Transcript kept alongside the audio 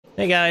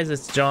Hey guys,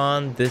 it's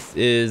John. This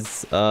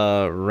is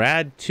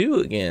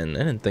RAD2 again. I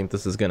didn't think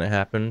this was gonna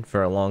happen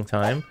for a long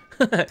time.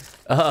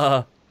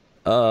 Where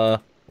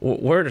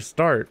to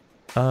start?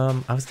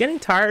 I was getting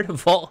tired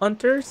of Vault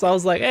Hunter, so I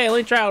was like, hey, let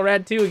me try out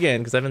RAD2 again,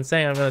 because I've been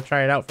saying I'm gonna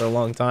try it out for a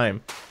long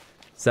time.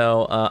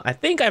 So I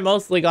think I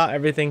mostly got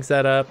everything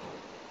set up.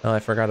 Oh, I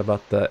forgot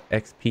about the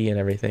XP and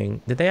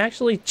everything. Did they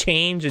actually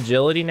change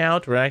agility now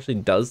to where it actually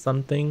does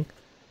something?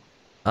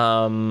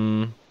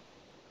 Yeah.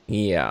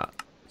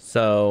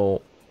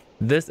 So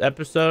this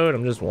episode,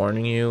 I'm just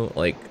warning you,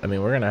 like, I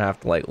mean, we're gonna have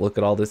to like look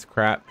at all this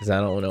crap because I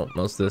don't know what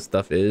most of this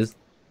stuff is.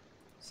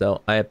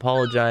 So I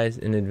apologize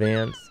in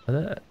advance.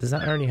 Does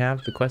that already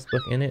have the quest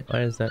book in it?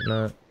 Why is that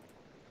not?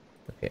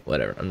 Okay,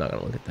 whatever. I'm not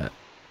gonna look at that.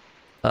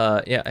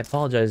 Yeah, I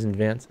apologize in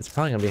advance. It's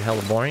probably gonna be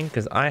hella boring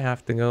because I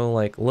have to go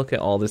like look at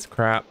all this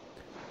crap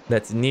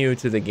that's new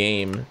to the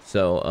game.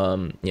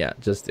 So yeah,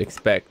 just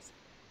expect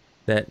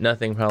that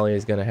nothing probably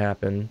is gonna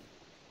happen.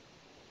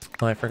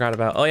 Oh, I forgot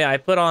about... Oh, yeah, I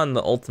put on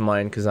the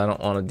Ultimine because I don't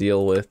want to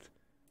deal with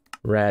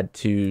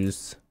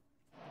RAD2's...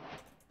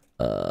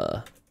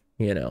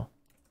 you know...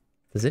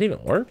 Does it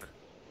even work?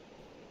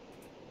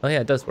 Oh,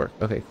 yeah, it does work.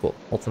 Okay, cool.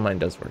 Ultimine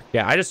does work.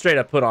 Yeah, I just straight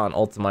up put on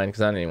Ultimine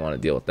because I didn't even want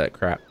to deal with that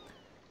crap.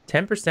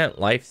 10%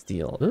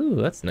 lifesteal.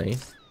 Ooh, that's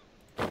nice.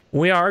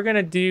 We are going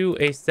to do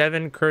a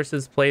 7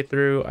 curses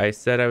playthrough. I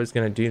said I was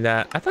going to do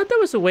that. I thought there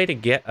was a way to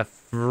get a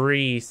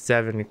free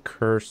 7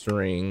 curse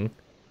ring.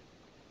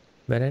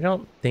 But I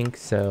don't think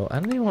so. I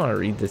don't even want to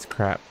read this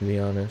crap, to be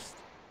honest.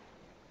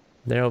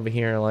 They're over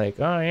here like,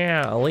 oh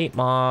yeah, elite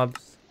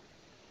mobs.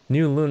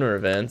 New lunar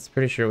events.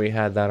 Pretty sure we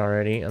had that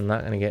already. I'm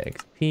not going to get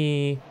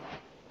XP.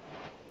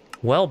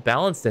 Well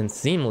balanced and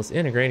seamless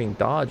integrating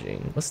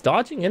dodging. Was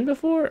dodging in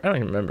before? I don't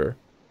even remember.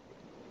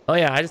 Oh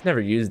yeah, I just never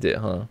used it,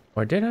 huh?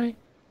 Or did I?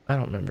 I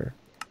don't remember.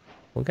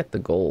 We'll get the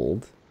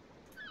gold.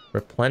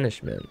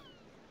 Replenishment.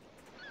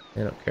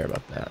 I don't care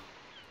about that.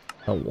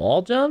 A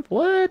wall jump?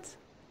 What?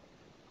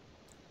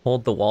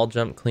 Hold the wall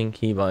jump, clean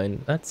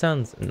keybind. That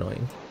sounds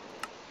annoying.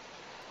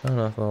 I don't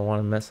know if I want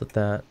to mess with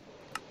that.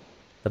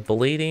 The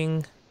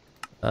bleeding.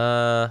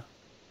 Alright,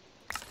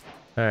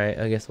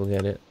 I guess we'll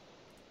get it.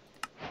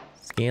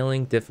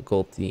 Scaling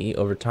difficulty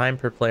over time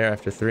per player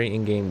after 3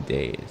 in-game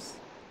days.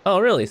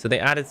 Oh, really? So they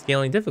added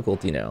scaling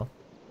difficulty now.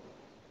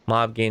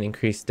 Mob gain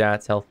increased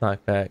stats, health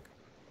knockback.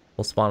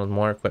 Will spawn with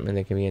more equipment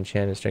that can be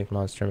enchanted, strength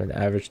monster at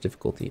average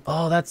difficulty.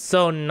 Oh, that's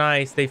so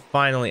nice. They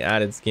finally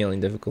added scaling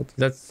difficulty.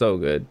 That's so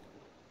good.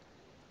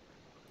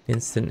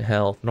 Instant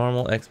health,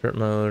 normal, expert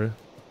mode.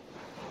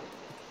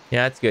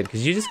 Yeah, that's good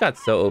because you just got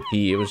so OP.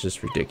 It was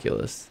just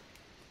ridiculous.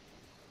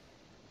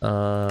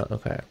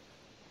 Okay.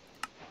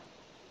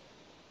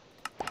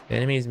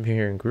 Enemies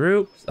appear in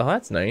groups. Oh,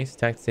 that's nice.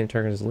 Attack the same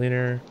target as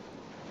leader.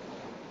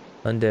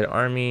 Undead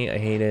army. I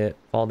hate it.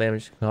 Fall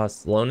damage can cause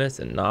slowness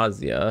and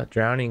nausea.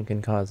 Drowning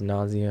can cause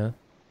nausea.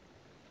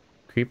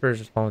 Creepers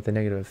respond with a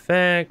negative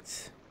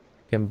effect.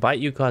 Can bite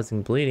you,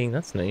 causing bleeding.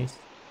 That's nice.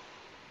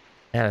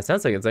 Yeah, it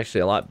sounds like it's actually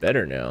a lot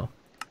better now.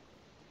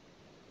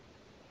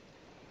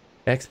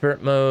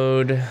 Expert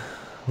mode.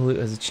 Loot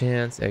has a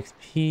chance.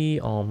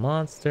 XP. All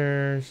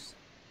monsters.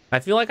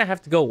 I feel like I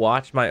have to go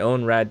watch my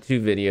own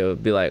RAD2 video.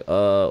 Be like,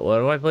 what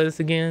do I play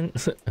this again?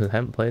 I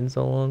haven't played in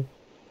so long.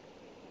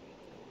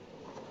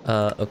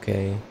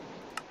 Okay.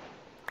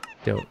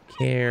 Don't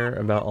care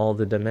about all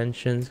the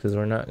dimensions because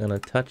we're not gonna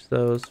touch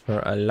those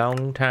for a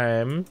long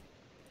time.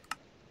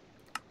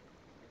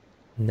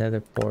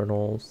 Nether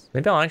portals.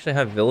 Maybe I'll actually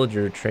have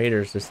villager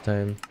traders this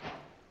time.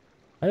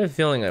 I have a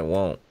feeling I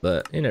won't,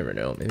 but you never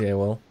know. Maybe I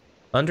will.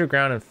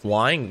 Underground and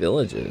flying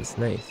villages.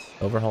 Nice.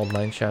 Overhauled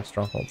mineshaft,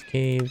 strongholds,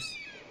 caves.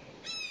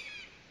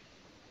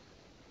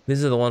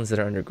 These are the ones that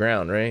are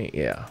underground, right?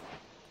 Yeah.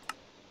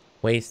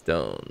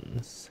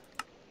 Waystones.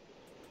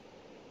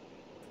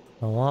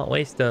 I want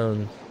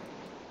waystones.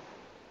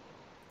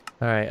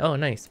 Alright. Oh,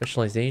 nice.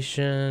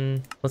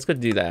 Specialization. Let's go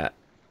do that.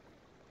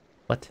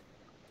 What?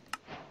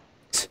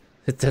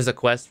 There's a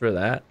quest for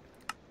that.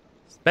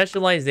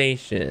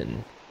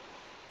 Specialization.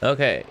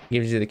 Okay,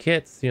 gives you the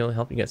kits. You know,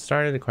 help you get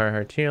started. Acquire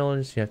hard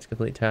materials. You have to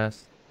complete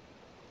tasks.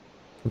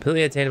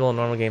 Completely attainable in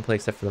normal gameplay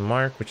except for the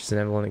mark, which is an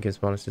emblem that gives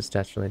bonuses to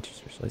stats related to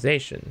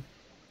specialization.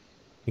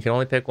 You can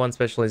only pick one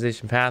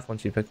specialization path.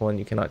 Once you pick one,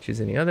 you cannot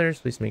choose any others.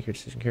 Please make your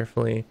decision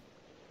carefully.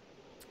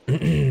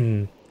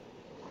 Okay.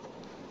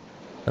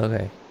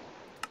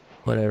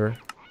 Whatever.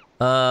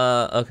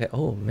 Okay.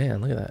 Oh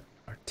man, look at that.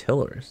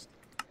 Artillerist.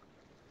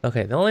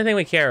 Okay, the only thing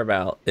we care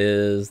about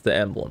is the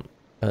emblem.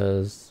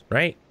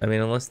 Right? I mean,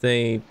 unless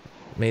they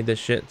made this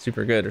shit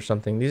super good or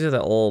something. These are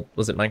the old,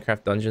 was it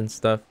Minecraft dungeon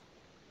stuff?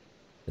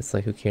 It's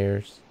like, who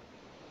cares?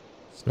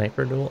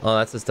 Sniper duel? Oh,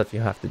 that's the stuff you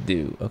have to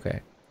do.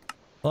 Okay.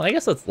 Well, I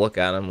guess let's look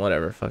at them.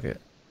 Whatever, fuck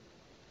it.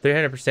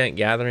 300%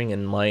 gathering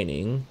and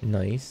mining.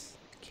 Nice.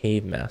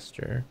 Cave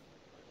master.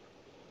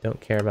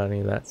 Don't care about any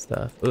of that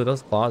stuff. Ooh,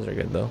 those claws are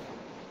good, though.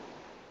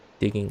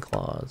 Digging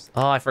claws.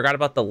 Oh, I forgot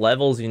about the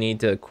levels you need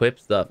to equip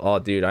stuff. Oh,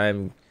 dude,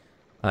 I'm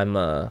getting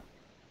a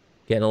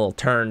little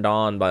turned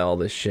on by all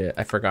this shit.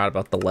 I forgot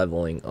about the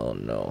leveling. Oh,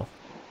 no.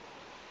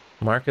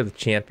 Mark of the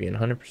champion.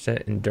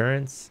 100%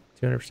 endurance.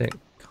 200%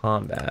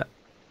 combat.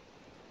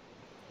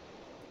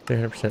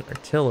 300%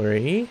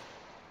 artillery.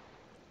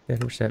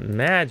 300%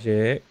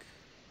 magic.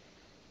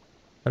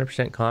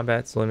 100%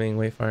 combat, swimming,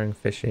 wayfaring,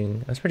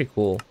 fishing. That's pretty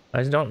cool. I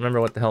just don't remember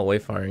what the hell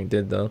wayfaring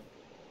did though.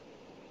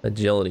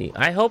 Agility.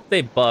 I hope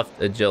they buffed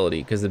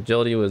agility because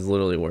agility was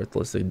literally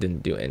worthless. It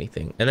didn't do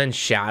anything. And then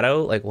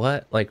shadow, like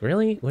what? Like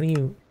really?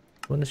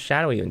 What does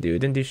shadow even do? It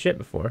didn't do shit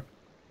before.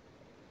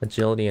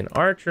 Agility and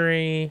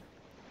archery.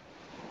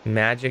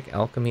 Magic,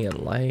 alchemy, and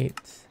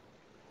light.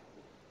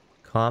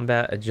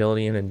 Combat,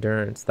 agility, and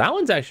endurance. That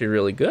one's actually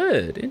really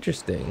good.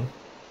 Interesting.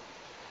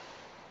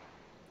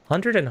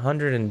 100 and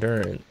 100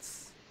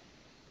 endurance.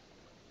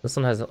 This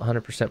one has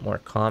 100% more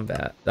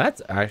combat.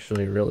 That's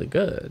actually really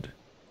good.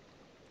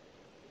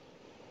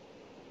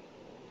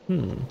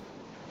 You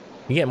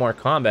get more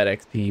combat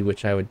XP,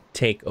 which I would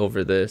take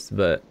over this,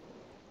 but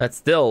that's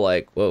still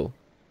like, whoa.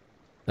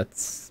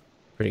 That's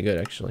pretty good,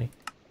 actually.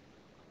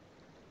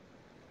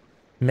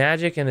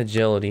 Magic and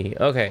agility.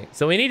 Okay,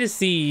 so we need to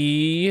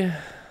see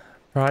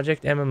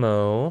Project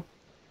MMO.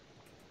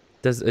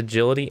 Does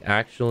agility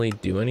actually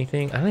do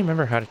anything? I don't even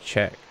remember how to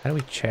check. How do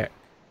we check?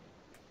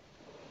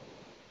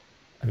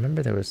 I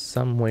remember there was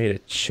some way to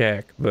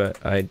check,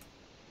 but I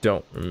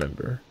don't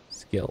remember.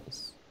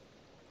 Skills.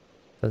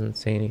 Doesn't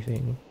say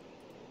anything.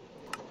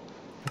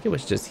 I think it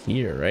was just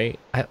here, right?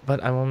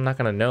 But I'm not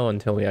gonna know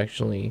until we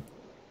actually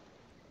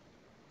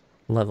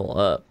level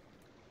up.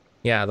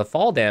 Yeah, the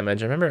fall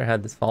damage. I remember it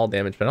had this fall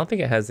damage, but I don't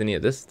think it has any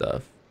of this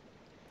stuff.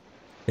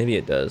 Maybe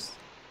it does.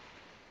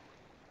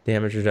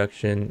 Damage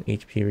reduction,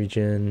 HP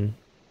regen,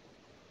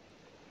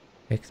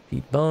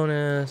 XP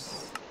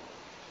bonus.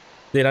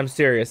 Dude, I'm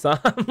serious. I'm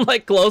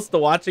like close to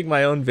watching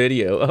my own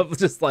video of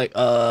just like,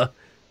 what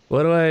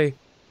do I...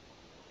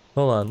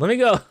 Hold on, let me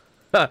go.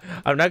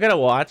 I'm not gonna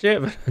watch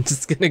it, but I'm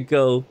just gonna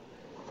go.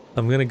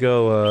 I'm gonna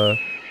go,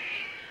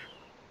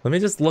 let me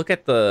just look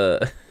at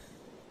the...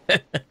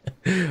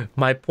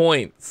 my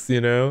points, you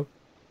know?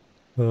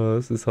 Oh,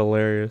 this is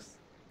hilarious.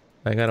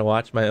 I gotta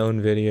watch my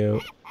own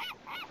video.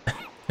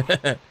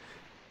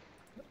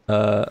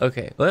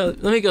 Okay,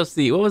 let me go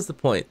see. What was the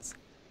points?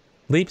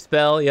 Leap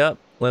spell, yep.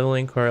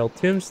 Leveling coral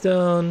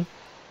tombstone.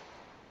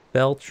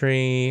 Bell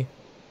tree.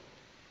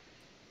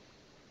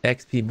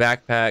 XP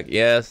backpack,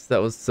 yes,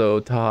 that was so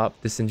top.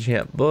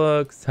 Disenchant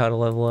books. How to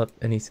level up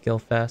any skill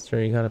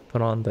faster. You gotta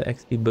put on the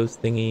XP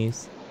boost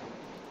thingies.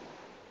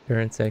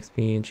 Endurance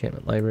XP,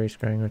 enchantment library,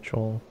 scrying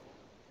ritual.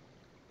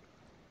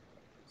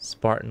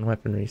 Spartan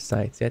weaponry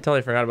scythe. Yeah, I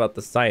totally forgot about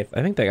the scythe.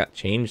 I think that got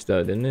changed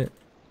though, didn't it?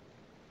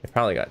 It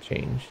probably got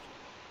changed.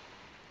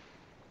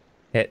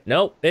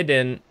 Nope, it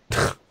didn't.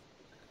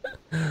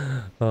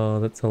 Oh,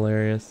 that's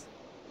hilarious.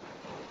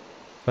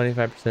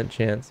 25%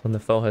 chance when the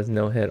foe has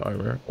no head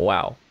armor.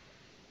 Wow.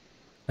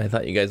 I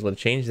thought you guys would have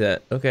changed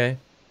that. Okay.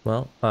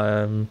 Well,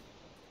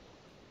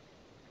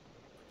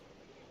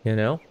 you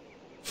know.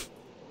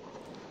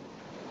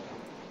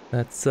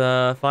 That's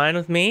fine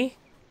with me.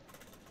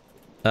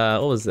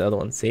 What was the other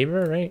one?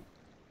 Saber, right?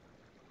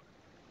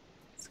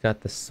 It's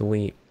got the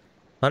sweep.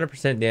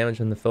 100% damage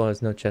when the foe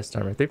has no chest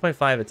armor.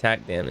 3.5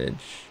 attack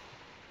damage.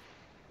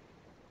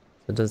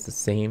 So it does the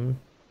same.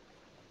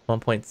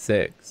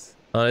 1.6.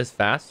 Oh, it's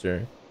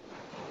faster.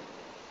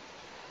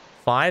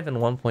 5 and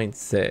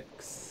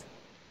 1.6.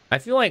 I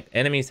feel like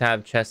enemies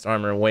have chest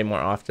armor way more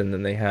often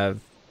than they have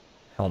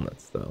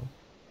helmets, though.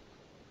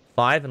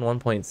 5 and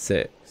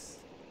 1.6.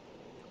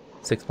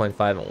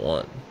 6.5 and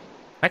 1.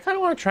 I kind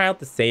of want to try out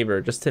the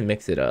saber just to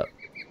mix it up.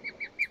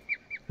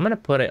 I'm going to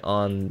put it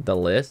on the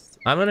list.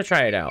 I'm going to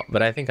try it out,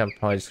 but I think I'm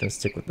probably just going to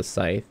stick with the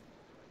scythe.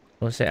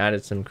 Unless they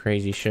added some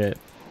crazy shit.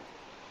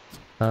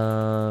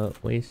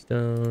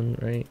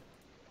 Waystone, right?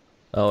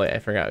 Oh, wait, I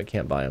forgot we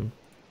can't buy them.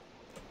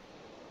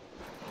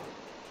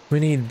 We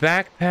need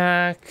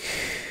backpack.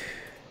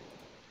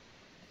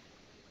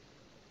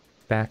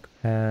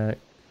 Backpack.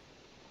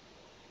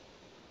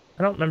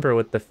 I don't remember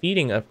with the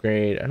feeding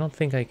upgrade. I don't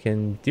think I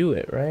can do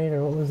it, right?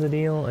 Or what was the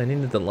deal? I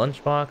needed the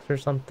lunchbox or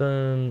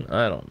something.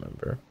 I don't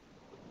remember.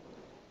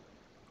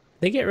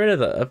 They get rid of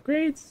the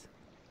upgrades?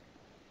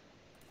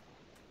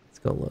 Let's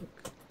go look.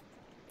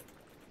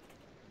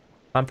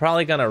 I'm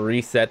probably gonna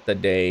reset the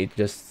day,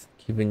 just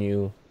keeping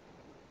you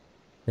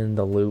in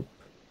the loop.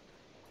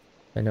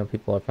 I know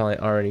people are probably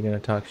already gonna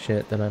talk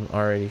shit that I'm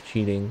already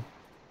cheating.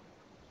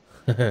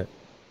 But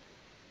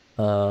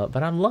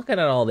I'm looking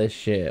at all this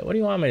shit. What do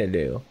you want me to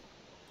do?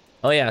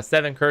 Oh yeah,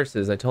 7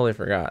 curses. I totally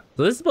forgot.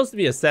 So this is supposed to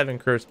be a 7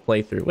 curse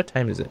playthrough. What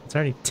time is it? It's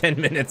already 10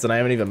 minutes and I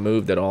haven't even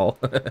moved at all.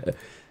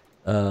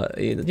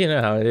 You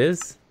know how it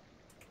is.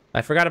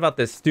 I forgot about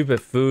this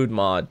stupid food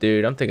mod,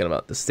 dude. I'm thinking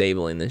about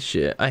disabling this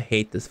shit. I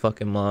hate this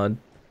fucking mod.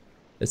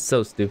 It's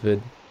so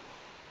stupid.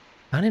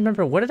 I don't even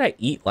remember. What did I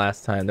eat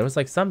last time? There was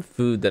like some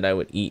food that I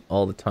would eat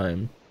all the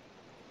time.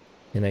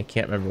 And I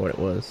can't remember what it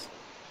was.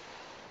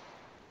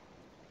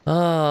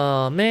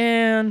 Oh,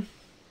 man.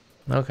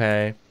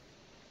 Okay.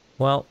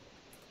 Well.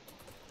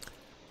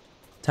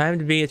 Time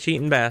to be a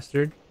cheating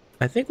bastard.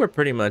 I think we're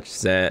pretty much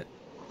set.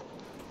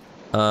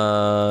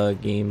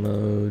 Game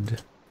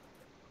mode.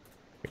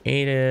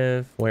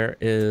 Creative. Where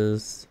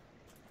is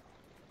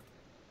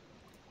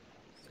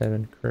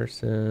 7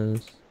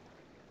 curses?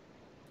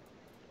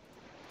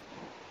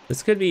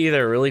 This could be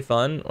either really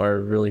fun or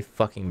really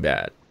fucking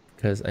bad,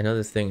 because I know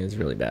this thing is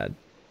really bad.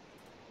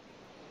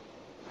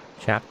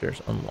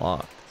 Chapters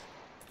unlocked.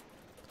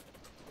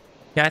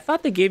 Yeah, I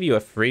thought they gave you a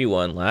free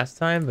one last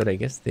time, but I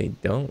guess they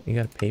don't. You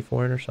gotta pay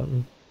for it or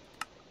something.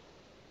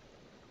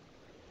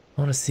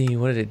 I want to see,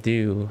 what did it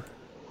do?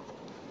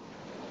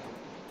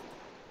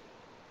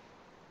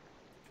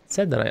 It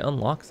said that I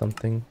unlocked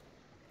something.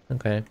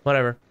 Okay,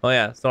 whatever. Oh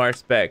yeah, so our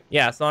spec.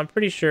 Yeah, so I'm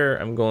pretty sure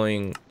I'm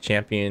going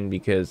champion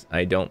because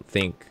I don't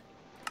think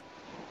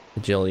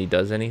agility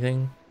does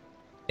anything.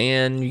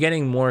 And you're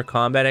getting more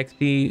combat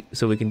XP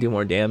so we can do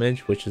more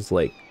damage, which is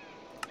like,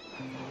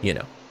 you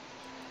know,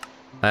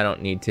 I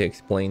don't need to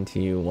explain to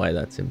you why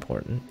that's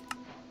important.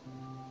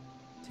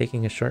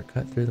 Taking a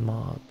shortcut through the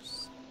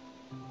mobs.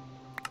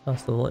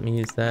 Also, let me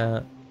use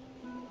that.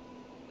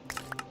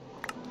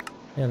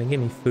 Yeah, they give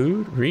me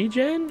food.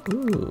 Regen?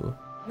 Ooh,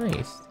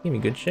 nice. Give me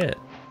good shit.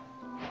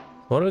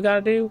 What do we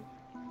gotta do?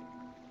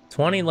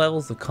 20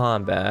 levels of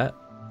combat.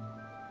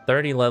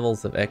 30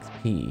 levels of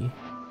XP.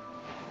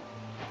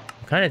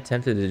 I'm kind of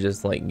tempted to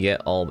just, like,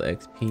 get all the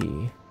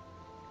XP.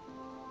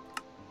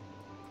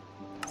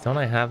 Don't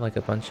I have, like,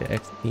 a bunch of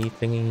XP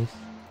thingies?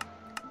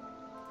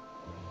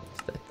 At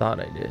least I thought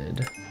I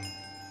did.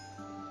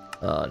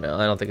 Oh, no,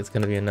 I don't think it's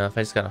gonna be enough.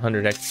 I just got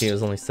 100 XP. It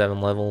was only 7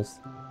 levels.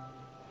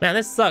 Man,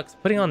 this sucks.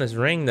 Putting on this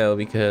ring, though,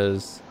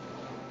 because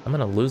I'm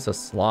gonna lose a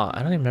slot. I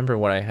don't even remember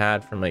what I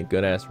had for my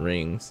good-ass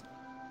rings.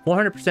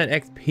 400%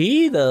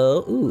 XP,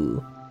 though.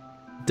 Ooh.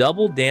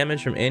 Double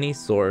damage from any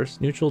source.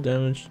 Neutral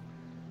damage.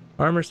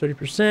 Armor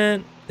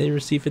 30%. They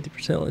receive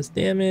 50% less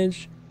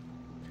damage.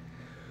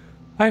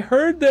 I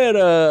heard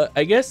that,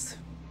 I guess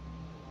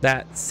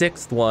that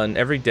 6th one,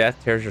 every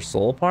death tears your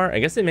soul apart. I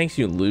guess it makes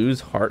you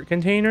lose heart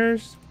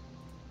containers,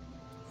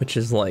 which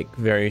is, like,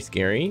 very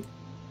scary.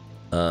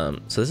 So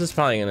this is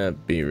probably gonna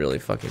be really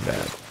fucking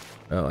bad.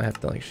 Oh, I have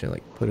to, like, shit,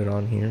 like, put it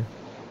on here.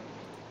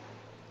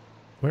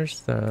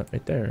 Where's the...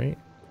 right there, right?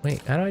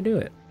 Wait, how do I do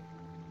it?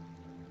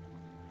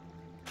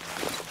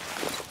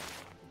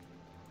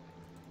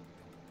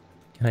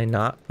 Can I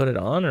not put it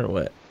on, or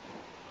what?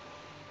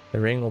 The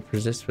ring will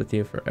persist with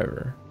you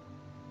forever.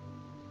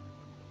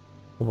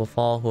 Will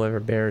befall whoever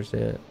bears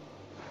it.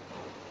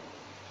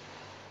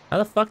 How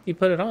the fuck do you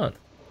put it on?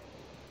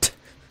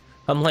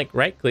 I'm, like,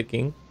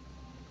 right-clicking.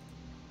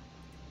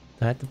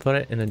 I have to put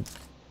it in a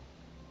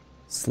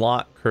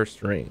slot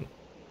cursed ring.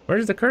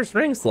 Where's the cursed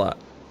ring slot?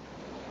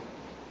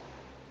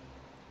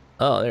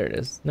 Oh, there it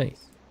is.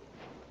 Nice.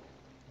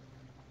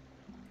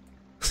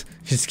 You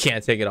just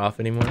can't take it off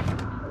anymore.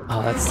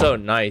 Oh, that's so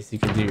nice. You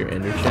can do your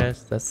ender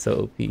chest. That's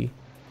so OP.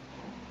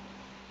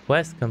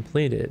 Quest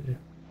completed.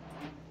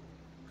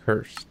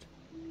 Cursed.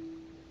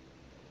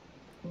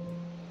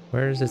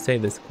 Where does it say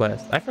this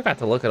quest? I forgot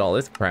to look at all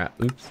this crap.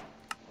 Oops.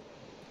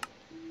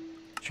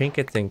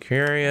 Trinkets and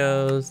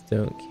curios.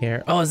 Don't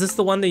care. Oh, is this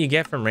the one that you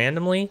get from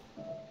randomly?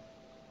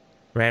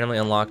 Randomly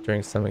unlocked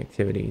during some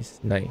activities.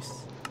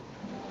 Nice.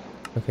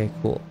 Okay,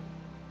 cool.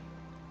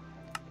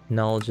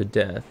 Knowledge of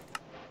death.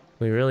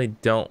 We really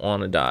don't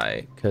want to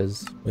die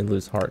because we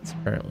lose hearts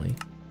apparently.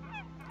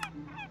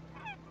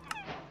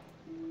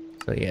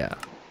 So yeah.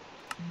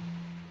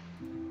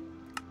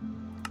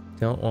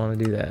 Don't want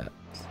to do that.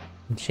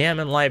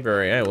 Enchantment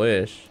library, I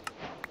wish.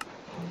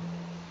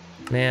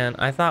 Man,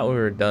 I thought we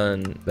were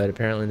done, but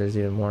apparently there's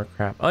even more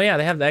crap. Oh yeah,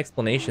 they have the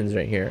explanations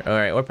right here.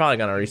 Alright, we're probably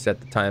gonna reset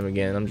the time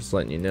again. I'm just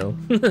letting you know.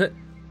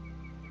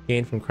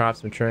 Gain from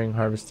crops maturing,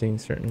 harvesting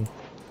certain...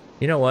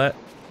 You know what?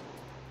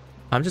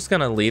 I'm just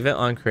gonna leave it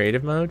on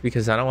creative mode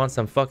because I don't want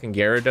some fucking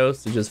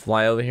Gyarados to just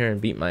fly over here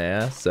and beat my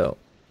ass. So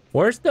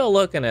we're still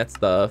looking at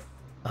stuff.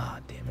 Ah,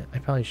 oh, damn it. I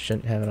probably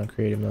shouldn't have it on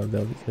creative mode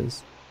though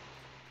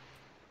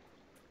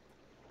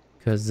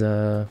because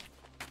the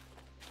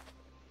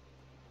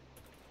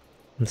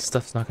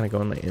stuff's not gonna go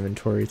in my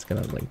inventory. It's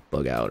gonna like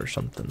bug out or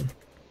something.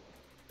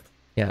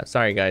 Yeah,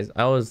 sorry guys.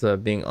 I was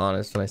being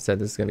honest when I said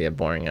this is gonna be a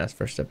boring ass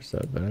first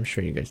episode, but I'm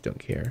sure you guys don't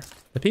care.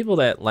 The people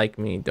that like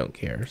me don't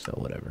care, so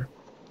whatever.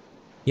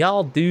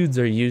 Y'all dudes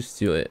are used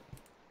to it.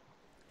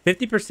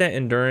 50%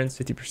 endurance,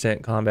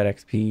 50% combat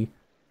XP.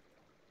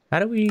 How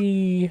do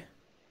we...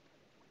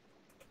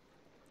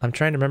 I'm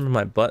trying to remember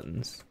my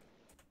buttons.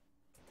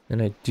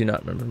 And I do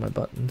not remember my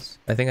buttons.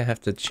 I think I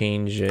have to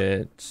change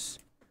it.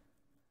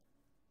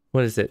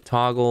 What is it?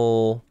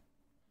 Toggle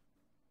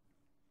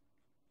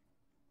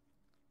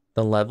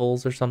the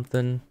levels or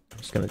something. I'm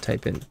just going to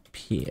type in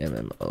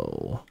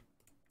PMMO.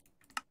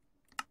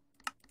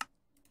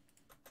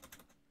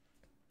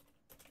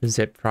 Is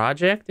it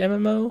project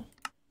MMO?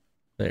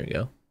 There we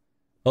go.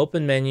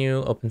 Open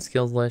menu, open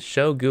skills list.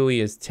 Show GUI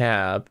is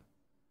tab.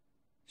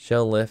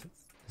 Show lift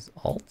is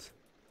alt.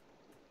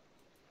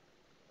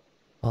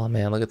 Oh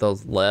man, look at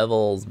those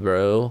levels,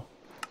 bro.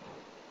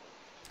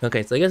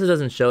 Okay, so I guess it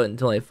doesn't show it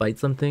until I fight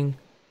something.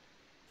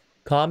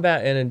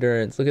 Combat and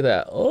endurance. Look at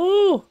that.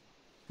 Oh!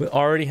 We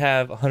already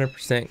have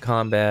 100%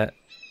 combat,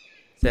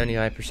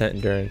 75%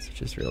 endurance,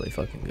 which is really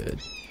fucking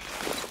good.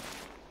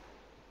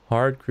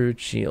 Hard crude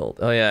shield.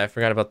 Oh yeah, I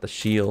forgot about the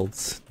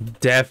shields.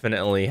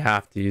 Definitely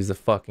have to use a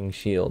fucking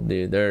shield,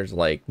 dude. There's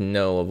like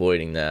no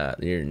avoiding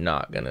that. You're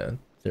not gonna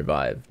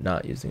survive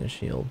not using a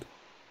shield.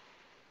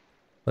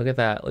 Look at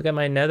that. Look at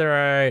my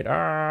netherite.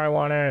 Ah, I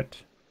want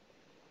it.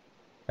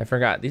 I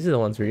forgot. These are the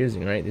ones we're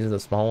using, right? These are the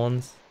small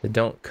ones that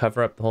don't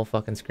cover up the whole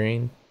fucking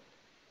screen.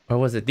 Or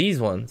was it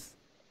these ones?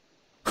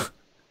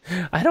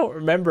 I don't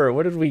remember.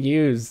 What did we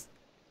use?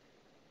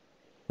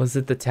 Was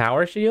it the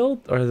tower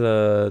shield or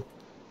the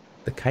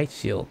kite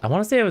shield? I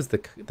want to say it was the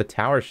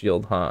tower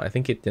shield, huh? I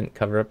think it didn't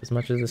cover up as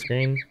much as the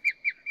screen.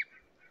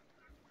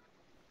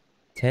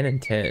 10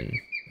 and 10.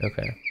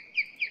 Okay.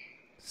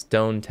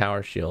 Stone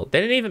tower shield.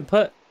 They didn't even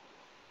put...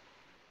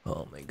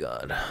 Oh my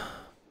god.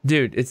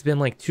 Dude, it's been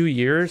like 2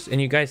 years and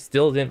you guys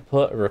still didn't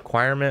put a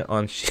requirement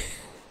on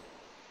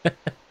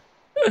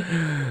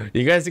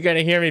You guys are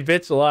gonna hear me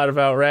bitch a lot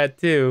about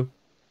RAD2.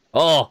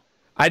 Oh,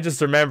 I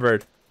just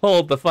remembered.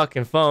 Hold the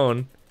fucking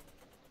phone.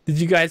 Did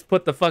you guys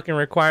put the fucking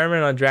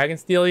requirement on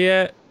Dragonsteel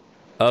yet?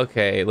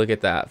 Okay, look at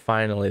that.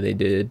 Finally, they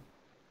did.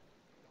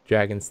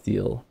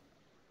 Dragonsteel.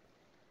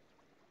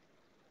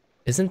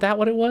 Isn't that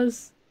what it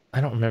was?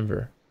 I don't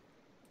remember.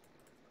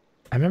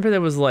 I remember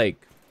there was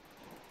like...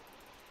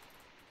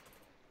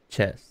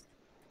 chest.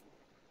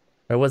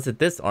 Or was it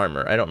this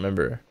armor? I don't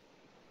remember.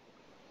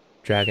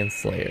 Dragon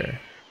Slayer.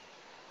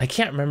 I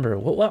can't remember.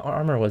 What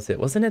armor was it?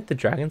 Wasn't it the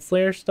Dragon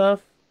Slayer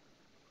stuff?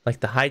 Like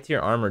the high tier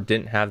armor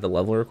didn't have the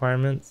level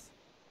requirements?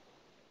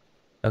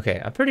 Okay,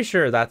 I'm pretty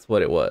sure that's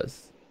what it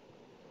was.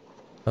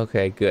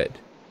 Okay, good.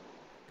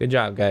 Good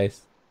job,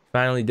 guys.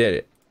 Finally did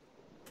it.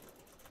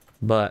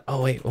 But,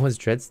 oh wait, what was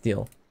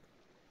Dreadsteel?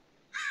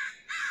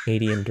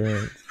 80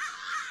 endurance.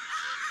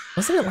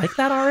 Wasn't it like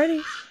that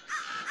already?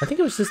 I think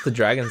it was just the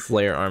Dragon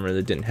Slayer armor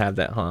that didn't have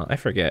that, huh? I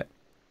forget.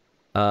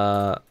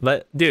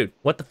 But dude,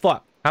 what the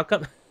fuck? How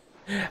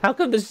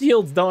come the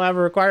shields don't have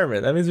a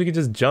requirement? That means we could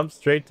just jump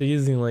straight to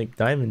using like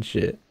diamond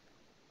shit.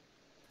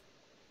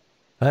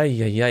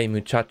 Ay ay ay,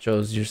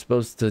 muchachos, you're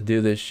supposed to do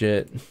this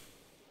shit.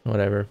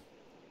 Whatever.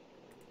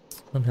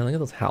 Oh man, look at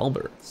those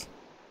halberds.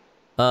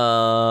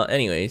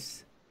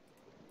 Anyways.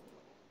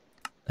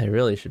 I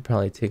really should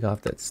probably take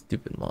off that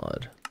stupid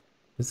mod.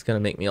 It's gonna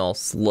make me all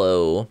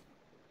slow.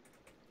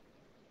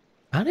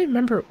 I don't even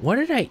remember, what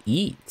did I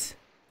eat?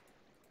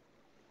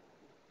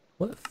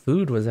 What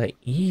food was I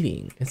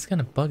eating? It's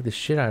gonna bug the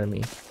shit out of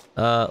me.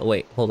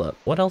 Wait, hold up.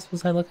 What else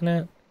was I looking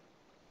at?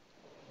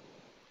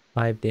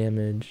 5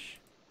 damage.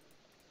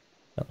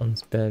 That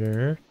one's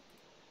better.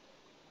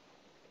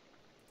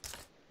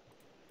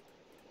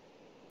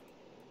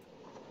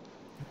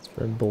 That's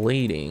for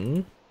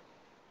bleeding.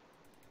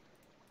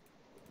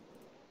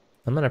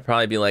 I'm gonna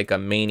probably be like a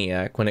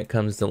maniac when it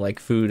comes to like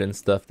food and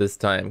stuff this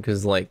time,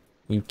 because like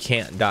you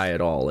can't die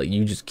at all. Like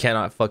you just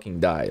cannot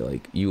fucking die.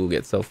 Like you will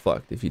get so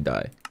fucked if you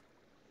die.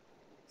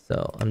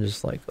 So I'm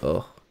just like,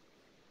 oh.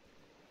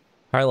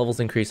 Higher levels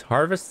increase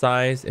harvest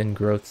size and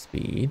growth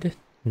speed.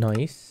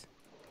 Nice.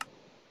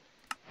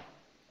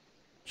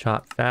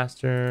 Chop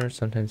faster.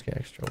 Sometimes get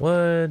extra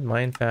wood.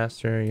 Mine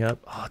faster. Yep.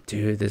 Oh,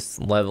 dude, this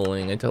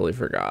leveling. I totally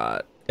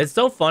forgot. It's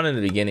so fun in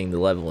the beginning, the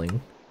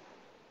leveling.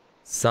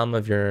 Sum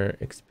of your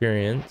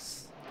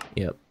experience.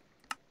 Yep.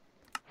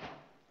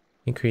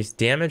 Increase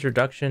damage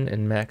reduction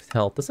and max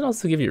health. Doesn't it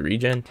also give you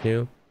regen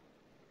too?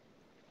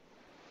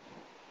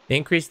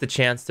 Increase the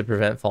chance to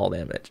prevent fall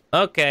damage.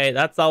 Okay,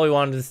 that's all we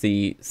wanted to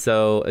see.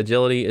 So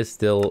agility is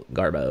still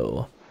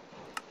garbo.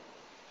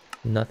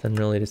 Nothing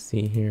really to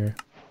see here.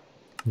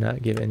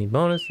 Not give any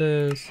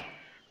bonuses.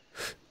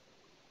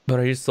 But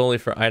are used solely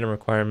for item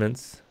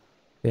requirements.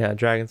 Yeah,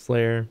 Dragon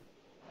Slayer.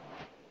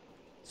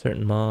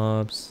 Certain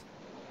mobs.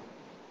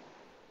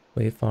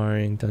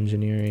 Wayfaring,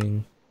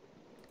 dungeoneering.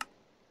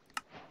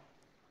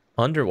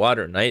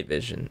 Underwater night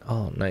vision.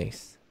 Oh,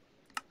 nice.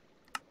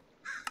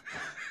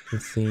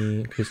 Let's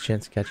see. Increased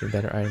chance of catching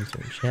better items or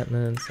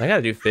enchantments. I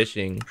gotta do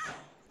fishing.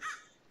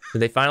 Did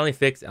they finally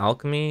fix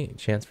alchemy?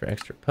 Chance for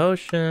extra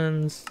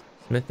potions.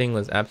 Smithing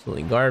was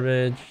absolutely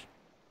garbage.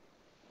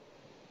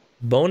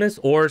 Bonus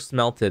ore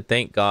smelted.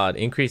 Thank God.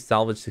 Increased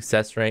salvage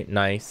success rate.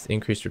 Nice.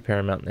 Increased repair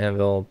amount in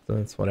anvil.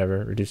 That's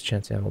whatever. Reduced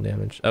chance of anvil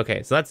damage.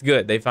 Okay, so that's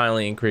good. They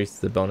finally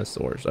increased the bonus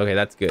ores. Okay,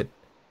 that's good.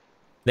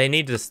 They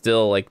need to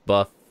still like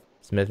buff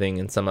smithing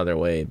in some other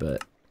way,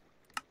 but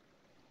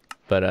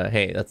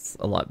hey, that's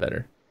a lot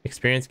better.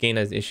 Experience gain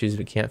has issues,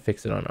 we can't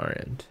fix it on our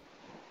end.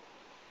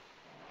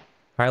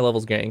 Higher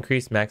levels grant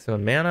increased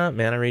maximum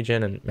mana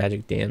regen, and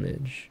magic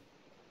damage.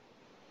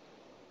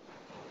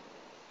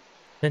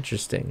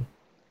 Interesting.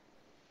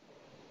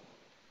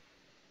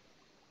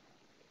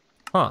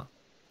 Huh.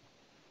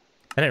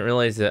 I didn't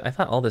realize that. I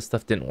thought all this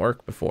stuff didn't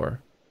work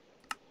before.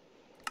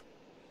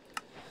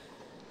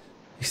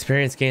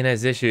 Experience gain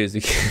has issues. We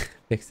can't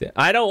fix it.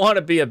 I don't want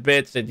to be a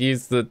bitch and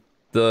use the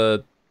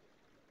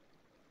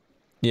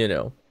you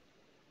know,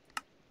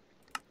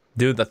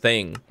 do the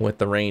thing with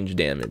the range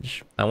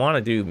damage. I want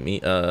to do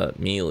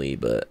melee,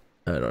 but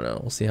I don't know.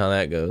 We'll see how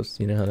that goes.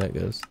 You know how that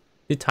goes.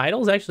 Do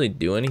titles actually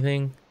do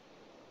anything?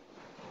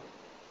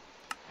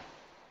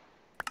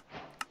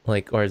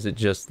 Like, or is it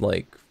just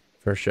like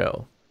for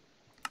show?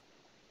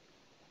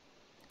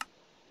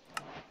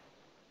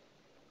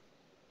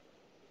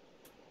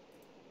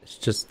 It's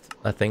just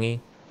a thingy.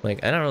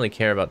 Like, I don't really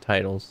care about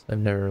titles. I've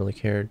never really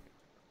cared.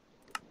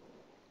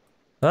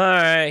 All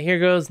right, here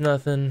goes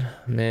nothing.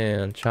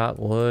 Man, chop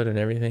wood and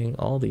everything.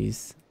 All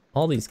these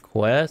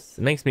quests.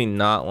 It makes me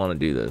not want to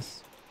do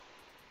this.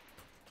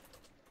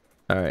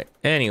 All right.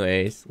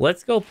 Anyways,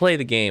 let's go play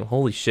the game.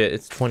 Holy shit,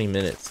 it's 20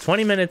 minutes.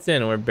 20 minutes in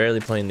and we're barely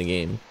playing the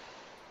game.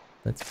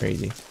 That's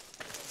crazy.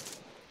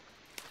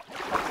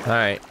 All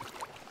right.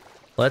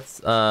 Let's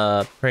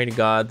pray to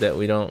God that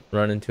we don't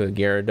run into a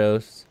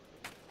Gyarados.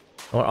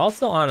 We're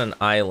also on an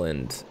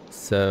island.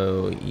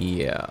 So,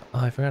 yeah. Oh,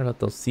 I forgot about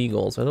those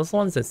seagulls. Are those the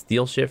ones that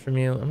steal shit from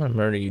you? I'm gonna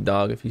murder you,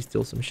 dog, if you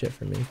steal some shit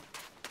from me.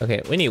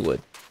 Okay, we need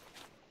wood.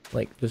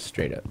 Like, just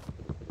straight up.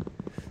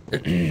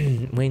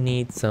 We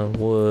need some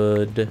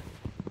wood.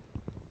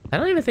 I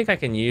don't even think I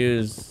can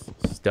use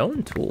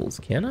stone tools,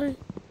 can I?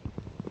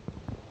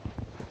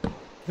 I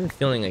have a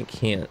feeling I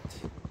can't.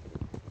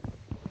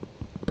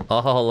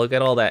 Oh, look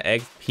at all that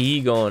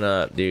XP going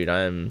up, dude.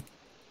 I'm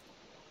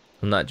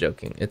not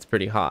joking. It's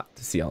pretty hot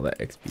to see all that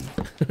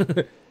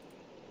XP.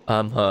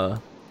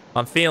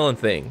 I'm feeling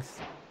things.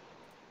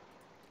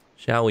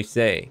 Shall we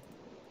say?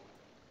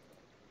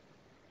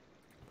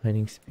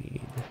 Mining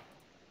speed.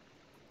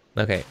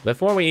 Okay,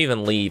 before we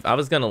even leave, I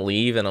was gonna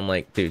leave and I'm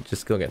like, dude,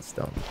 just go get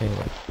stone.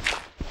 Anyway.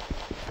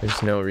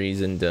 There's no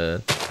reason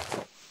to...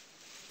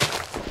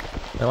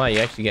 Oh wow, you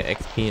actually get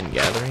XP in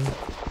gathering?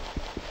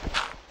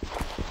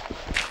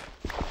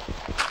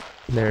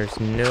 There's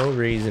no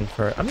reason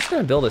for it. I'm just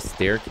gonna build a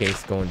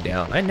staircase going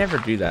down. I never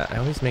do that. I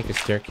always make a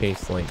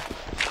staircase like,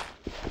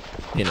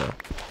 you know,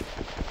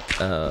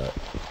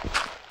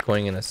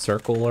 going in a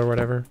circle or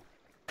whatever.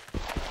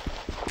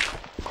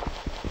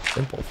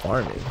 Simple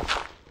farming.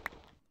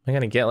 I'm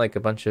gonna get like a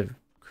bunch of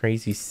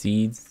crazy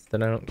seeds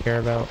that I don't care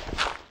about.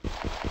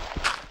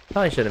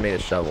 Probably should have made a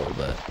shovel,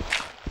 but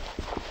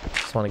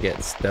just want to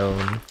get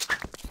stone.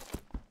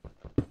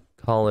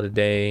 Call it a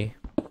day.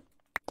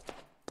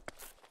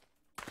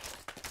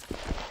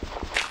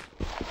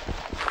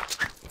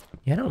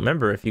 Yeah, I don't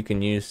remember if you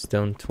can use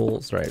stone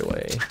tools right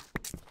away.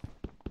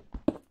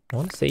 I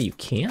want to say you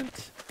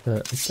can't,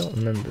 but I don't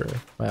remember.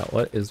 Wow,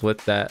 what is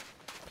with that?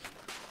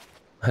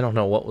 I don't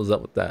know what was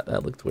up with that.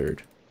 That looked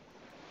weird.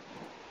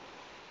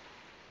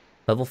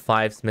 Level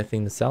 5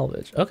 smithing to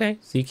salvage. Okay,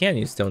 so you can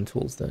use stone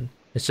tools then.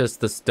 It's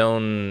just the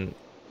stone,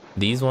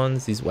 these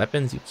ones, these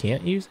weapons you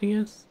can't use, I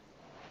guess?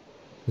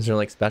 Is there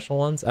like special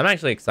ones? I'm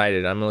actually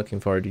excited. I'm looking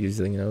forward to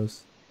using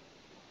those.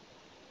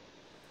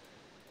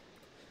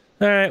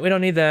 All right, we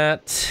don't need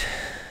that.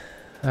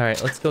 All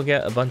right, let's go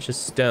get a bunch of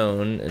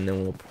stone and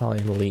then we'll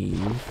probably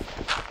leave.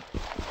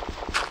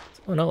 What's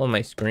going on with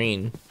my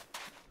screen?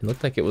 It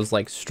looked like it was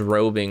like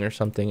strobing or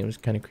something. It was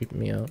kind of creeping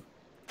me out.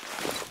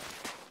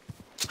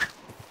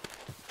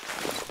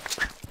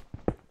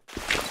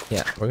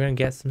 Yeah, we're gonna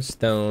get some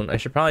stone. I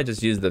should probably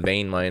just use the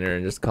vein miner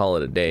and just call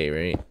it a day,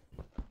 right?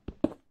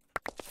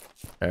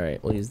 All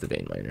right, we'll use the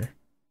vein miner.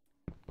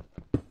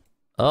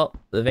 Oh,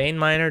 the vein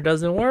miner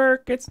doesn't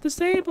work. It's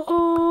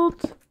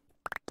disabled.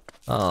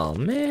 Oh,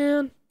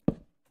 man.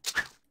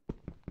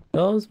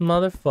 Those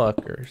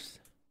motherfuckers.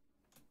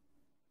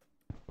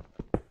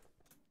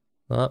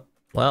 Oh,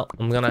 well,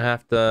 I'm gonna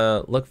have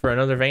to look for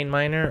another vein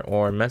miner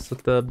or mess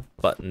with the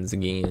buttons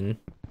again.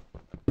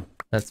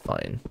 That's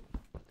fine.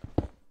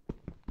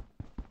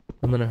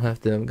 I'm gonna have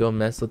to go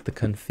mess with the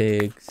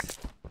configs.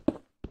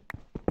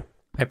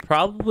 I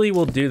probably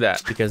will do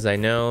that because I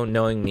know,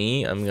 knowing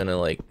me, I'm gonna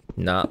like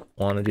not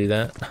want to do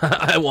that.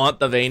 I want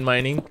the vein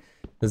mining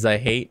because I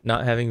hate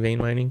not having vein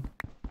mining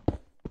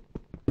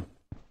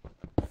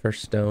for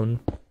stone.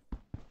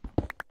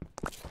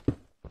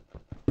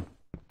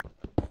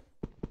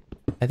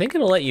 I think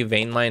it'll let you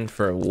vein mine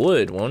for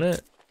wood, won't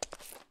it?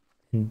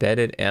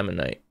 Embedded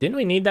ammonite. Didn't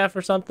we need that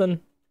for something?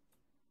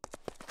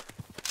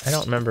 I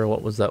don't remember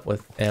what was up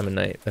with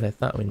ammonite, but I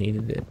thought we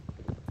needed it.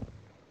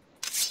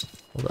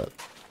 Hold up.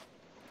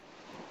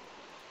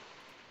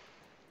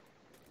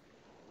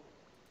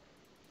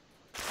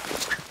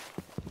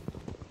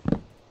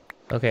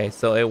 Okay,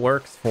 so it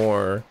works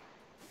for...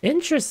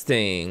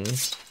 Interesting.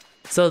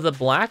 So the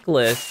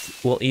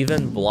blacklist will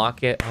even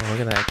block it. Oh, look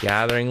at that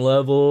gathering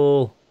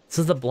level.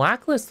 So the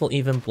blacklist will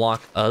even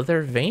block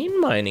other vein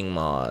mining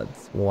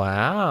mods.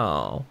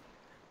 Wow.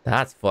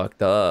 That's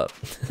fucked up.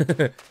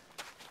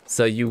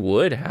 So you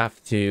would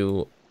have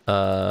to,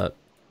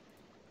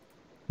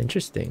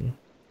 interesting.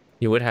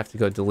 You would have to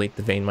go delete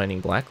the vein mining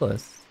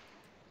blacklist.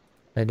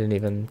 I didn't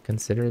even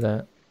consider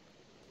that.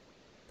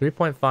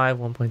 3.5,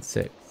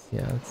 1.6.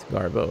 Yeah, that's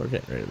Garbo. We're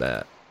getting rid of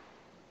that.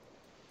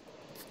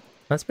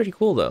 That's pretty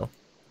cool, though.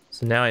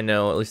 So now I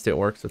know at least it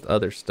works with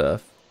other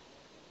stuff.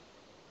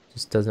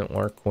 Just doesn't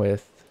work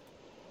with...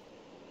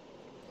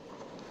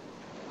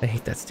 I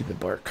hate that stupid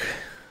bark.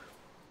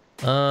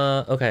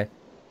 Okay.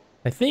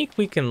 I think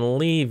we can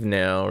leave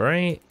now,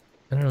 right?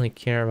 I don't really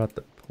care about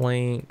the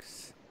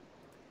planks.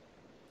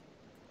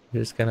 I'm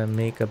just gonna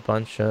make a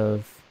bunch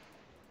of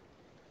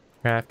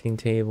crafting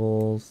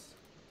tables.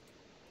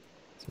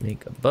 Let's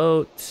make a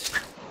boat.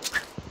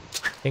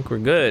 I think we're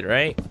good,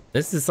 right?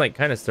 This is like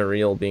kind of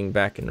surreal being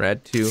back in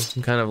RAD2.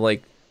 I'm kind of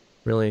like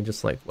really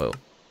just like, whoa.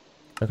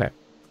 Okay.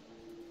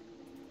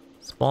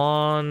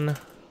 Spawn.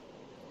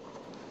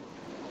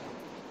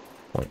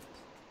 Point.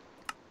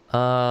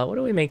 What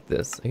do we make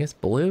this? I guess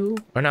blue?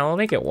 Or no, we'll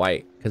make it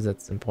white because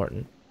that's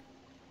important.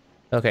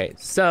 Okay,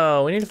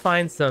 so we need to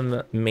find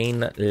some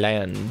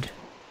mainland.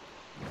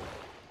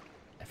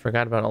 I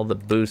forgot about all the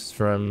boosts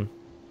from...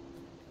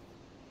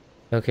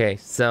 Okay,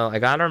 so I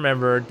gotta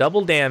remember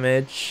double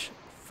damage.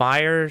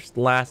 Fires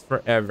last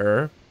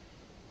forever.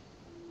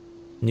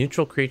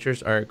 Neutral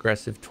creatures are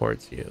aggressive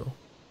towards you.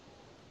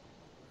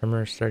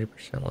 Armor is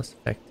 30% less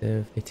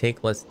effective. They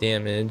take less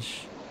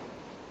damage.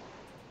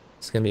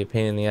 It's gonna be a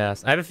pain in the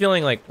ass. I have a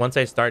feeling like once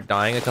I start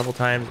dying a couple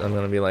times, I'm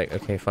gonna be like,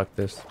 okay, fuck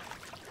this.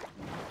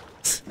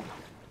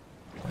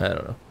 I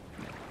don't know.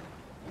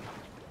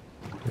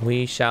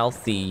 We shall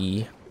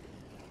see.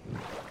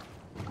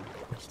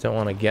 I just don't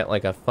want to get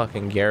like a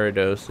fucking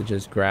Gyarados that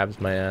just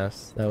grabs my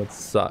ass. That would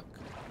suck.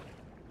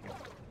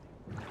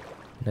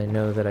 And I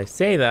know that I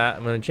say that,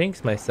 I'm gonna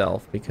jinx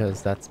myself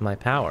because that's my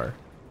power.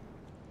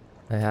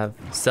 I have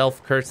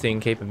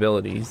self-cursing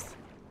capabilities.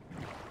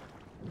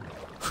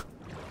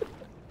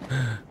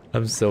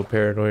 I'm so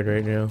paranoid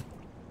right now.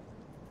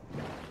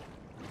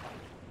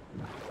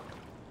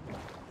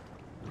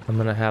 I'm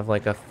gonna have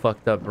like a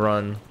fucked up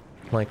run,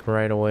 like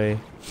right away.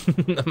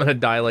 I'm gonna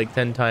die like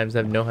 10 times,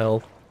 have no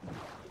health.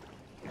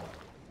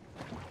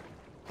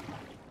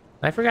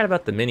 I forgot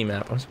about the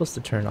mini-map. I'm supposed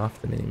to turn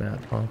off the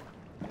mini-map, huh?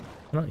 I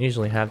don't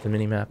usually have the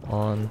mini-map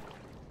on.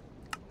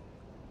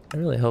 I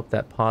really hope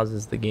that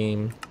pauses the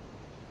game.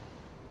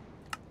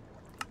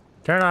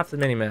 Turn off the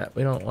mini-map.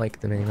 We don't like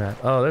the mini-map.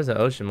 Oh, there's an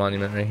ocean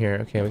monument right here.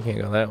 Okay, we can't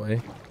go that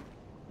way.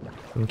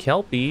 Some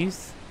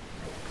kelpies.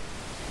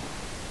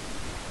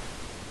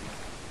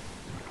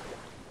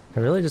 I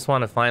really just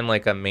want to find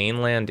like a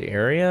mainland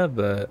area,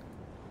 but...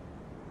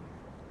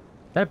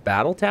 Is that a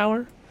battle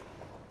tower?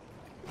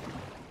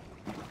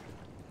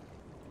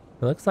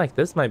 It looks like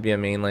this might be a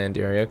mainland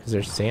area because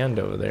there's sand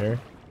over there.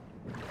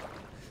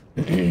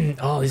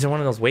 Oh, these are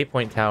one of those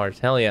waypoint towers.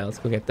 Hell yeah, let's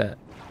go get that.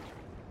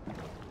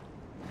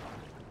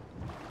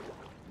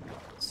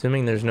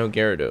 Assuming there's no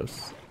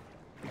Gyarados.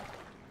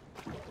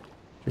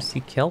 Just see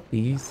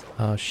kelpies.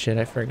 Oh shit,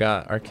 I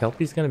forgot. Are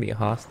kelpies gonna be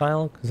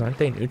hostile? Because aren't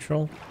they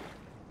neutral?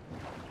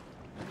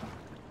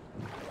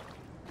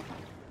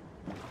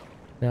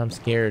 Now I'm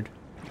scared.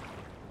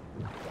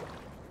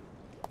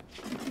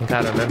 I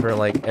gotta remember,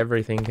 like,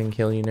 everything can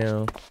kill you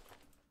now.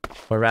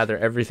 Or rather,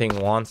 everything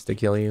wants to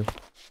kill you.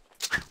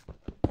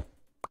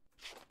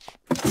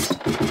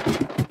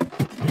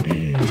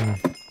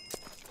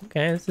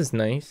 Okay, this is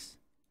nice.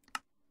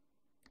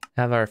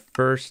 Have our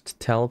first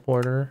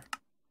teleporter.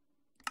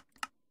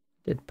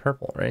 Did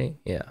purple, right?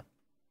 Yeah.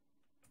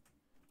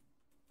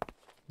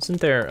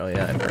 Isn't there... Oh,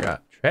 yeah, I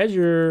forgot.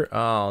 Treasure!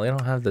 Oh, they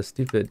don't have the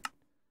stupid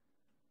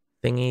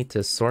thingy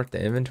to sort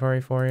the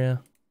inventory for you.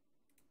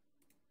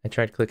 I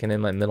tried clicking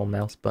in my middle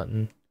mouse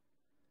button.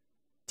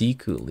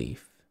 Deku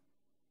leaf.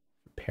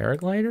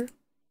 Paraglider?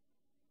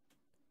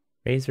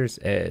 Razor's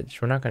Edge.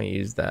 We're not going to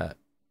use that.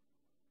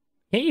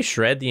 Can't you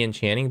shred the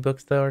enchanting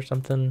books, though, or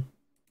something?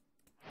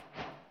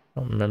 I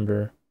don't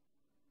remember.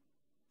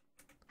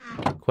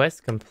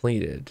 Quest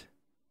completed.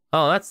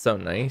 Oh, that's so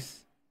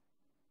nice.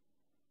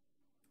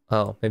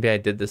 Oh, maybe I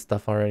did this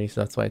stuff already,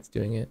 so that's why it's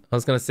doing it. I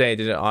was going to say,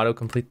 did it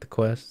auto-complete the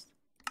quest?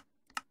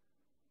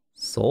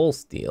 Soul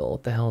Steel.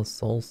 What the hell is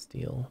Soul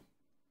Steel?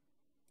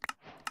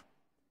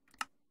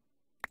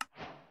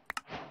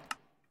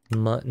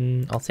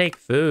 Mutton. I'll take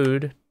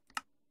food.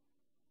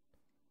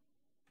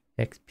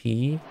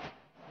 XP.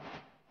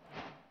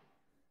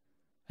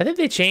 I think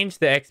they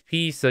changed the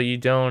XP so you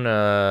don't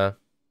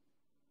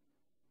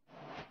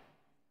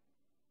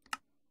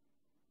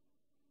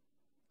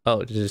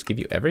Oh, does it just give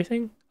you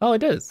everything? Oh, it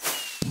does.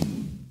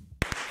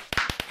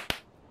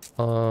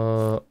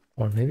 Or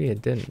maybe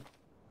it didn't.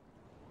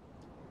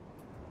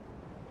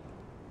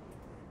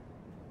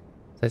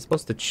 Was I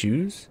supposed to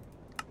choose?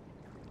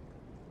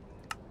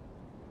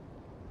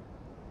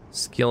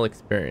 Skill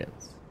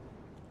experience.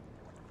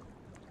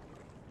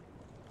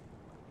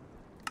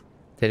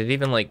 Did it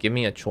even like give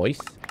me a choice?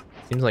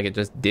 Seems like it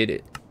just did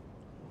it.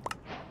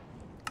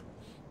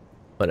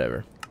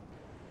 Whatever.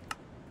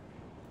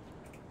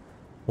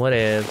 What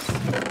if?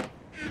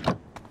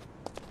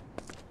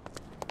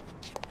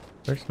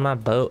 Where's my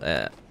boat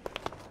at?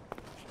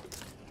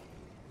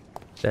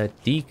 The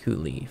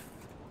Deku leaf.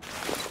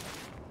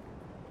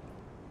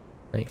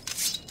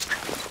 Nice.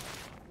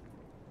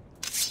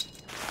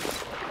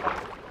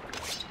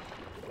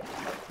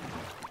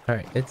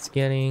 Alright, it's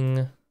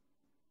getting...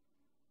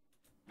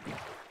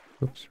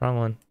 Oops, wrong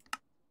one.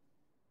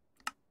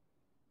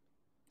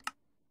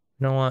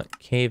 You know what?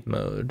 Cave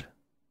mode.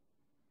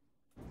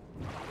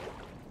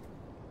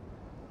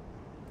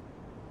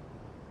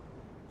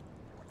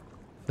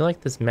 feel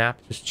like this map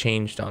just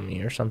changed on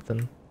me or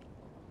something.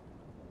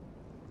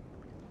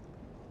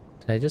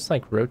 Did I just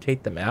like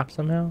rotate the map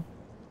somehow?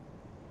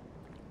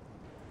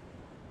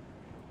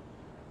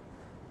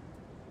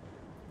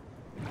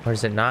 Or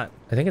is it not?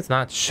 I think it's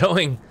not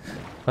showing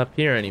up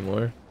here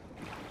anymore.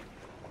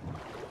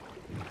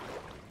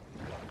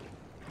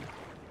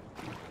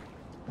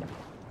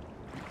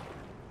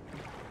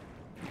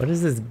 What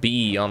is this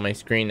B on my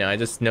screen now? I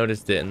just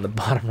noticed it in the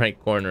bottom right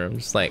corner. I'm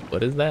just like,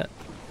 what is that?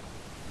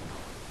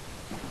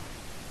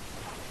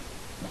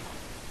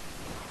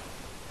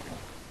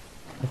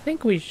 I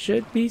think we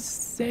should be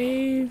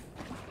safe.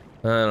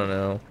 I don't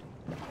know.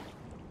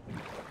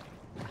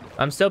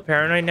 I'm so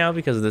paranoid now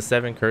because of the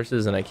 7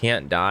 curses and I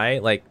can't die.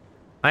 Like,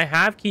 I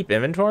have keep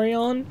inventory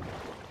on.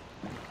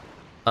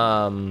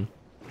 But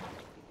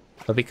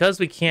because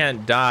we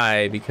can't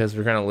die because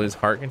we're gonna lose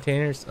heart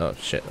containers. Oh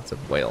shit, that's a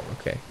whale.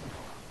 Okay.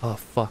 Oh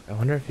fuck, I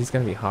wonder if he's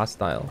gonna be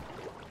hostile.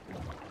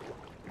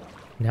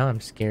 Now I'm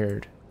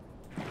scared.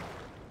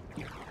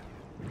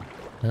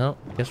 Well,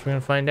 guess we're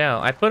gonna find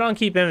out. I put on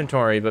keep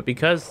inventory, but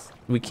because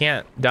we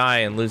can't die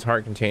and lose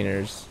heart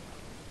containers,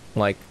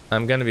 like,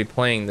 I'm gonna be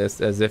playing this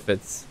as if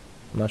it's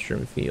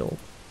mushroom field.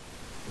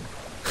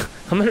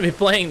 I'm gonna be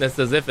playing this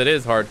as if it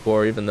is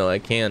hardcore, even though I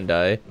can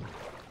die.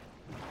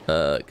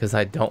 Because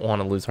I don't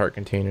want to lose heart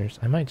containers.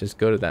 I might just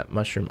go to that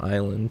mushroom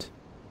island.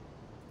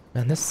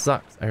 Man, this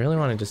sucks. I really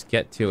want to just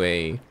get to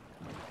a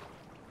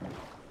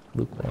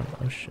lukewarm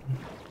ocean.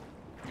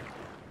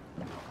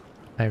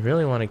 I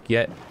really want to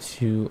get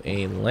to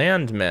a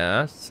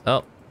landmass.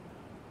 Oh,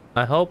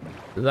 I hope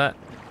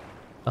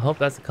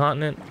that's a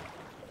continent.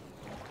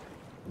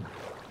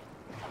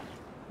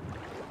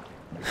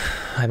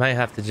 I might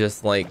have to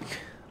just like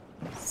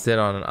sit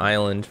on an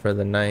island for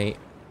the night.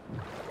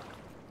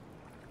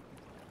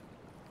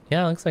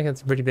 Yeah, it looks like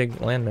it's a pretty big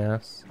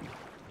landmass.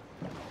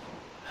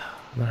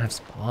 I don't have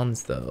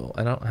spawns though.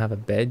 I don't have a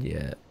bed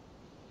yet.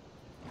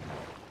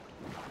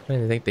 I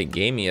didn't think they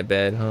gave me a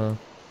bed, huh?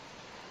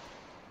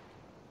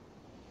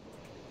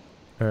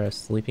 Or a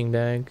sleeping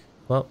bag.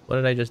 Well, what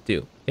did I just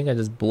do? I think I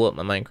just blew up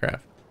my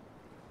Minecraft.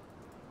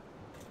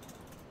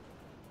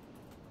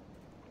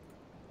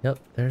 Yep,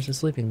 there's a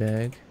sleeping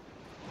bag.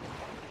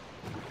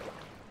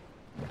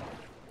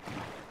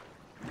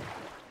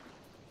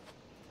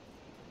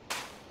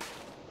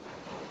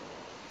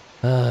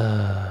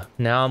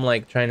 Now I'm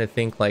like trying to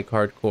think like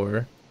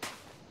hardcore.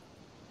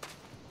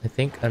 I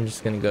think I'm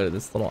just gonna go to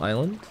this little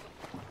island.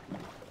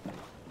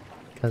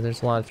 Because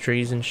there's a lot of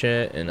trees and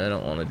shit and I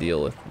don't want to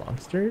deal with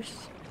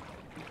monsters.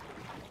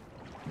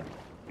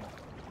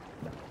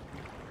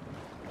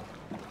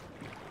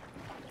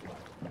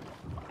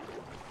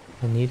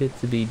 I need it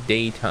to be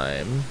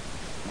daytime.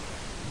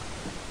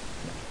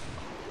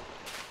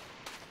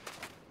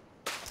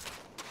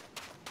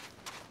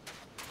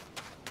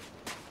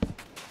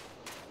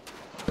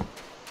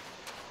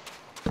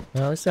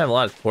 Well, at least I have a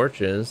lot of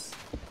torches.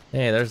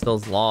 Hey, there's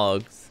those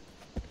logs.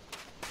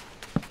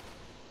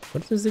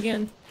 What is this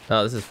again?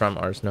 Oh, this is from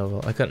Ars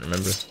Nova. I couldn't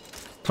remember.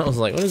 I was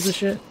like, what is this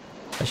shit?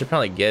 I should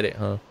probably get it,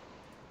 huh?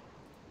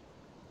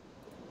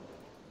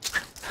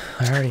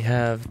 I already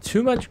have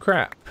too much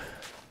crap.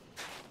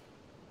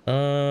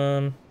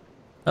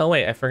 Oh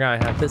wait, I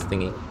forgot I have this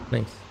thingy.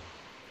 Nice.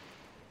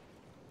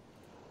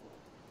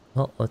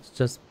 Well, let's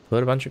just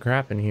put a bunch of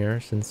crap in here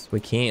since we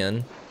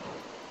can.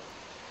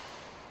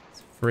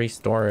 It's free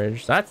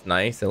storage. That's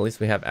nice. At least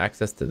we have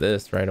access to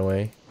this right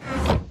away.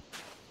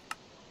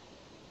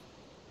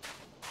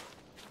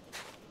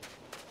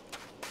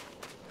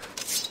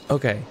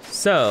 Okay,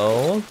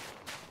 so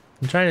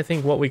I'm trying to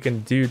think what we can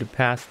do to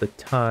pass the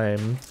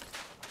time.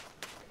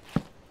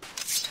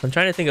 I'm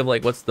trying to think of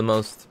like what's the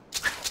most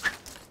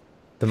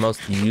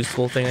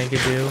useful thing I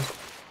could do.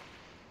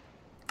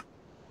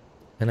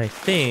 And I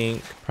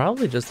think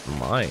probably just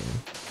mine.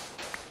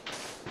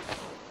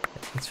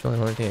 That's really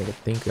the only thing I could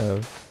think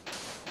of.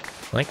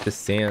 I like the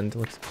sand,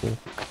 looks cool.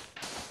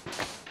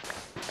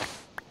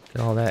 Look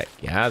at all that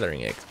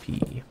gathering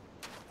XP.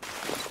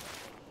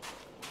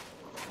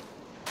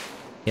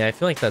 Yeah, I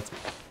feel like that's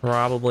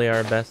probably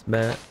our best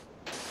bet.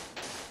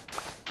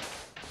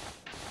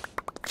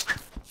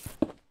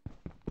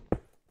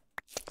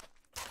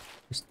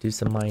 Just do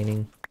some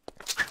mining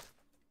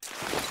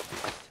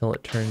till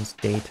it turns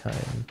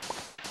daytime.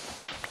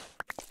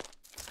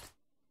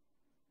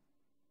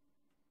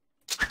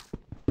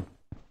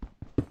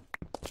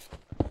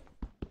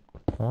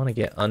 I want to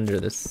get under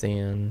the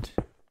sand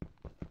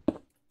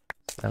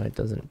so it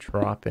doesn't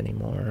drop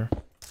anymore.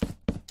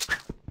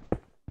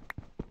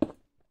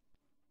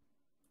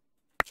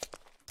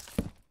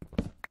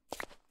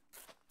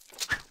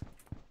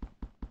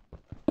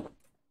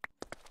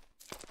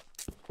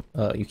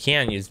 You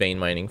can use vein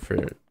mining for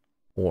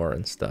ore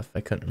and stuff.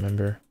 I couldn't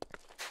remember.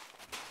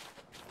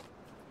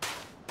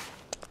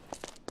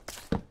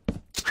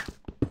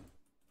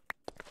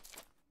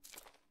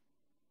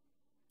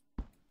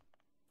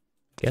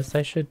 Guess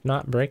I should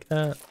not break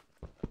that.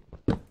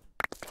 I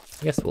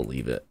guess we'll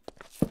leave it.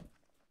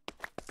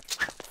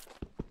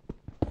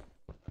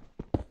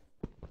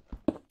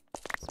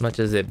 much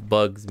as it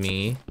bugs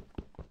me.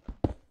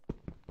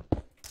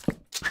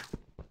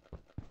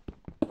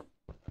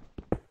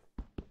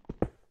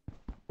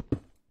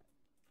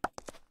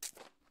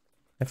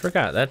 I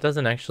forgot, that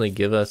doesn't actually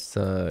give us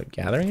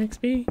gathering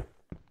XP?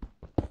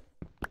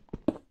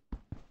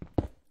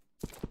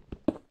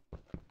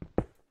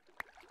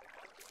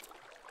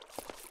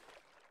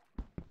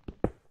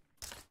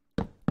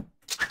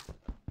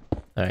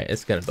 Alright,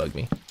 it's gonna bug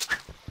me.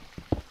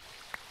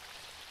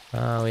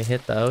 Oh, we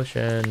hit the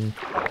ocean.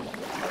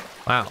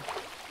 Wow.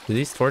 Do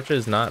these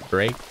torches not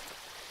break?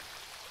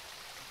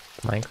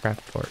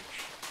 Minecraft torch.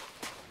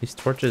 These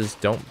torches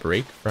don't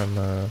break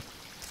from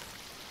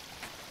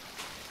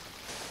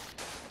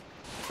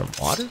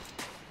water?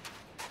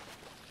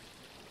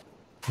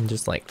 And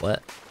just like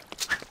what?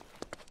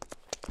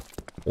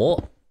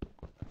 Whoa.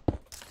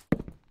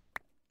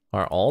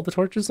 Are all the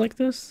torches like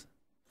this?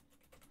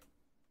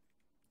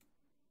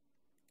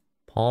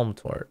 Palm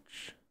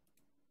torch.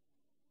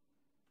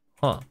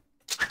 Huh.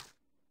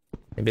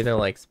 Maybe they're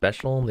like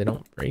special, they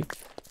don't break.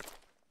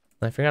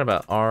 I forgot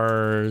about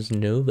Ars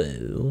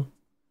Novo.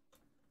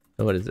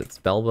 Oh, what is it?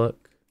 Spellbook?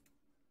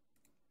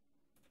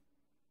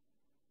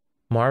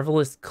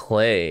 Marvelous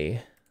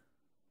clay.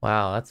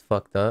 Wow, that's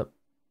fucked up.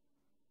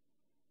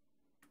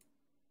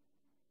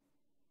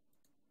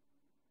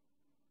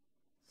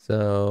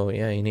 So,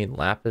 yeah, you need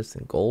lapis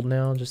and gold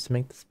now just to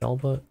make the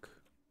spellbook.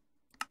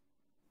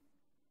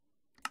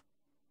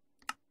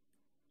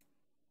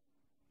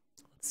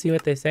 Let's see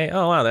what they say.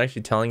 Oh, wow, they're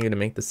actually telling you to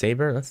make the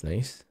saber. That's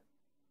nice.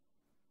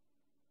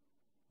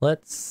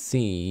 Let's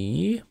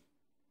see.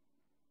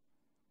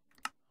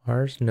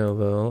 Ars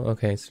Novo.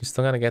 Okay, so you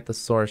still gotta get the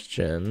source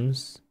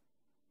gems.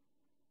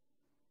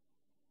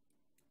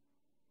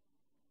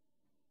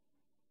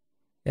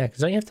 Yeah,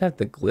 because don't you have to have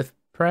the glyph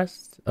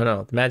pressed? Oh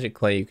no, the magic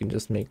clay you can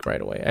just make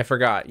right away. I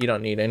forgot, you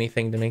don't need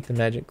anything to make the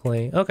magic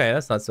clay. Okay,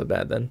 that's not so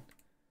bad then.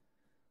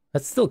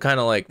 That's still kind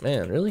of like,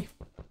 man, really?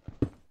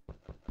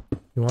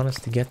 You want us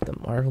to get the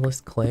marvelous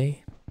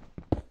clay?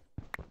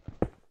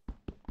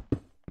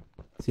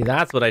 See,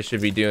 that's what I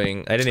should be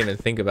doing. I didn't even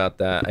think about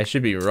that. I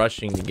should be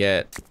rushing to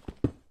get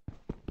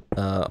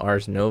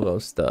Ars Novo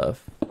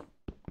stuff.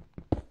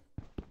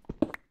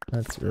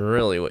 That's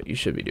really what you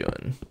should be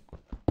doing.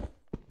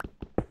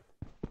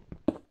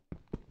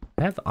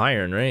 I have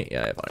iron, right?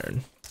 Yeah, I have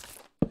iron.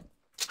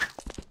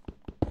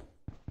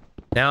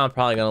 Now I'm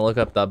probably gonna look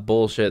up the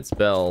bullshit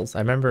spells. I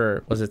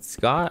remember, was it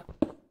Scott?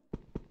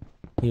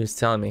 He was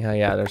telling me how,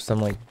 yeah, there's some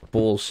like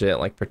bullshit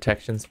like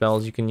protection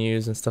spells you can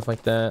use and stuff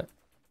like that.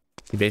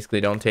 You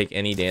basically don't take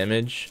any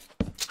damage.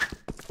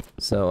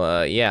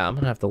 So, yeah, I'm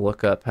gonna have to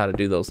look up how to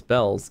do those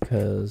spells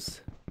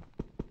because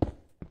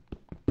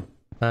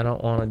I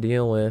don't want to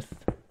deal with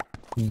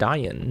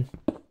dying.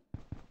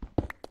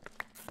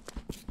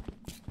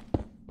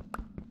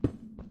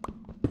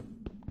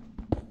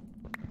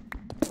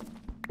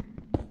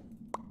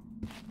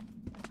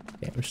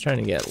 I'm just trying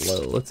to get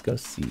low. Let's go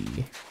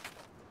see.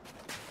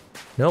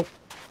 Nope.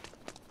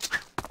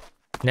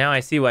 Now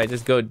I see why I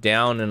just go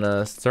down in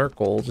a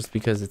circle, just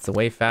because it's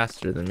way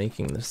faster than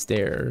making the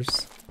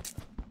stairs.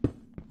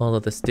 Although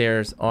the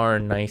stairs are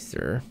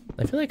nicer.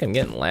 I feel like I'm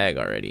getting lag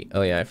already.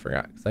 Oh yeah, I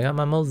forgot, because I got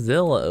my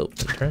Mozilla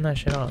open. Turn that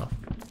shit off.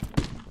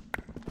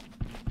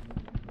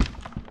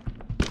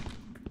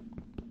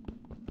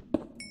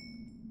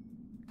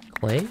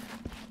 Clay?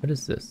 What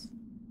is this?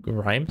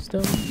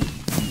 Grimestone?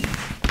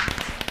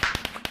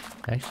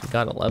 I actually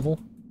got a level.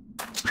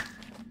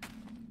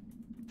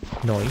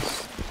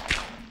 Nice.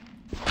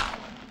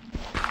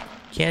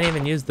 Can't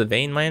even use the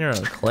vein miner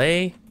on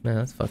clay? Man,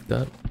 that's fucked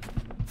up.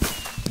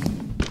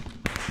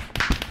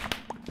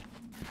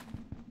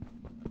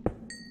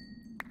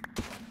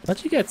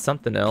 Let's you get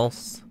something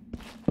else.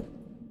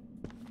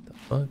 The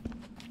fuck?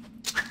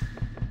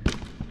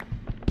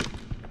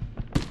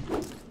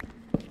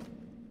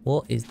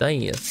 What is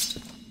this?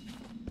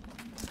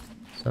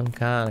 Some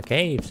kind of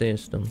cave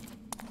system.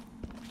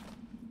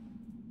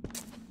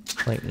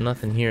 Like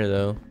nothing here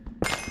though.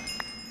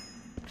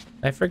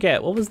 I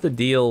forget, what was the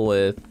deal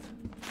with...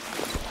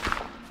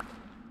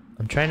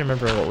 I'm trying to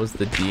remember what was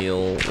the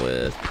deal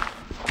with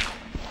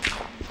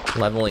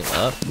leveling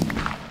up.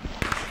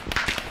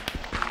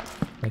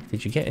 Like,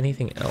 did you get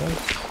anything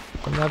else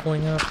from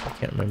leveling up? I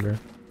can't remember.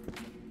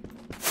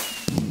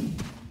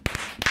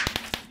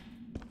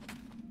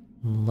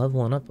 I'm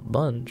leveling up a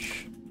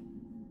bunch.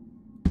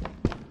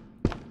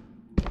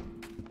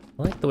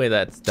 I like the way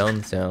that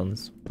stone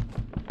sounds.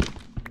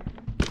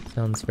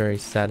 Sounds very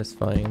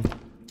satisfying.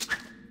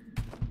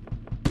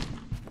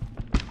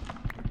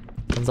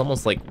 Sounds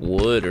almost like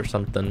wood or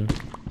something.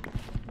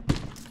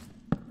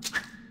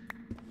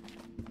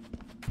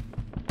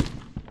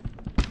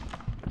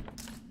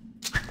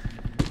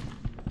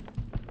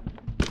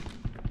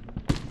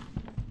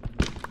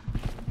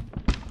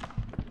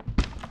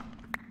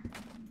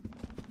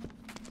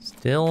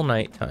 Still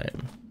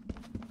nighttime.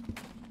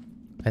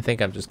 I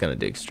think I'm just gonna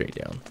dig straight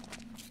down.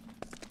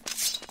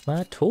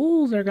 My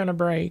tools are gonna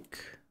break.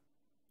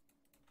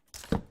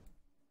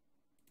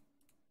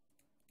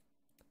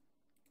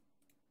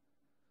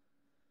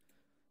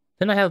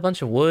 Didn't I have a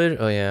bunch of wood?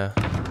 Oh yeah,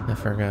 I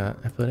forgot.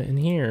 I put it in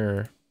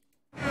here.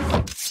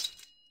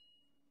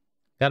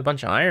 Got a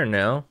bunch of iron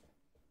now.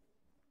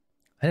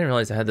 I didn't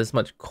realize I had this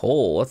much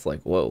coal. That's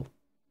like, whoa.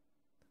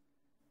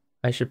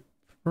 I should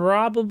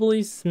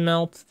probably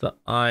smelt the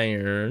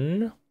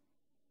iron.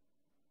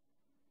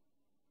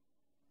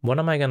 What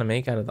am I gonna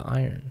make out of the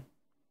iron?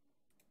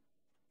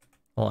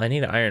 Well, I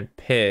need an iron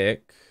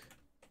pick.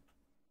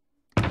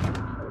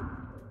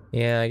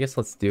 Yeah, I guess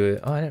let's do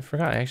it. Oh, I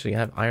forgot I actually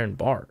have iron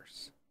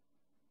bars.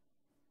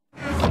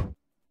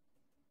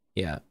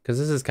 Yeah, because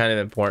this is kind of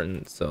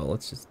important, so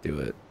let's just do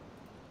it.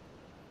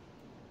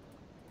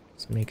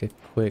 Let's make a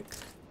quick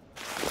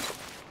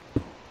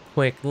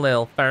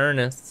little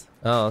furnace.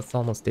 Oh, it's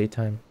almost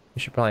daytime.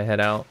 We should probably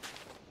head out.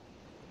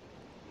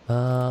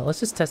 Let's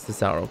just test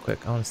this out real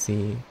quick. I want to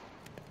see.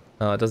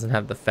 Oh, it doesn't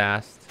have the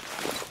fast.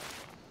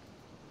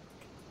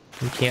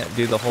 You can't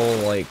do the whole,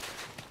 like,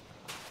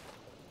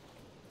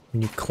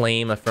 when you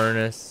claim a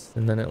furnace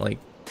and then it, like,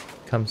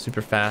 comes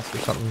super fast or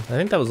something. I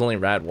think that was only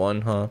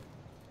RAD1, huh?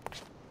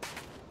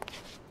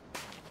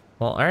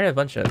 Well, I already have a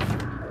bunch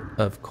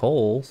of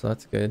coal, so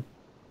that's good.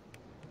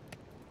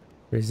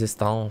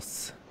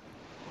 Resistance.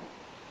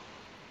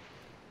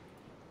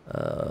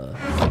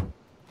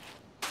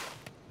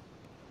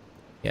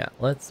 Yeah,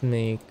 let's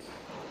make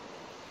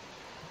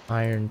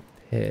iron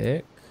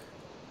pick.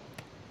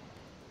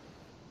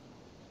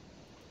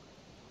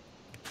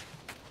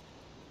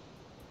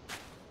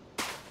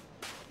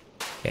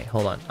 Okay,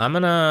 hold on. I'm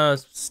gonna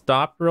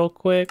stop real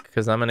quick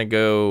because I'm gonna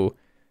go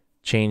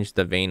change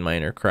the vein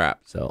miner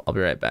crap. So I'll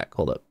be right back.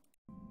 Hold up.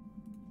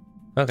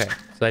 Okay,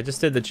 so I just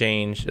did the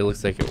change. It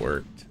looks like it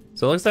worked.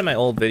 So it looks like my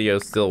old video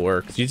still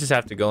works. You just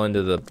have to go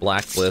into the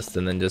blacklist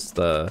and then just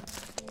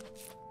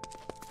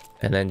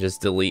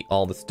delete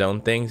all the stone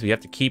things. You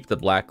have to keep the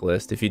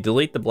blacklist. If you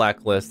delete the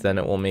blacklist, then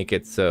it will make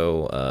it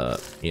so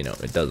you know,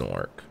 it doesn't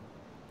work.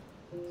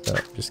 So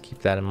just keep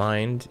that in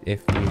mind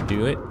if you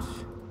do it.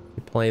 If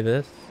you play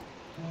this.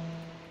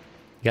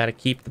 You gotta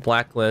keep the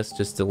blacklist,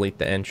 just delete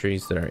the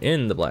entries that are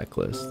in the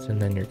blacklist, and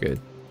then you're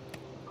good.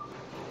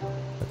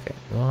 Okay,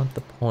 we want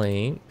the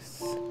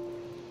planks.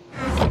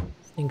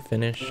 This thing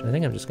finish. I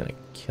think I'm just gonna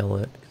kill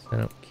it, because I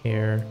don't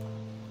care.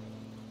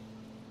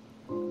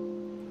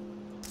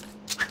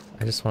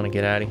 I just want to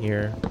get out of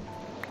here.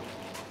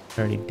 It's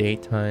already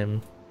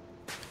daytime.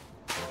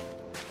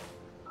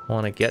 I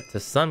want to get to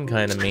some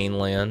kind of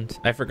mainland.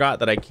 I forgot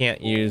that I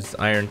can't use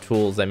iron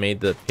tools. I made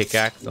the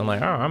pickaxe. I'm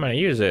like, oh, I'm gonna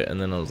use it. And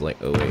then I was like,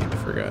 oh wait, I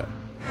forgot.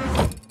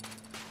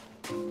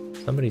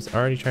 Somebody's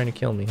already trying to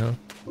kill me, huh?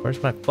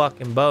 Where's my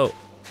fucking boat?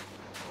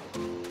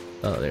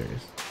 Oh, there it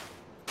is.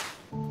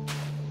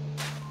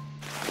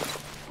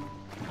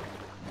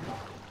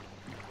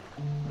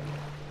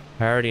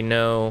 I already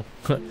know.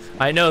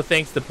 I know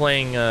thanks to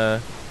playing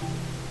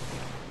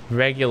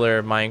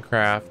regular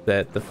Minecraft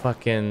that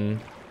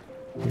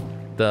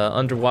the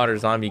underwater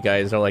zombie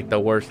guys are like the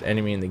worst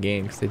enemy in the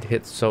game because they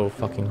hit so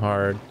fucking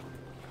hard.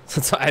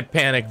 So I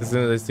panicked as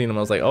soon as I seen them. I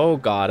was like, oh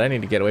god, I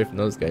need to get away from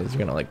those guys. They're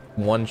gonna like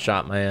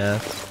one-shot my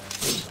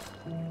ass.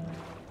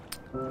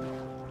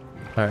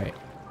 Alright.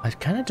 I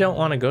kind of don't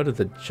want to go to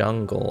the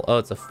jungle. Oh,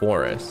 it's a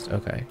forest.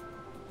 Okay.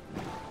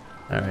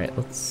 Alright,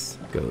 let's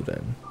go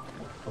then.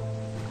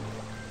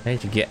 I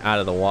need to get out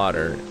of the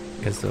water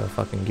because of the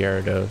fucking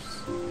Gyarados.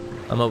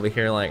 I'm over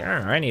here like,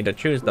 I need to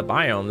choose the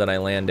biome that I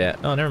land at.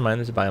 Oh, never mind.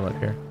 There's a biome up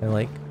here. I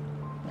like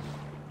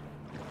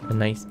a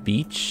nice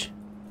beach.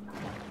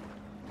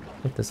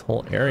 I think this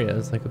whole area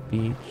is like a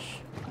beach.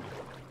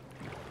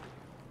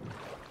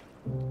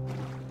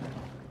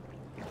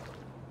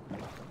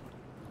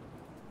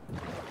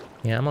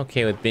 Yeah, I'm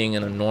okay with being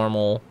in a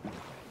normal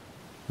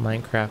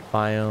Minecraft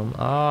biome.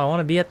 Oh, I want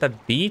to be at the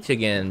beach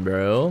again,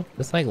 bro.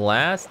 Just like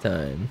last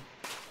time.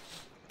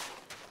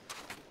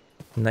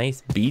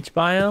 Nice beach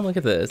biome. Look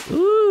at this.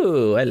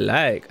 Ooh, I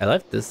like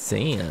the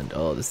sand.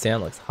 Oh, the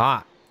sand looks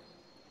hot.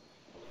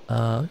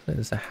 Looks like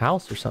there's a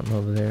house or something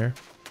over there.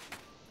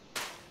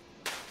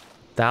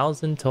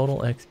 1,000 total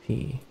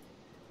XP.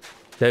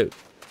 Dude,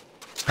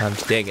 I'm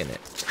digging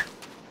it.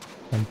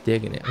 I'm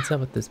digging it. What's up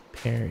with this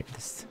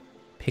this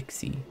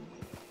pixie?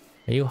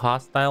 Are you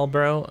hostile,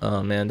 bro?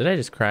 Oh man, did I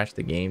just crash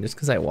the game just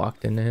because I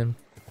walked into him?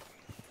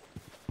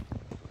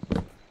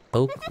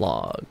 Oak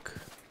log.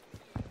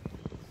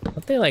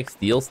 Don't they like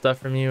steal stuff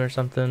from you or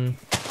something?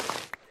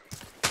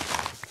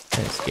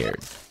 I'm scared.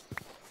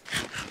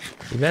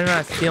 You better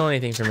not steal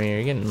anything from me or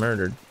you're getting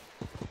murdered.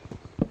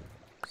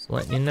 Just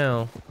letting you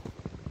know.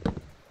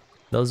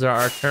 Those are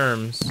our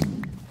terms.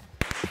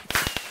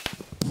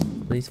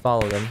 Please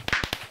follow them.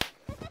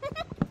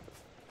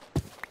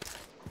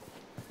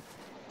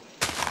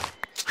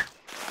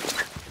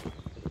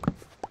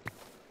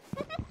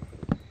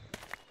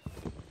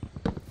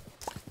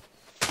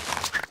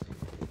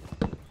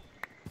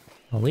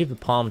 I'll leave the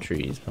palm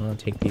trees, but I'm gonna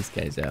take these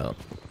guys out.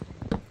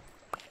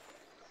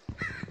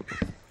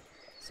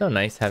 So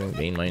nice having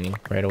vein mining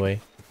right away.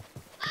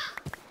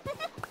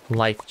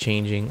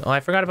 Life-changing. Oh, I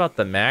forgot about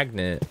the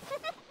magnet.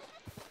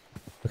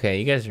 Okay,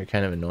 you guys are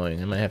kind of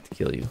annoying. I might have to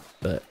kill you.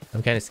 but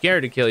I'm kind of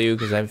scared to kill you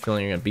because I have a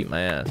feeling you're gonna beat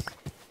my ass.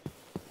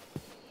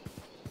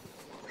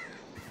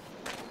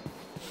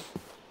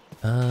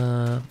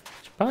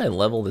 Should probably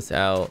level this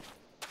out.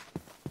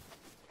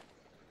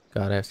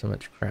 God, I have so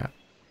much crap.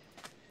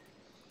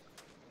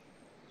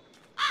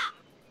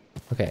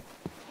 Okay,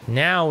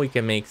 now we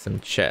can make some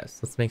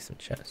chests. Let's make some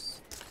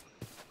chests.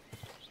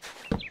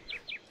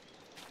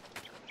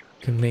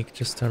 Can make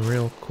just a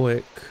real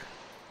quick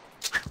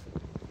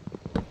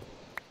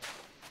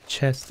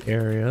chest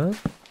area.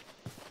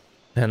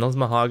 Man, those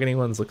mahogany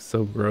ones look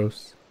so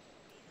gross.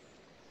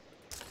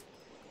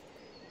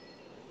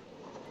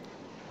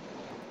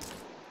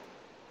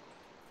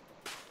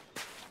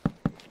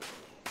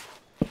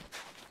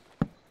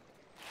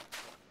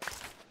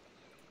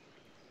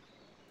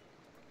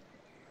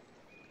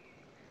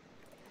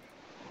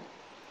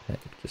 Okay,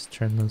 just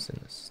turn those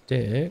into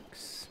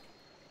sticks.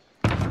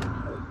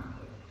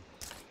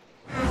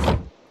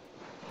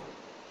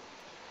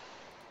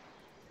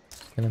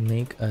 Gonna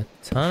make a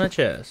ton of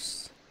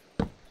chests.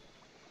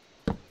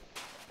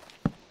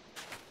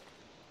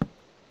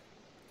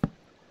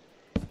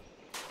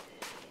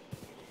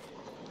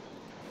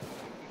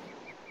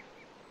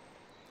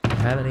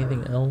 Have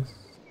anything else?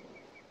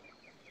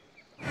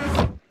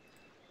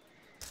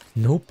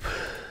 Nope.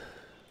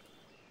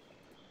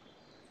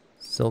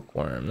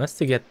 Silkworm. That's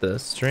to get the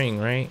string,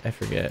 right? I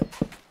forget.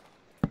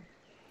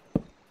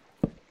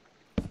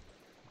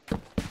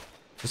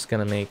 Just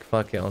gonna make,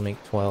 fuck it, I'll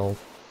make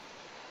 12.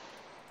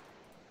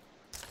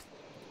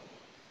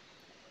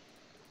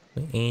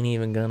 We ain't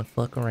even gonna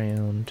fuck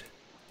around.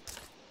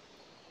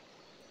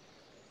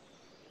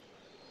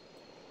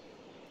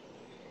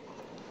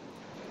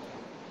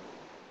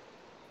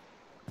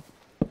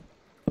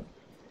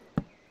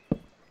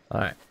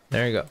 Alright,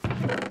 there you go.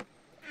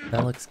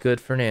 That looks good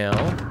for now.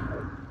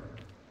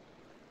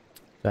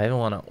 Do I even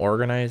want to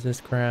organize this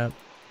crap?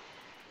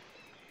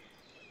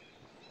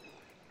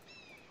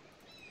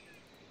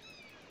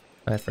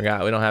 I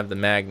forgot, we don't have the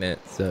magnet,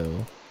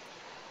 so...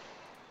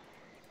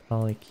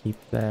 probably keep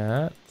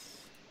that.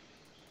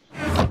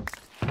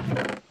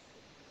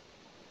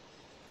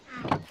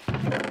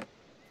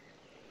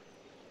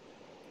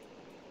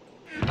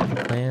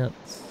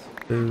 Plants,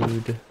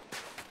 food.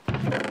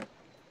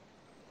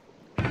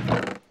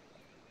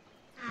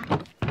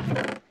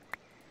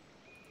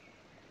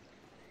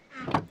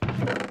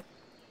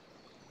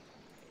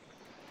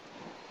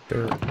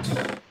 Dirt.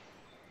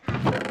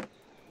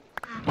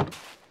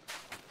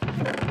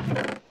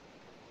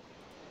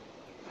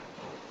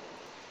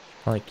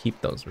 Probably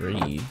keep those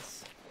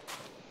reeds.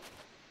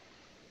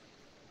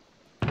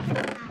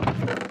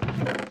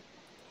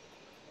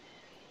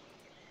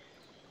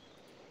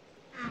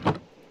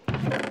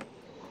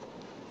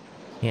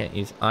 Can't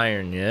use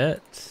iron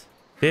yet.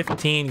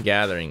 15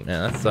 gathering.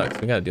 Man, that sucks.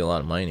 We gotta do a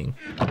lot of mining.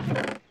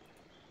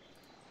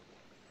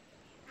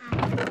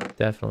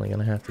 Definitely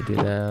gonna have to do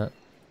that.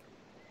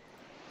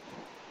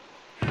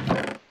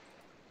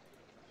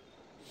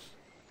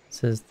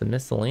 This is the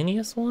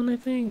miscellaneous one, I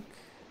think.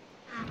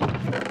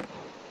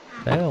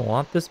 I don't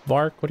want this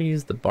bark. What do you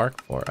use the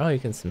bark for? Oh, you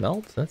can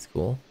smelt? That's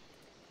cool.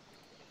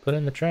 Put it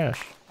in the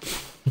trash.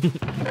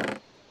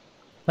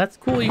 That's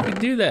cool, you can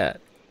do that.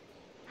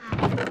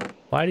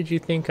 Why did you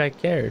think I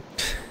cared?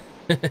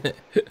 Pretty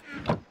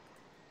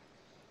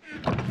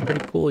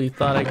cool, you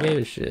thought I gave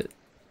a shit.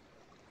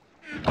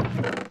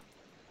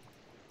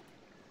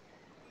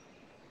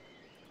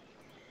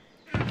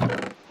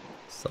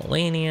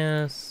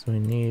 Miscellaneous, we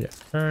need a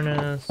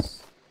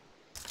furnace.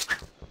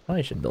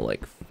 Probably should build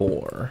like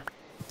 4.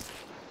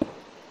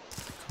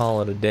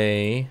 Call it a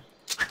day.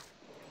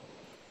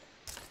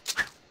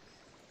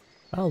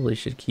 Probably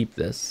should keep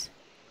this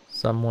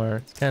somewhere.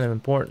 It's kind of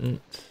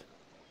important.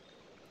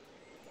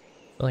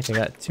 I feel like I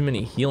got too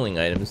many healing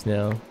items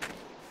now.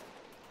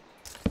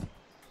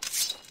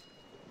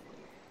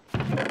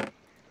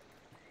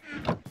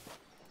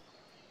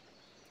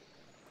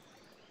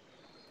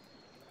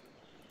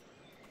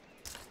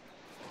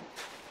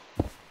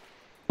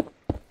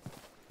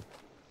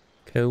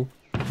 Cool.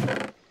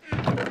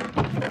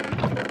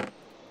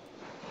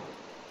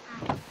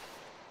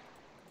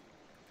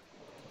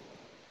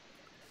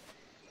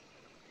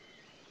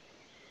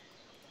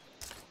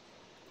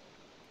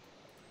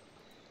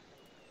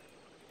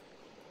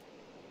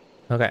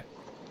 Okay.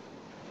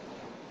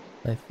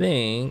 I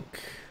think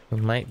we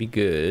might be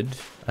good.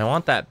 I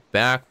want that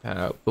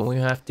backpack, but we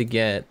have to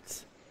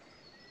get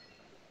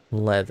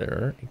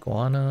leather,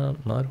 iguana,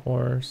 mud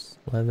horse,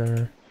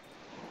 leather.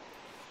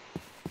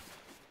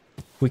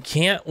 We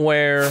can't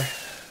wear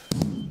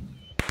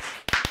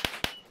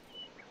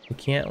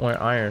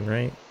iron,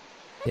 right?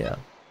 Yeah.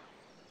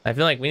 I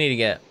feel like we need to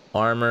get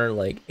armor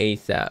like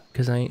ASAP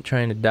because I ain't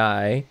trying to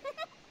die.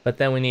 But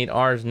then we need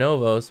Ars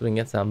Novo so we can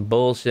get some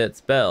bullshit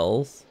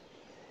spells.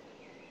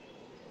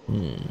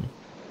 It's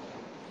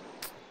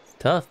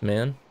tough,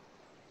 man.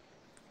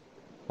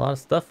 A lot of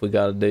stuff we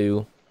gotta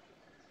do.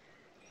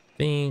 I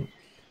think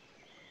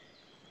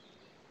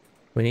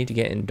we need to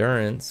get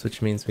endurance,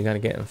 which means we gotta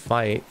get in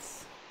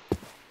fights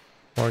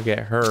or get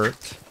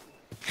hurt.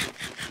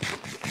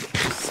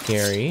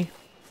 scary.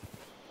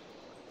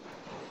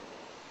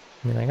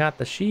 I mean, I got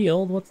the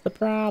shield. What's the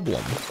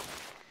problem?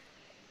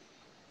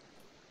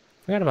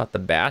 Forgot about the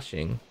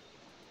bashing.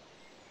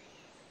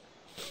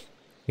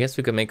 I guess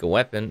we could make a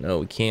weapon. No,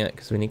 we can't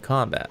because we need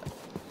combat.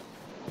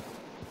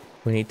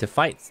 We need to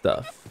fight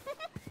stuff.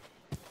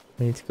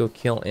 We need to go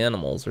kill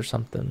animals or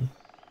something.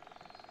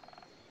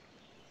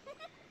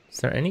 Is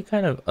there any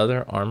kind of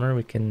other armor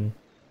we can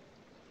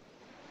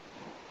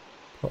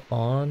put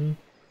on?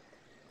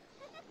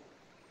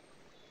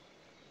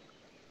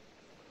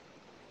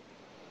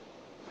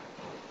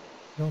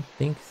 I don't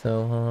think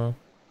so, huh?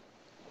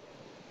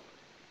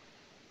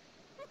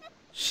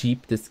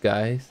 Sheep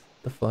disguise.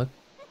 The fuck?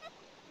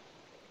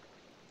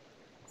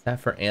 Is that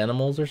for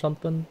animals or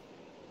something?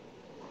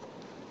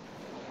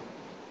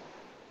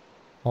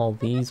 All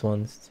these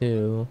ones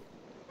too.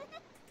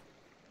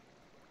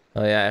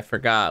 Oh yeah, I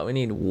forgot. We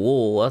need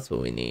wool. That's what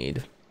we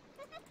need.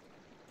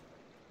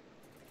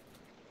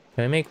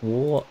 Can I make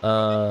wool?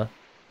 Can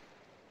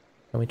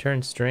we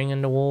turn string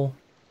into wool?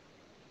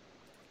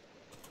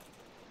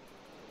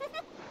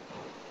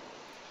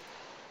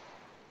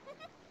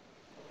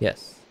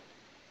 Yes.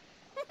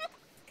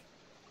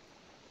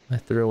 I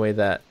threw away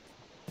that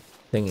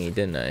thingy,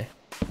 didn't I?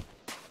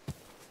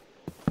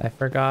 I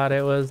forgot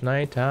it was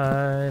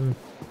nighttime.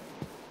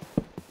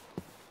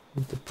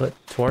 Need to put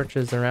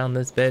torches around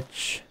this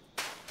bitch.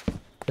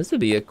 This would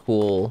be a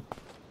cool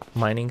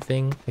mining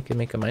thing. I could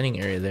make a mining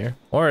area there.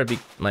 Or it'd be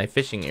my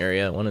fishing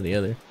area, one or the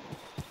other.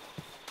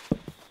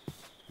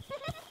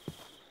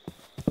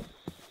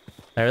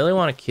 I really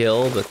want to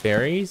kill the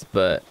fairies,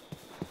 but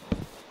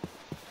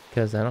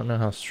because I don't know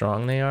how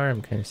strong they are,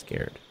 I'm kind of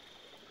scared.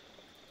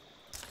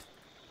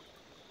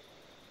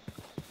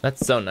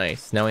 That's so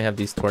nice. Now we have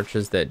these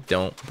torches that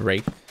don't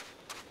break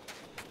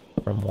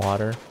from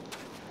water.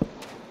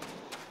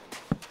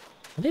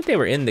 I think they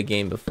were in the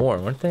game before,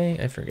 weren't they?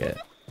 I forget.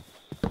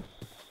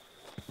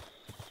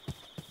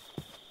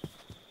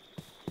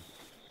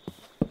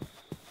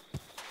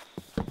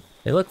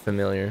 They look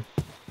familiar.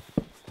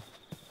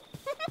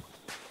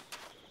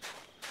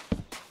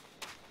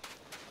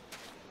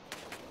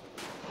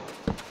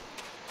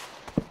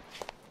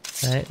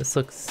 Alright, this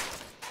looks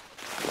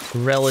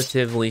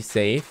relatively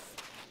safe.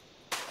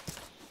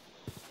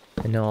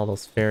 I know all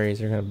those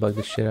fairies are gonna bug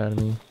the shit out of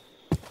me.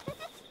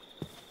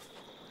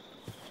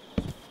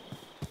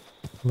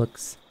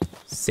 Looks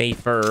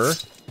safer.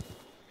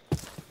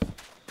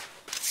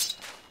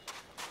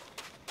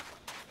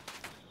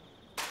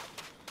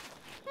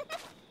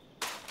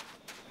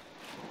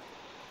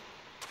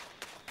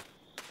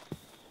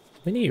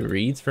 We need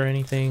reeds for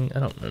anything? I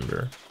don't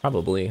remember.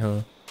 Probably,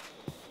 huh?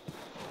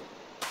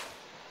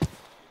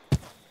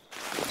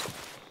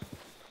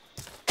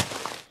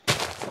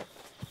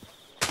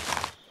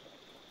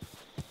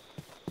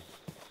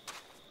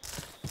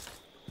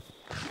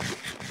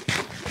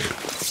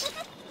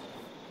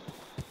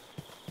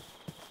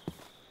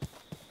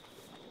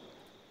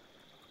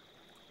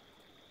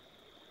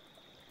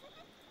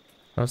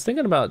 I was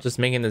thinking about just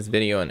making this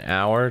video an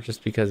hour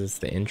just because it's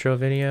the intro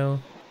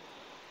video.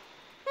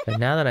 But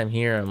now that I'm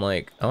here, I'm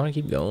like, I want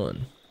to keep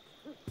going.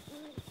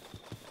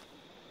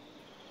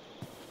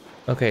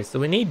 Okay, so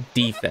we need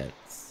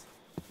defense.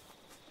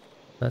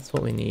 That's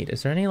what we need.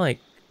 Is there any like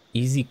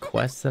easy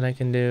quests that I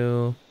can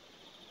do?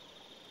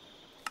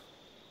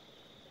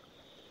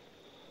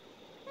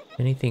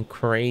 Anything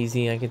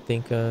crazy I could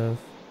think of?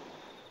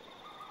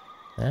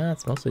 Yeah,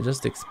 it's mostly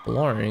just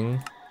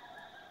exploring.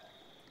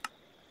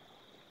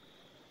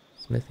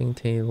 Smithing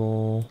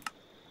table.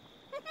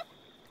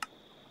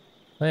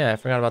 Oh yeah, I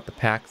forgot about the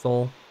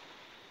Paxel.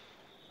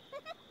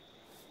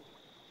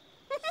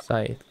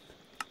 Scythe.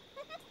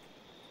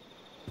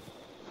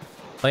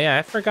 Oh yeah,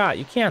 I forgot.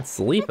 You can't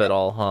sleep at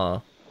all, huh?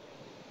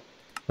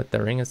 With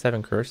the Ring of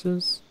Seven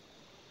Curses?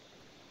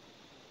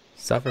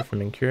 Suffer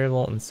from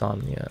incurable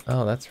insomnia.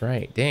 Oh, that's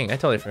right. Dang, I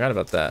totally forgot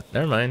about that.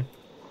 Never mind.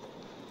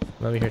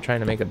 I'm over here trying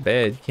to make a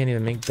bed. You can't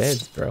even make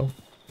beds, bro.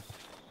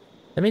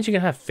 That means you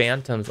can have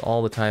phantoms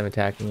all the time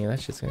attacking you.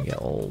 That's just gonna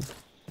get old.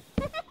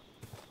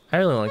 I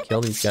really want to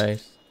kill these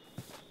guys.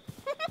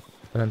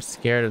 But I'm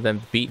scared of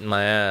them beating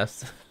my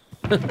ass.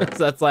 So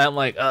that's why I'm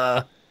like,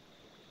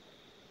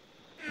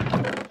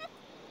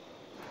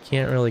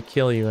 can't really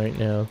kill you right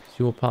now, because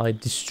you will probably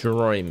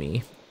destroy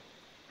me.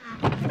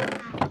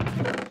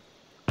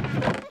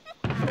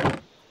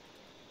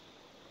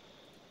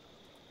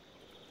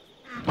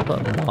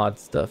 Put mod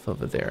stuff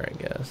over there, I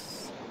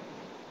guess.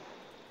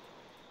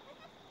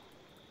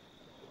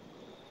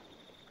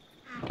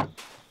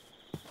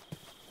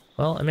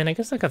 Well, I mean, I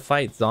guess I could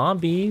fight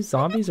zombies.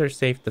 Zombies are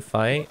safe to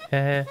fight.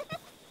 I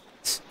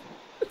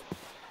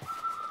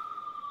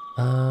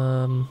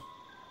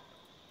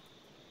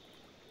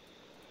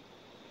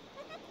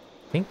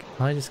think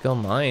probably just go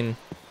mine.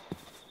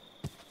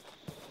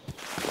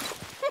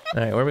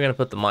 Alright, where are we gonna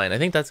put the mine? I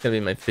think that's gonna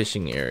be my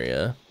fishing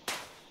area.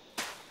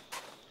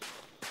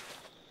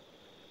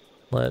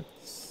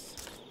 Let's...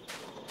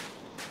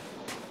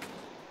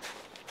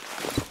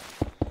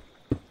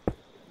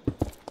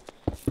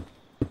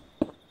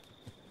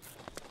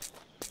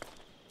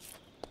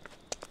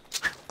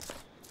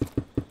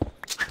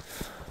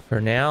 For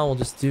now, we'll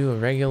just do a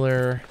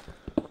regular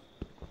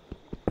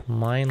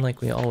mine like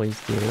we always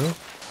do.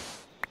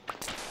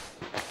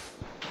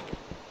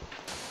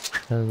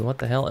 Because what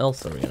the hell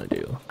else are we gonna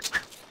do?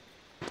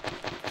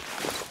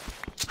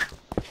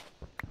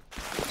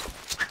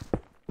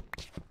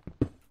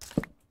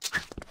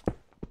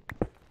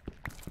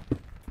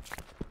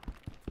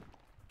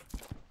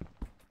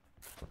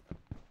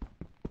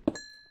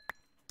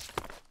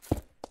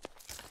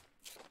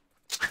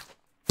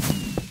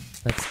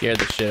 That scared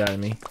the shit out of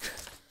me.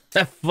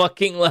 That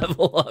fucking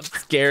level up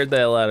scared the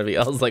hell out of me.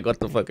 I was like,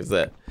 what the fuck is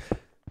that?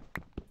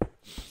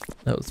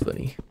 That was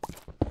funny.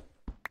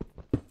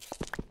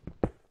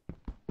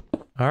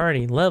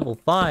 Alrighty, level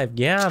 5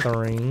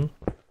 gathering.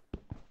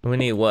 We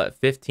need what,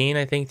 15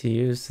 I think to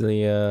use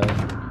the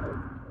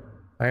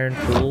iron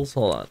tools?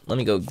 Hold on, let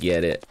me go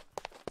get it.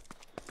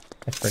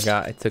 I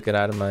forgot I took it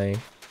out of my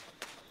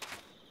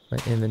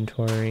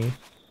inventory.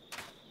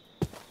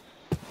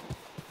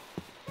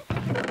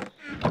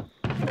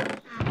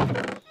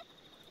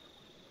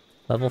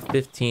 Level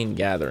 15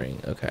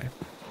 gathering, okay.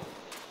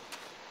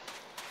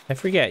 I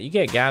forget, you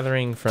get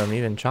gathering from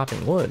even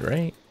chopping wood,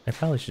 right? I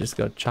probably should just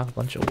go chop a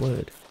bunch of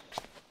wood.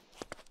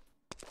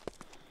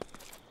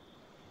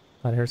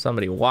 I heard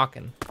somebody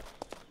walking.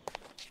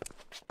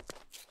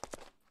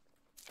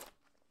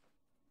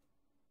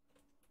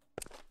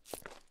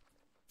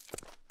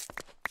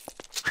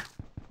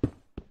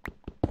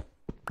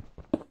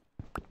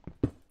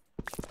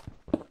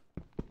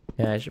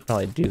 Yeah, I should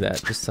probably do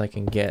that just so I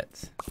can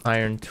get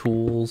iron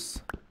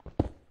tools.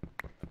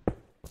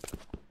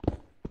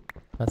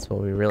 That's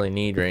what we really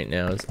need right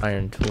now is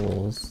iron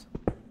tools.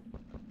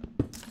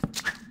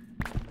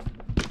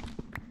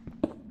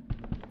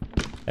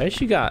 I wish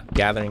you got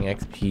gathering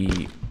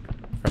XP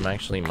from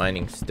actually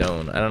mining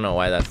stone. I don't know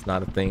why that's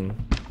not a thing.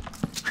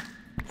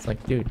 It's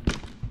like, dude.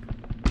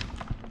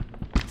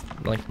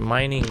 Like,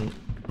 mining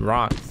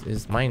rocks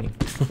is mining.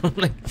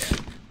 Like,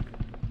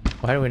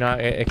 why do we not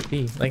get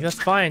XP? Like,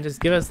 that's fine. Just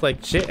give us,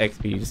 like, shit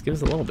XP. Just give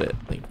us a little bit.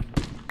 Like,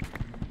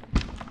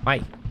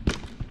 why?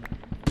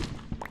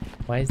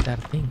 Why is that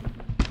a thing?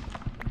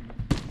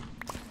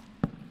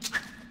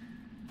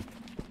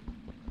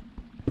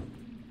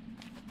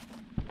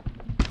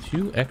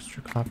 Two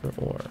extra copper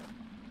ore.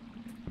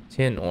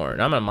 Tin ore.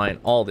 And I'm gonna mine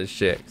all this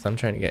shit because I'm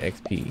trying to get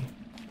XP.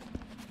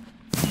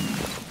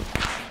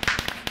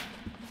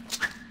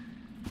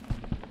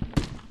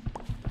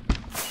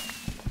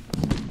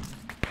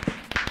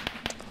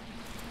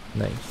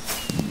 Nice.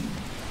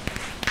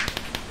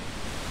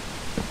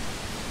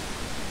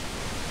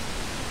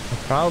 I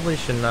probably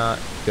should not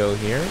go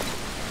here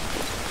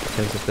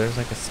because if there's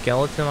like a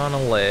skeleton on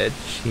a ledge,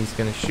 he's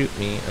gonna shoot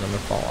me and I'm gonna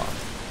fall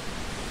off.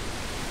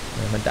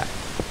 And I'm gonna die.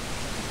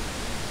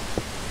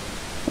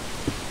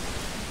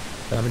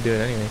 But I'm gonna do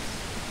it anyway.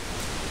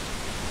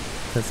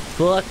 Cause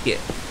fuck it.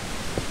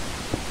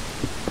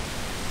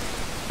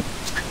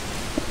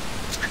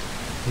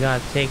 You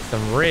gotta take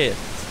some risks.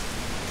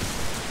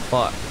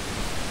 Fuck.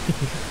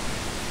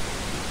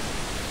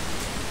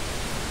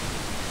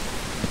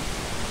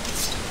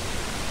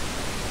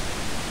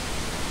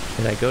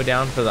 Should I go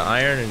down for the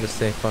iron and just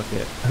say fuck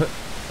it?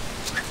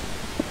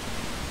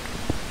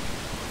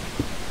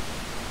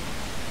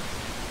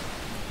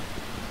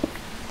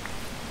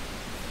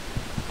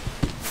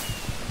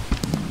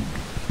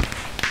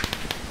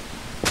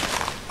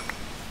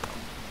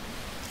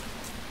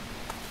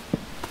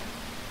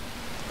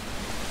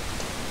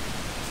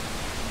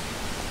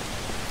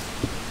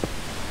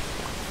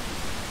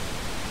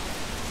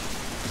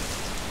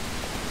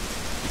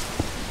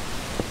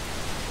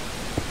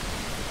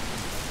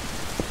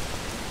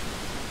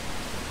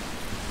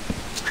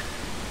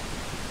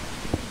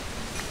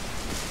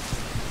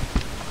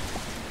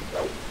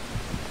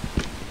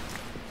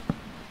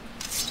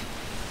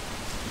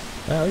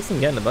 Well, at least I'm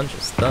getting a bunch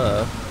of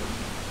stuff.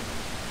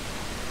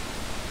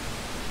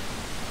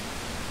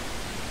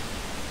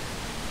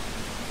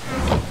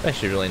 It's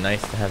actually really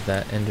nice to have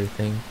that ender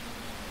thing.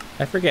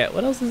 I forget,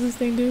 what else does this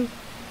thing do?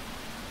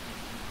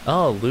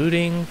 Oh,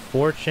 looting,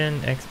 fortune,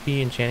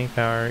 XP, enchanting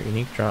power,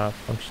 unique drop,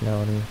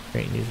 functionality,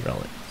 create and use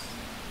relics.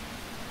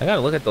 I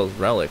gotta look at those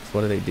relics,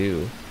 what do they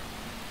do?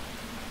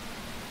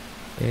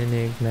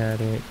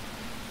 Enigmatic.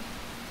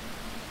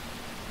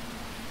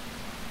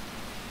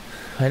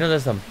 I know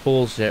there's some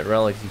bullshit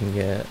relics you can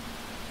get.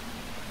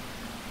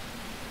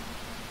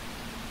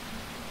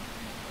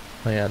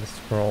 Oh yeah, the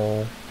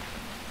scroll.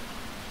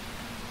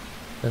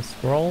 The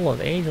scroll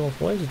of ageless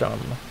wisdom.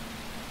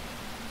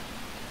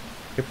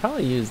 Could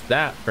probably use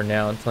that for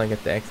now until I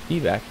get the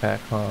XP backpack,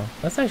 huh?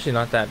 That's actually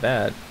not that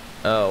bad.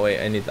 Oh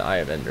wait, I need the Eye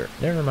of Ender.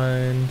 Never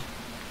mind.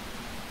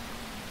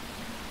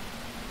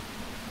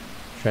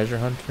 Treasure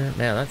hunter?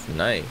 Man, that's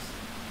nice.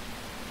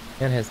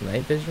 And it has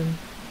night vision.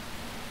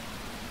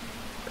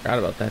 Forgot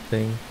about that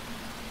thing.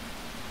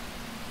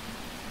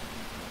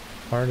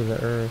 Part of the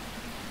earth.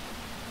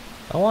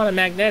 I want a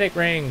magnetic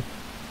ring.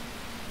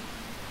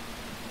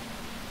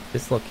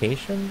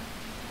 Dislocation?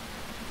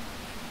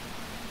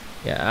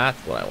 Yeah, that's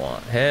what I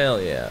want. Hell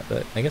yeah.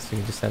 But I guess we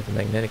can just have the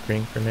magnetic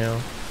ring for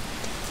now.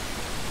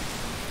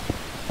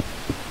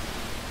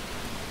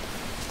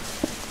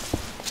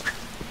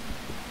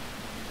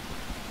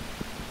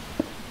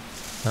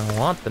 I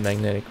want the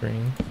magnetic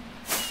ring.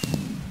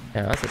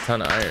 Yeah, that's a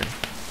ton of iron.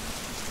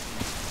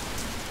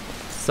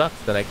 Sucks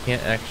that I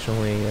can't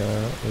actually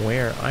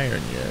wear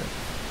iron yet.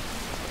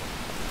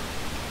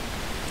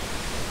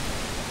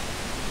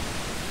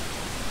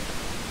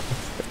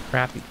 That's the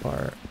crappy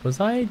part.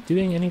 Was I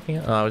doing anything?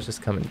 Oh, I was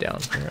just coming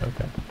down here.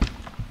 Okay.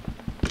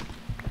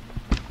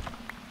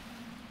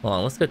 Hold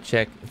on, let's go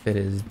check if it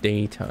is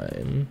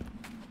daytime.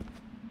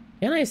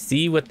 Can I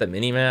see with the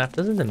mini-map?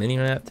 Doesn't the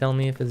mini-map tell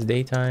me if it's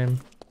daytime?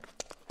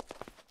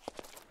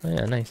 Oh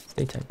yeah, nice. It's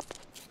daytime.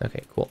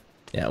 Okay, cool.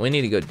 Yeah, we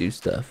need to go do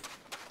stuff.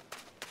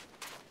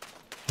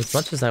 As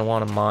much as I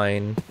want to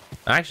mine...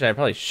 Actually, I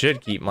probably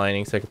should keep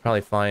mining so I could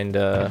probably find...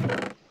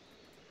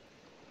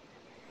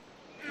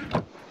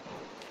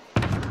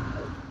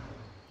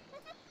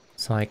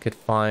 So I could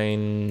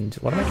find...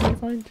 What am I trying to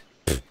find?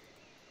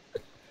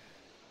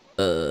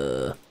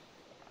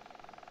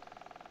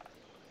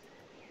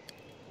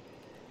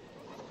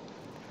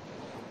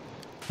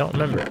 Don't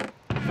remember.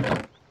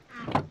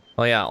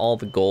 Oh yeah, all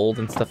the gold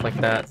and stuff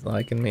like that, so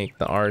I can make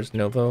the Ars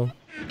Novo.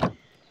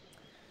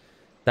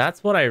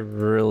 That's what I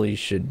really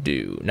should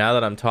do. Now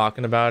that I'm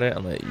talking about it,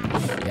 I'm like,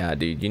 yeah,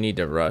 dude, you need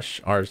to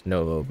rush Ars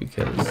Novo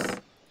because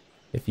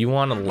if you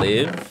want to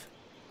live,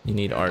 you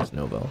need Ars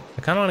Novo.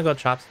 I kind of want to go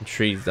chop some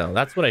trees though.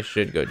 That's what I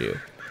should go do.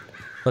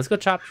 Let's go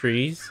chop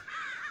trees.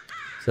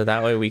 So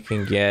that way we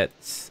can get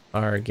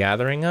our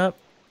gathering up.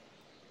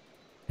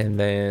 And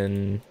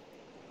then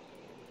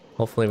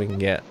hopefully we can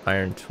get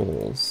iron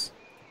tools.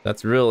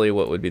 That's really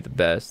what would be the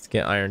best.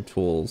 Get iron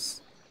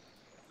tools.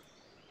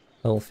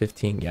 Level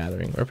 15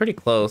 gathering. We're pretty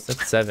close.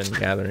 That's 7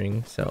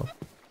 gathering. So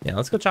yeah,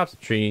 let's go chop some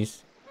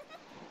trees.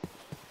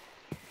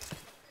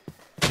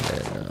 And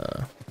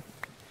then,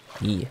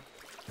 yeah.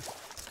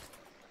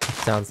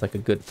 Sounds like a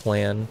good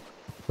plan.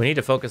 We need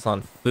to focus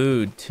on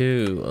food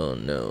too. Oh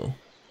no.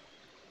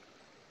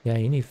 Yeah,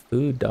 you need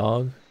food,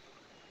 dog.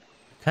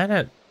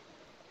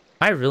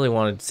 I really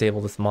want to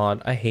disable this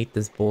mod. I hate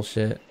this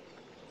bullshit.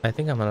 I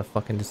think I'm gonna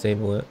fucking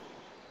disable it.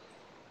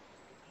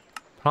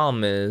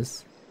 Problem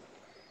is,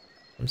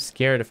 I'm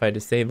scared if I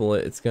disable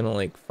it, it's gonna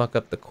like fuck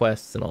up the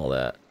quests and all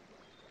that.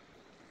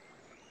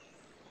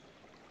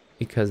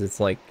 Because it's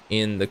like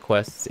in the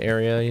quests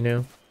area, you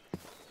know?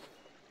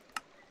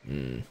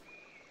 It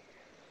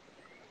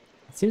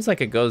seems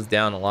like it goes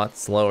down a lot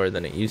slower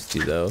than it used to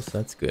though, so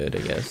that's good, I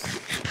guess.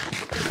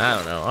 I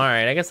don't know.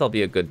 Alright, I guess I'll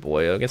be a good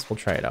boy. I guess we'll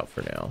try it out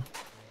for now.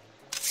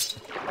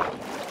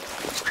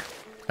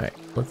 Alright,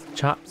 let's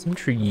chop some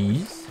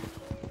trees.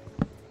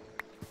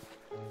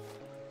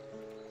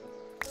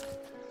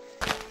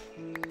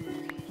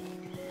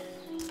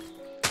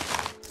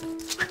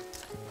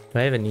 Do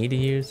I have a need to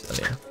use? Oh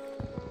yeah.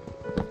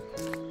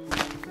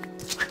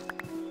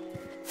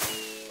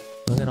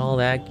 Look at all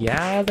that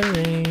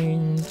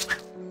gathering.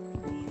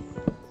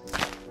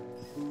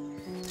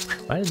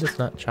 Why did this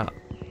not chop?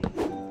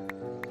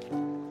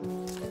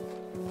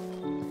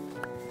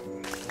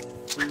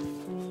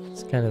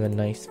 It's kind of a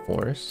nice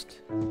forest.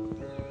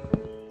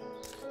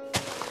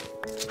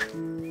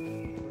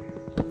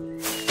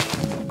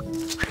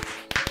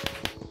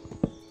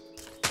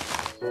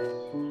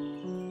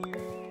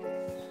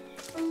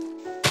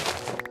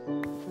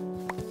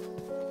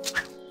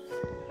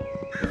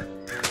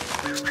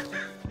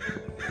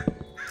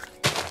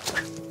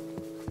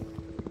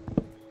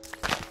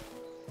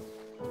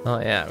 Oh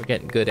yeah, we're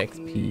getting good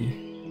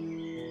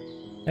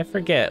XP. I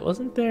forget,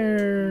 wasn't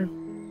there...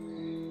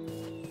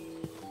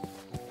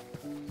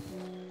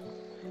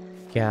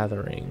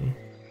 Gathering.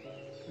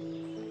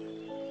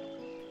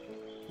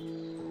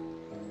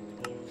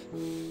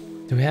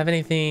 Do we have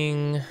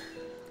anything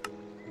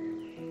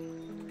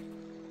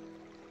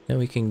that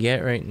we can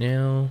get right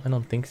now? I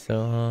don't think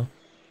so, huh?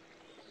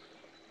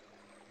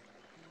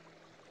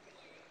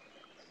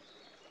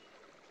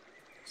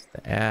 Just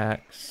the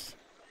axe.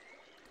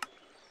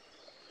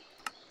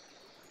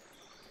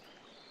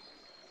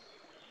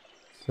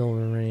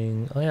 Silver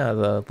ring. Oh yeah,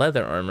 the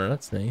leather armor.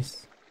 That's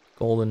nice.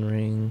 Golden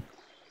ring.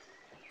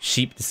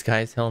 Sheep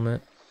disguise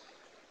helmet.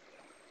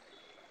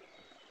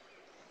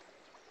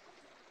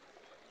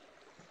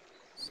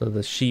 So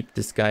the sheep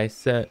disguise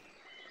set.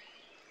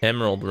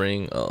 Emerald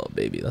ring. Oh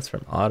baby, that's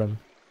from Autumn.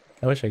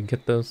 I wish I could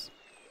get those.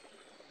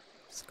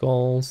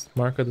 Skulls.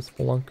 Mark of the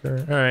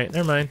Spelunker. Alright,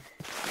 never mind.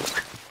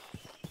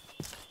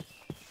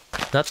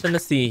 Nothing to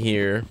see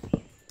here.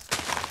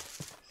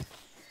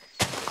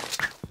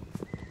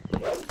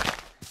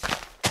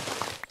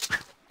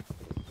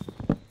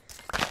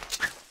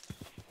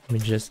 We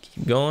just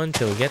keep going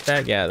till we get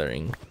that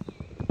gathering.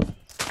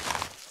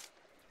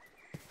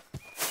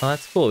 Oh,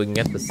 that's cool. We can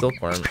get the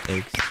silkworm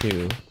eggs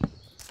too.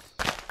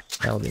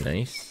 That'll be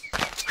nice.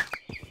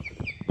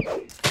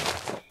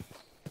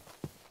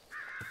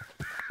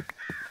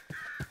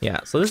 Yeah,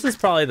 so this is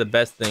probably the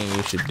best thing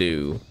you should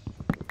do.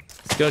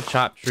 Just go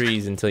chop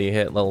trees until you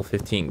hit level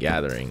 15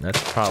 gathering.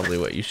 That's probably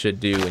what you should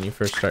do when you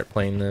first start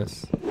playing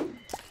this.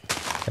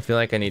 I feel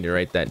like I need to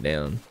write that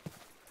down.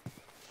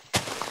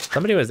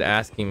 Somebody was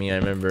asking me, I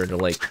remember, to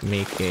like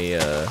make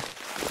a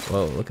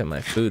Whoa, look at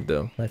my food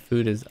though. My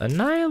food is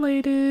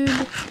annihilated.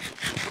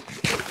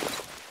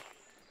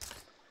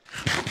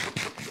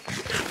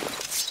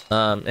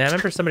 And I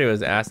remember somebody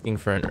was asking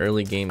for an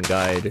early game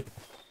guide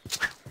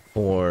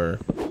for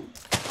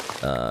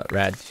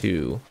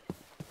RAD2.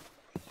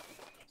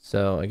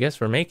 So I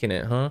guess we're making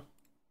it, huh?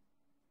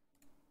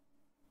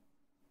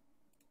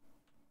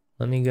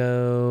 Let me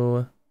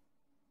go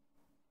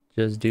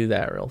just do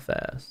that real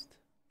fast.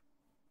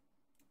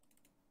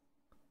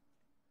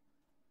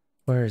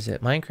 Where is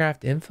it?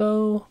 Minecraft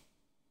info?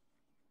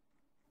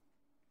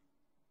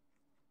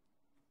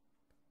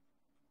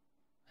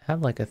 I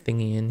have like a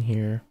thingy in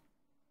here.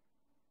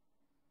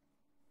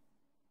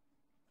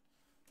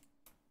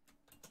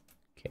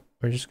 Okay,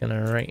 we're just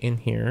gonna write in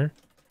here.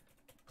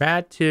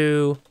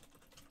 RAD2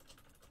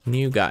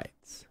 new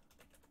guides.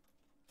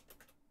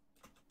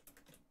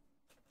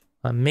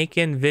 I'm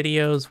making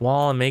videos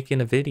while I'm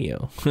making a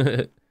video.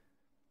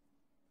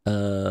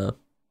 I'm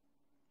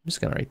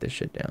just gonna write this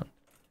shit down.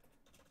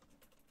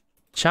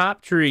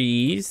 Chop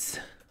trees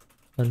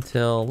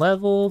until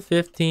level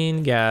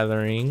 15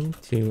 gathering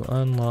to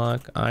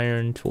unlock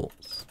iron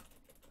tools.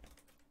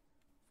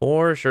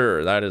 For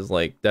sure, that is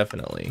like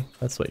definitely,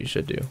 that's what you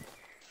should do.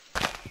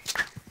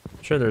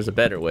 I'm sure there's a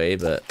better way,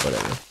 but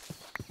whatever.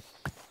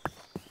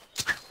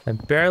 I'm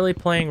barely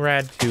playing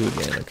RAD2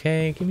 again,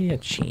 okay? Give me a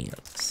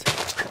chance.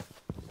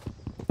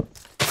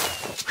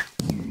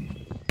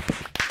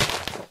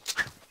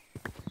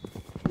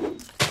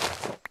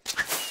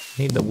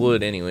 Need the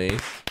wood anyways.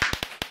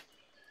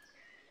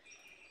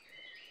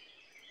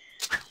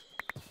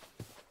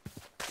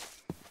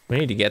 We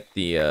need to get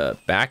the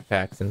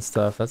backpacks and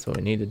stuff. That's what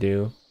we need to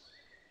do.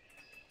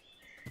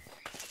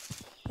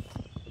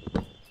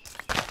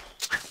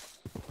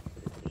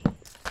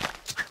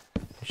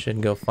 We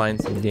should go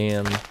find some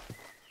damn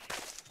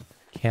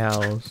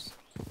cows.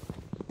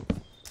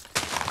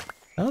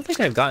 I don't think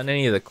I've gotten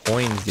any of the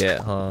coins yet,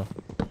 huh?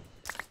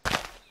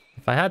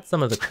 If I had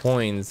some of the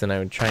coins, then I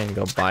would try and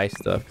go buy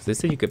stuff. Because they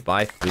said you could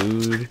buy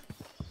food.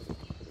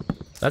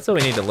 That's what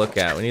we need to look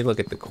at. We need to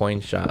look at the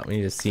coin shop. We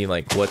need to see,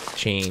 like, what's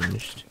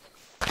changed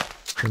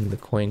in the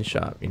coin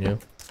shop, you know?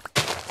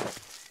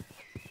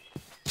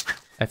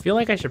 I feel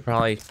like I should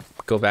probably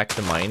go back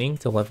to mining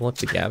to level up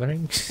the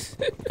gathering.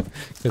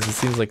 Because it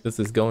seems like this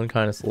is going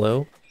kind of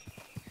slow.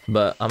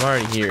 But I'm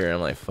already here.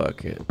 I'm like,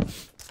 fuck it.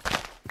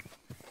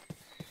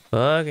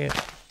 Fuck it.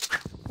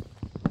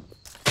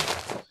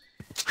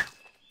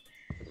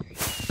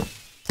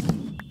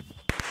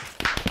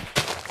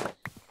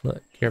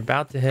 Look, you're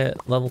about to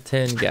hit level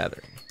 10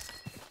 gathering.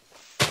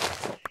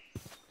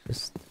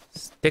 Just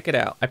stick it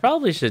out. I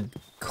probably should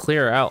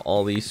clear out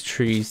all these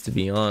trees, to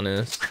be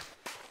honest.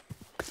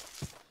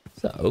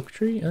 Is that oak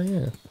tree? Oh,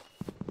 yeah.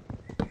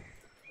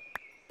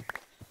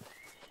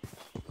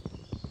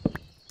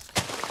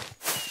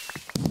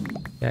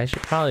 Yeah, I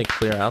should probably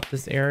clear out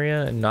this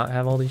area and not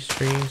have all these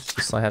trees,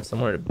 just so I have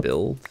somewhere to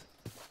build.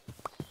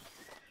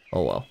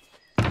 Oh, well.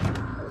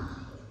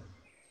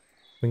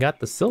 We got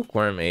the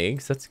silkworm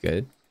eggs. That's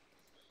good.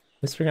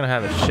 At least we're gonna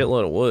have a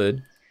shitload of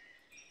wood.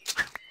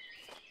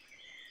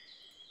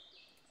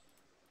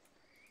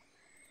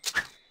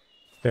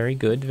 Very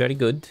good, very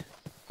good.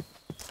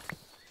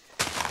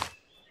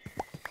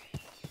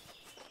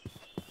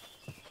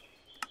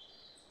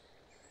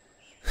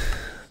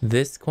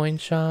 This coin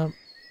shop.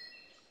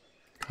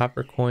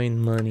 Copper coin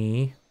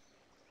money.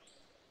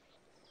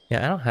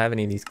 Yeah, I don't have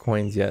any of these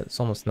coins yet. It's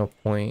almost no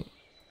point.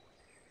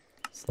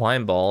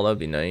 Slime ball, that'd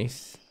be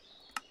nice.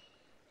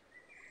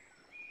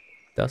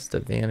 Dust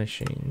of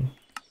vanishing.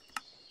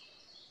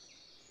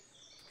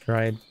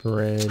 Dried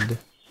bread.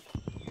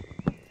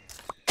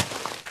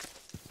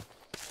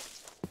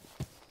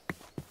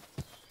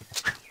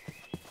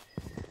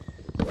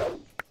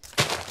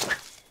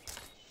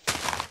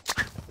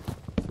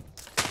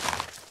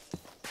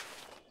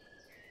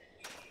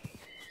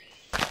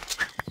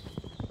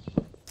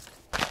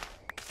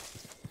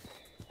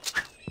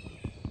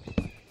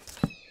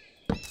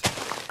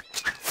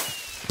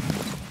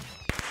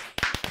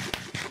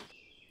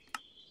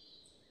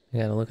 I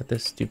gotta look at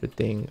this stupid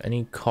thing. I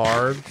need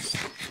carbs.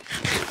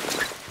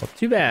 Well,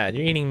 too bad.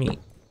 You're eating meat.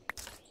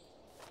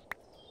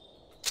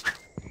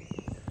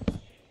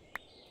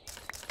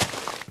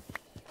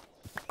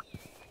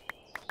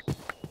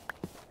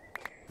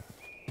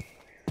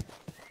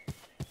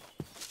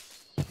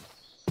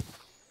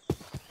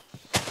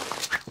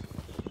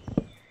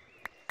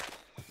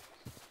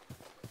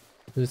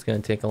 This is gonna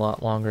take a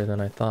lot longer than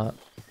I thought.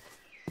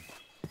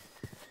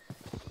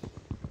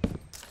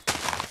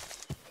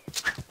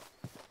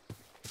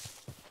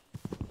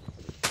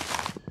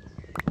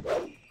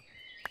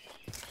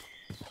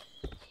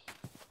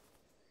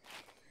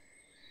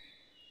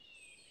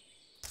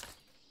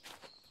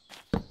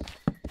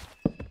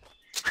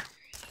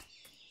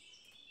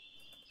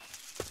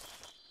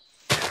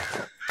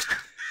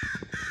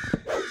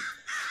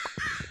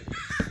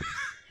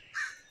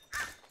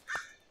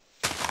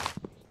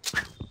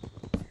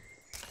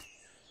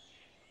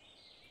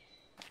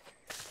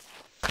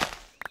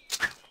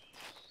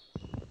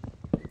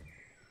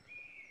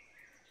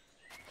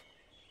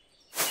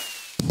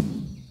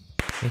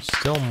 There's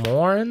still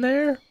more in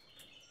there?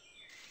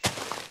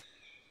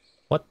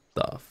 What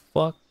the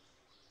fuck?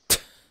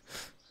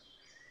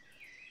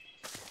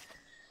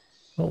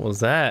 What was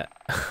that?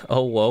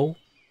 Oh, whoa.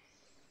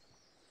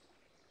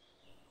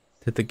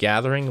 Did the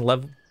gathering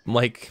level,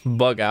 like,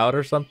 bug out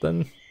or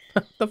something?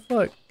 What the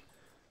fuck?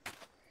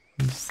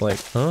 I'm just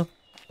like, huh?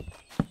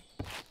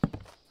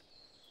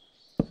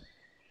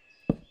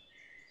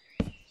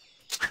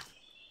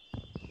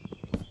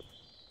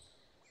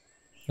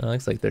 It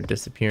looks like they're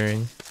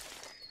disappearing.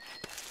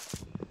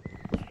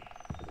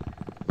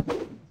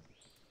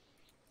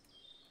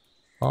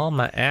 All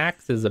my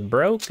axes are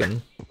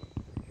broken.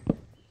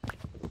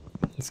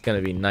 It's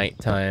gonna be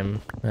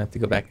nighttime. I have to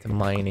go back to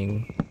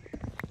mining.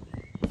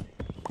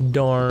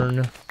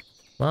 Darn.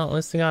 Well, at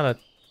least we got a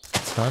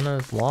ton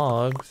of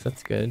logs.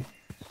 That's good.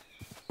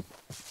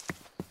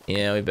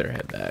 Yeah, we better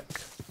head back.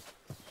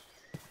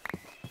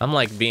 I'm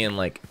like being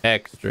like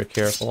extra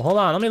careful. Hold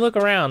on, let me look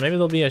around. Maybe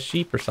there'll be a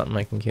sheep or something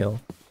I can kill.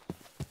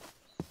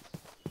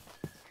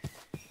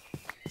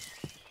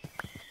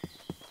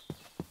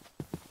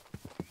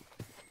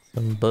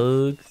 Some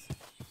bugs.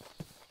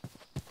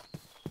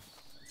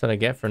 That's what I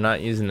get for not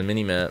using the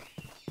mini-map.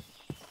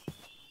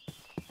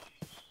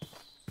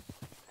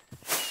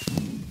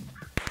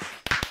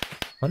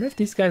 Wonder if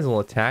these guys will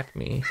attack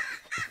me.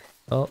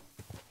 Oh.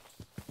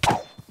 I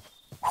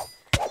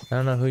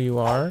don't know who you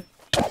are.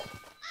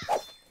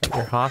 But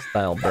you're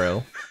hostile,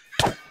 bro.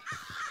 I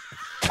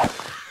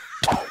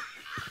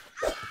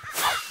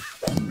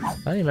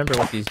don't remember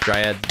what these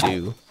dryads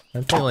do.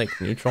 Aren't they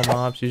like neutral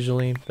mobs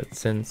usually? But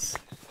since...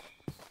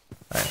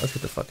 Alright, let's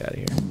get the fuck out of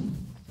here.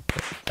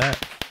 What's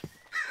that?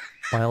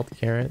 Wild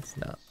carrots?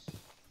 No.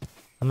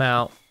 I'm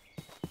out.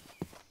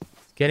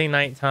 It's getting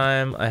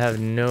nighttime. I have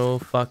no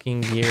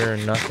fucking gear or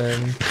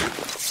nothing.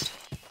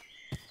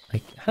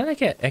 Like, how did I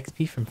get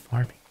XP from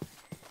farming?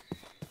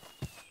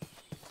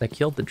 I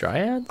killed the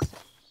dryads?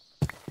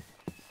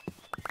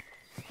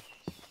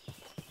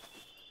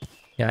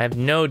 Yeah, I have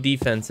no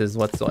defenses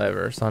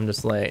whatsoever, so I'm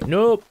just like,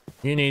 nope,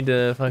 you need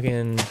to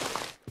fucking...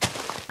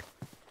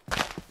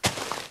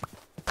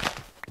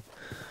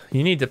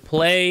 You need to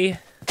play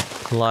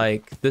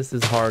like this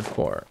is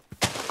hardcore.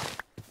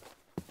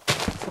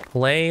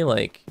 Play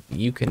like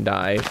you can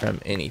die from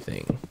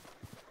anything.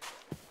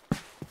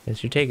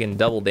 Because you're taking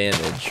double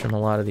damage from a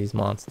lot of these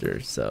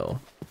monsters, so...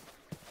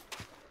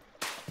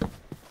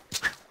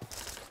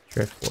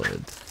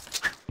 Driftwood.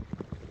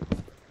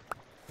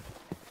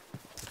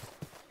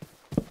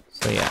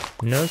 So yeah,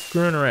 no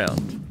screwing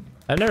around.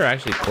 I've never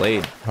actually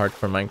played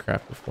hardcore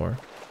Minecraft before.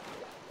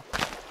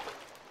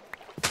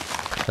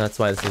 That's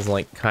why this is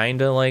like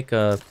kinda like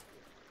a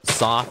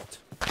soft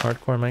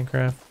hardcore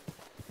Minecraft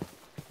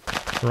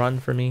run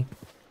for me.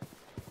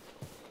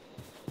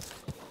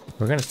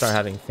 We're gonna start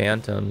having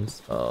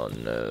phantoms. Oh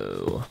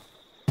no.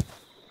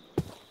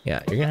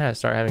 Yeah, you're gonna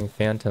start having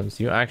phantoms.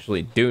 You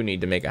actually do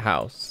need to make a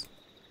house.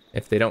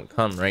 If they don't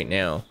come right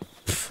now.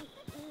 Pfft.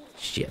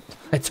 Shit.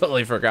 I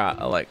totally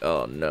forgot. I'm like,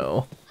 oh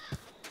no.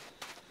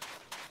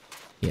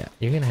 Yeah,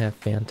 you're gonna have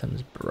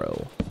phantoms,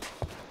 bro.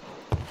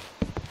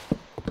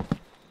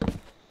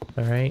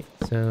 Alright,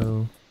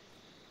 so...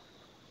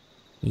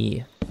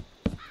 Yeah.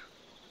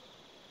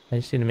 I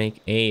just need to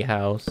make a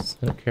house.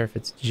 I don't care if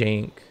it's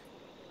jank.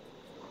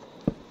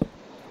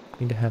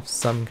 Need to have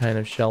some kind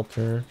of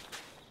shelter.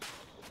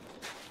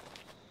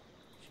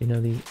 You know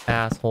these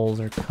assholes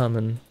are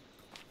coming.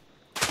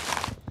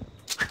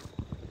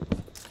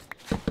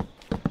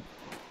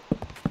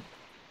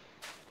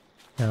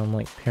 Now I'm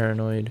like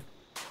paranoid.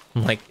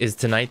 I'm like, is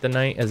tonight the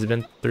night? Has it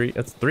been 3?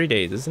 That's 3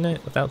 days, isn't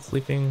it? Without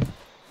sleeping?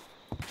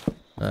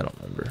 I don't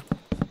remember.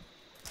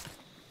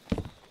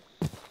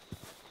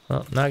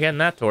 Well, not getting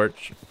that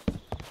torch.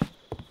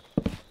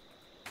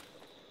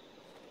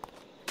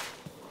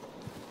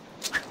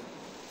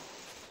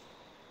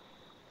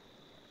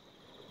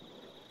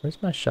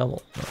 Where's my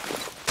shovel? Oh.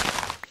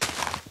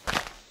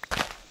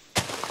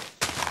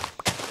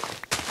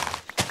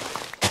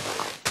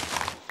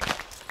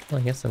 Well,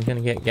 I guess I'm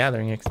gonna get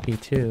gathering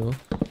XP too.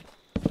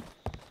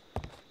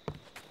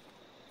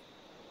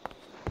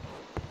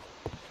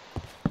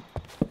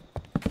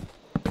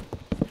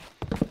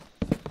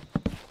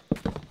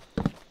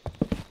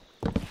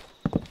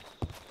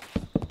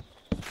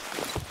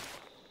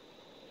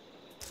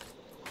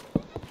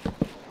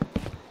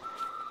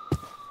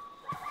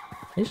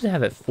 I usually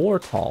have it 4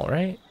 tall,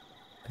 right?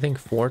 I think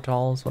 4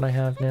 tall is what I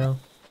have now.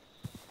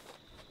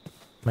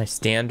 My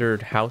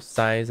standard house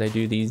size I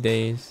do these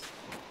days.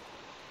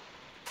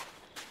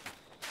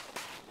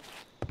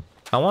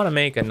 I want to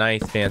make a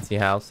nice fancy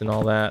house and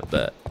all that,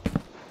 but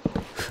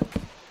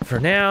for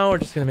now we're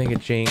just gonna make a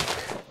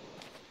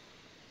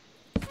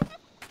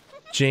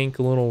jank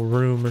little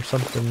room or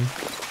something.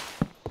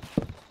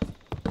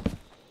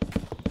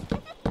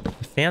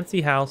 The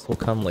fancy house will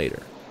come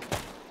later.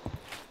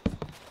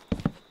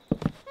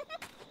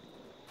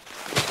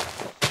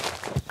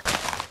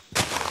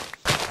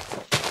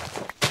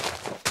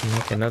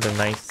 Make another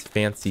nice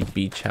fancy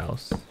beach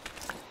house.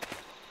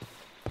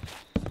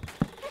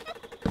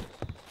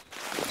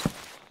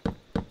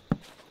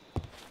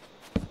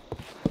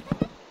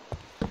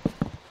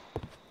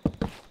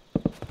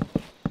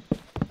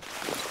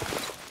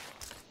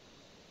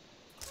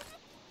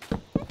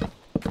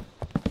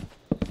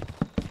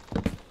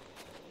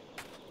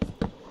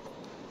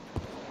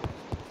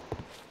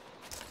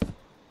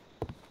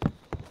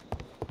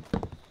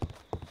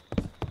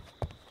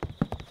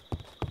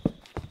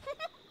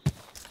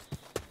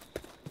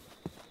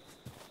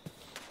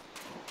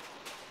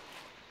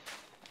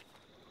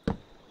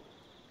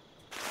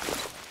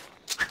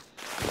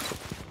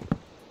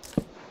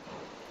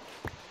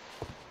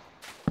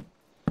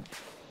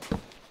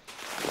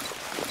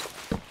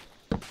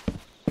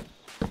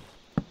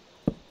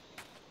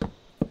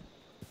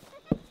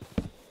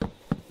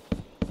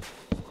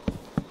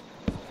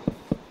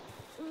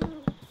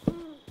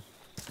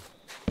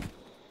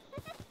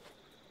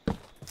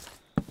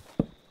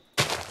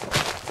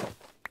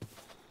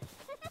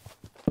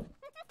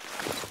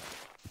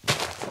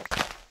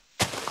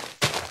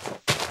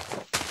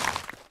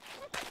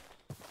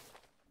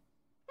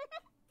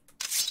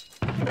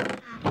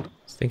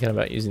 Thinking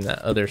about using that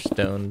other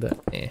stone, but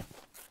eh.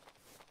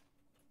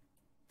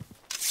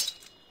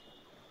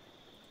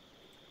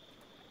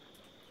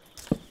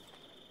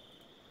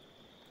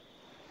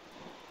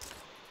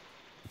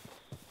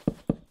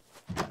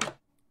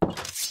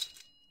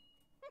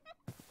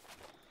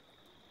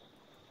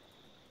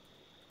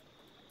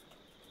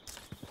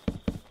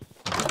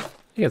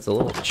 I think it's a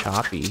little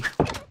choppy.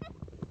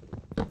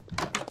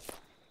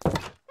 I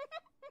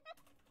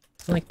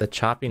feel like the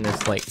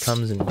choppiness like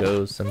comes and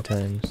goes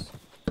sometimes.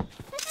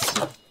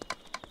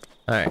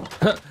 Alright.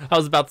 I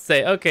was about to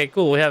say, okay,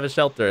 cool, we have a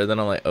shelter. And then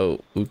I'm like,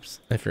 oh,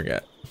 oops, I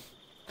forgot.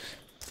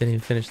 Didn't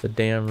even finish the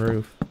damn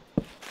roof.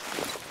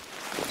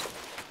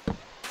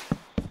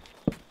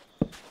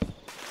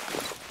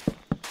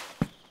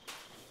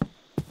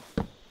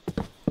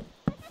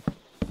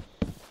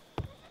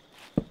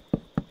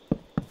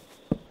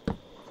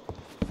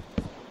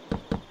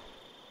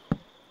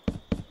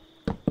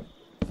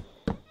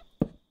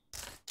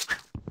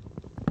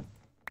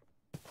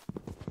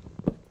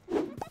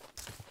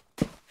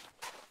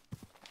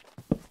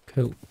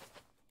 Cool.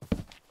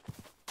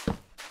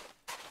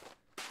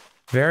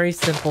 Very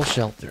simple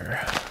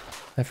shelter.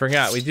 I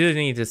forgot, we do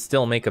need to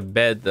still make a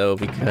bed though,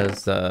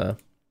 because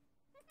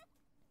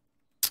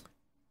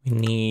we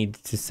need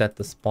to set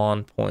the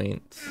spawn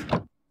point.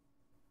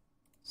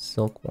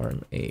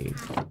 Silkworm egg.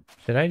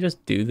 Should I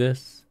just do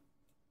this?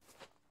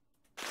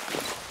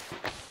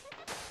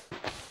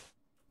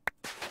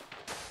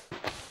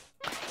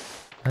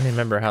 I don't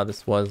remember how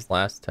this was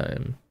last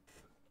time.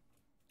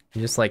 You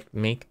just like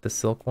make the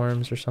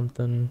silkworms or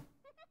something.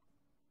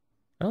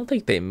 I don't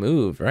think they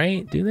move,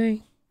 right? Do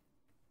they?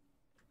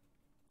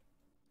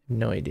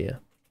 No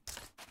idea.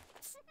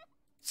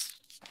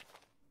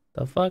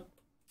 The fuck?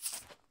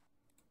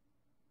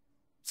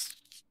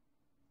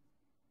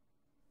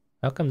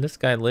 How come this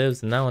guy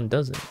lives and that one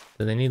doesn't?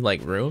 Do they need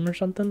like room or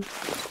something?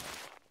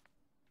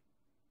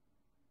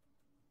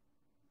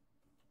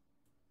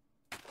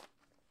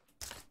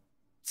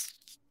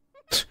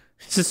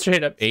 Just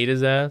straight up ate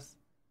his ass.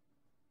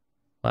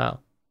 Wow.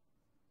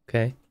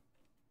 Okay.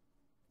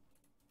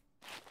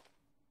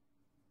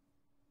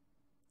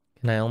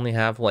 Can I only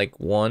have like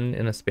one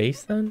in a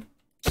space then?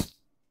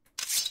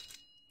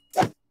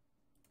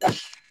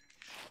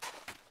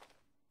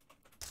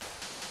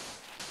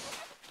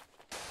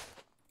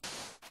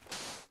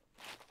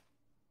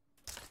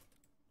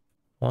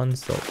 One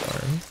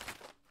silkworm.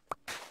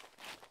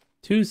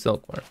 Two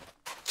silkworm.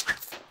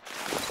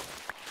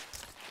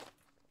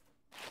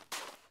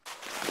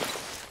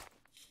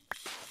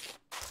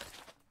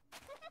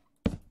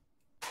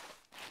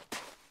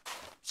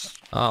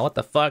 Oh, what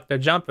the fuck? They're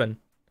jumping.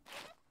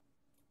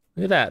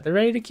 Look at that. They're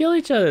ready to kill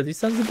each other. These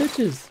sons of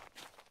bitches.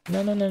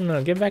 No, no, no,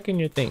 no. Get back in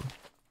your thing.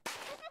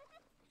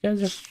 You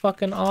guys are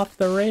fucking off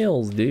the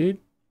rails, dude.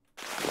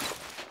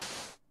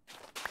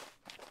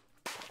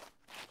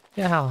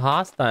 Yeah, how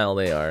hostile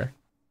they are.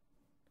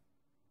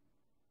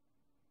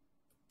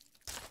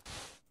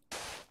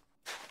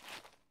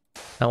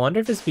 I wonder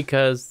if it's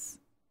because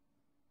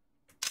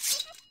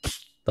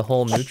the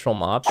whole neutral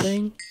mob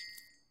thing.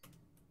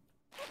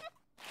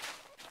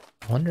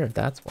 I wonder if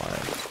that's why.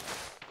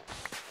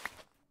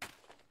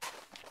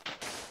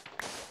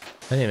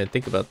 I didn't even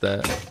think about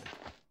that.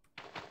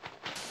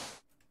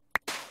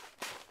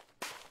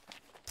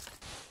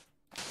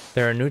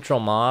 They're a neutral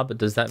mob, but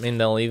does that mean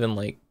they'll even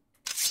like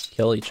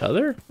kill each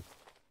other?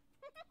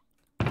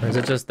 Or is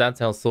it just that's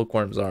how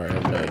silkworms are? I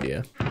have no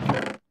idea.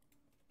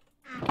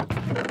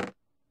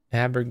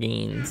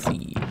 Abergine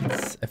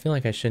seeds. I feel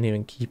like I shouldn't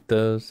even keep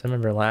those. I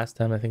remember last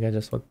time I think I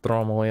just would throw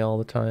them away all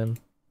the time.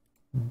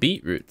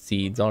 Beetroot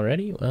seeds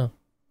already? Well.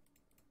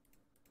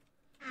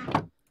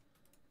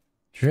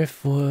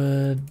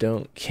 Driftwood,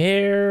 don't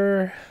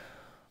care.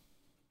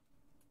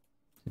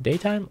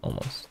 Daytime?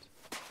 Almost.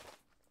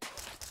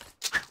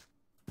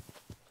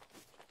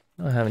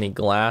 I don't have any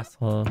glass,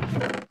 huh?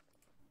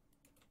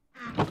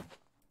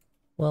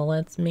 Well,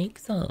 let's make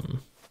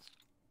some.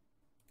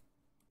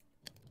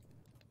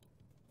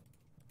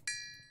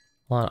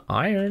 A lot of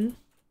iron.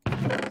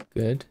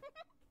 Good.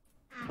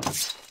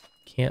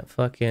 Can't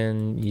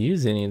fucking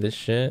use any of this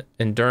shit.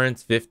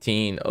 Endurance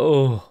 15.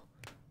 Oh,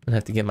 I'm gonna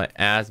have to get my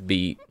ass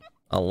beat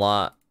a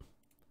lot.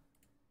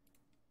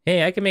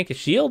 Hey, I can make a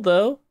shield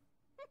though.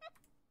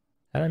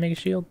 How do I make a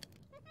shield?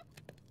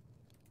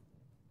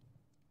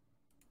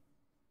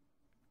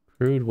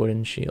 Crude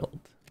wooden shield.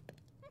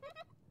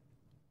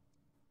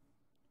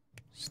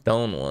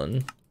 Stone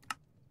one.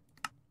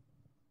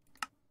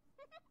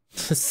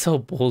 This is so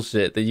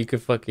bullshit that you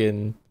could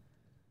fucking...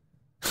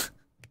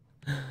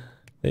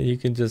 that you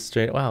can just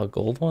straight... Wow, a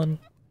gold one?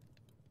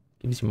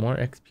 Gives you more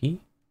XP?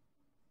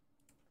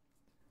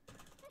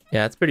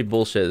 Yeah, it's pretty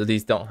bullshit that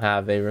these don't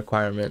have a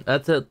requirement.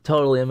 That's a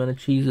totally... I'm gonna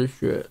cheese this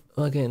shit.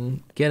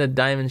 Fucking get a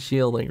diamond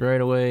shield like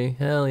right away.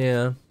 Hell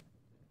yeah.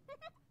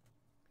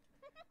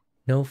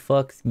 No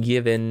fucks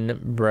given,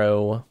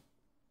 bro.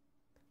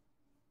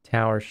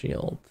 Tower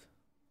shield.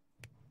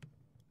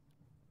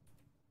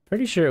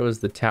 Pretty sure it was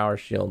the tower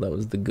shield that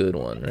was the good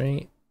one,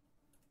 right?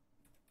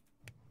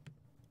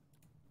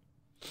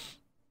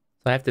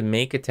 So I have to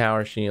make a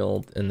tower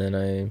shield and then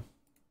a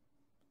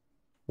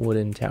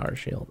wooden tower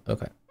shield.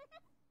 Okay.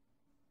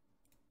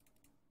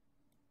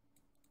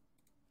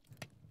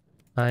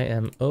 I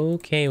am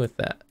okay with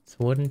that. It's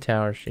wooden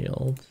tower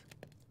shield.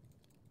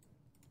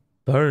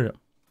 Burn.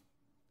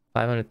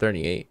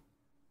 538.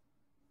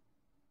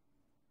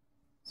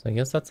 So I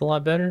guess that's a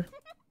lot better.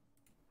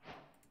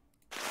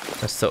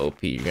 That's so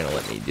OP. You're gonna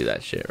let me do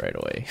that shit right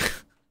away.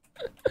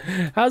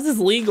 How's this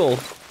legal?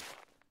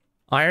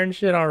 Iron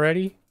shit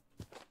already?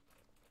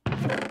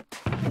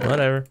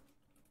 Whatever.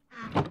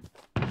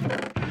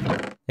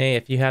 Hey,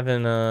 if you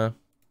haven't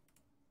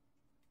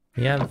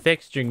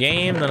fixed your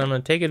game, then I'm gonna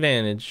take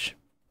advantage.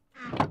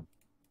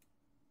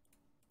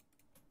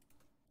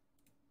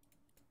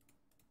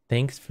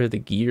 Thanks for the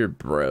gear,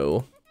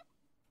 bro.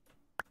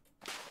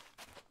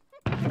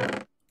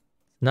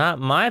 Not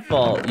my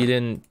fault you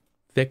didn't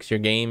fix your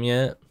game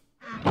yet.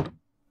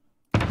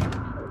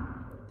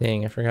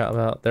 Dang, I forgot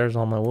about... There's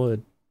all my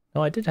wood.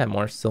 Oh, I did have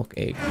more silk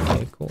eggs.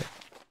 Okay, cool.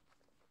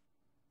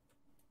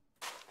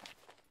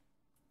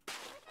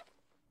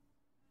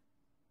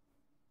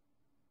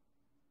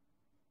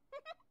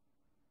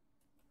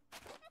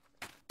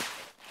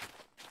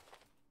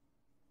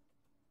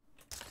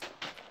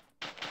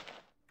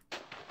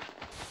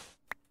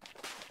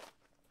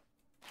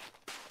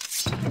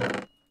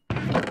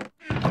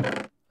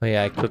 Oh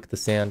yeah, I cooked the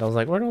sand. I was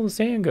like, where'd all the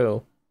sand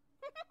go?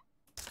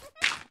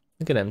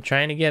 Look at him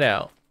trying to get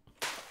out.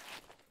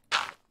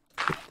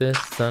 Get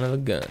this son of a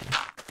gun.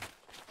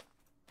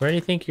 Where do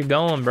you think you're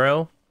going,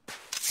 bro?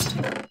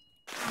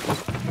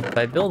 If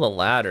I build a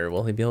ladder,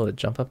 will he be able to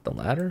jump up the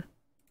ladder?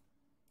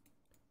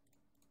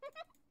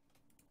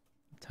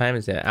 What time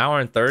is it? 1 hour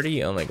and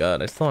 30? Oh my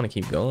god, I still want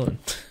to keep going.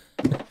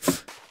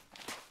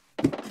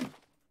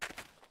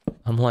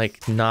 I'm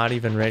like not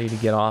even ready to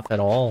get off at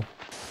all.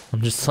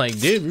 I'm just like,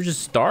 dude, we're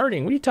just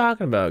starting. What are you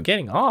talking about?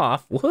 Getting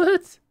off?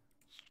 What?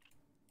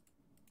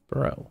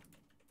 Bro.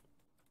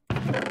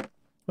 What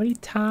are you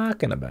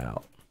talking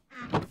about?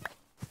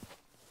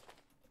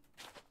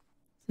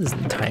 This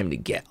isn't time to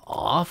get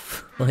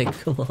off. Like,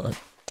 come on.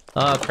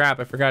 Oh, crap.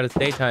 I forgot it's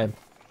daytime.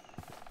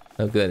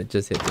 Oh, good. It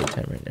just hit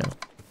daytime right now.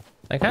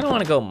 I kind of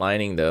want to go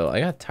mining, though. I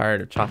got tired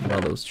of chopping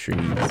all those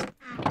trees.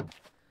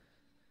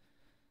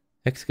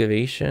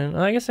 Excavation.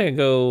 I guess I could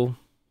go...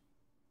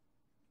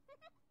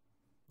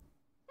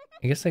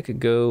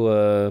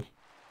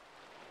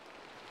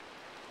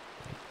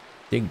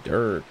 dig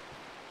dirt.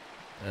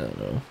 I don't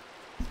know.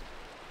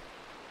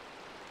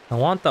 I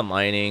want the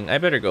mining. I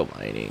better go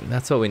mining.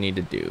 That's what we need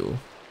to do.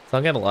 So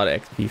I'll get a lot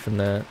of XP from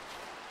that.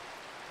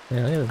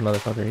 Yeah, look at this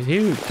motherfucker. He's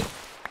huge.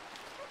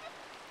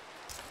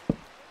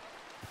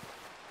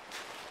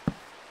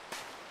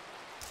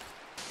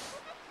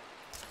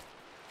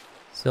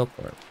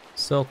 Silkworm.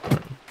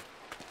 Silkworm.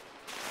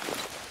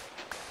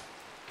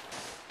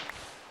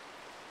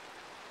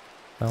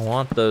 I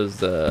want those,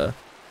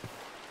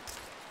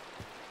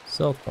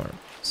 silkworm.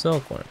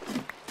 Silkworm.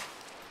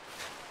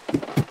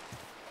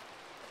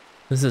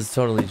 This is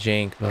totally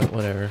jank, but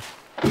whatever.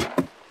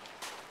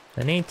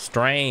 I need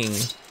string.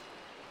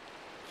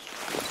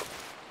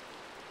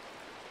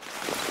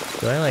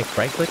 Do I like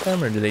right click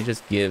them or do they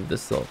just give the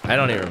silk? I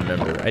don't even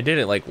remember. I did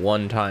it like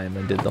one time.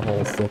 I did the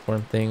whole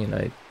silkworm thing and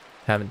I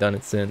haven't done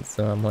it since.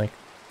 So I'm like,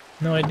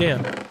 no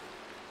idea.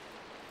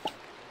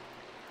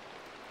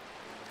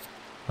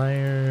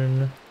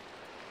 Iron.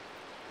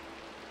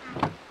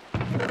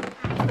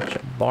 Bunch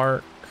of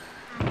bark.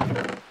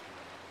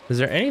 Is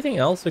there anything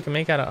else we can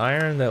make out of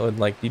iron that would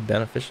like be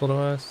beneficial to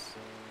us?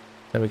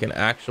 That we can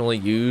actually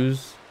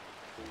use?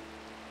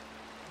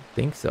 I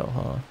think so,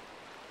 huh?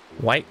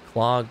 White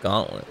claw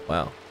gauntlet.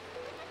 Wow.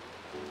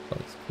 That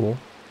looks cool.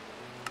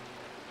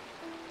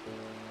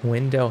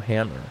 Window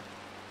hammer.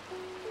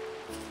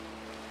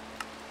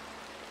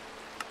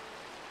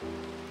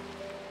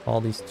 All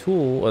these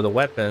tools, or the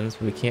weapons,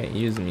 but we can't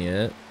use them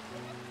yet.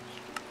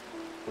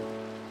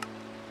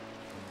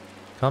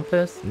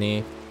 Compass?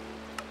 Neat.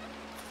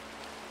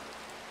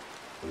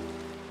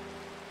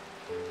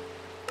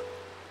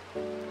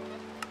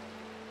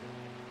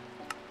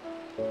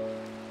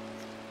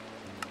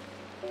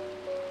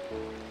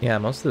 Yeah,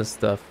 most of this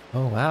stuff.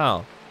 Oh,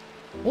 wow.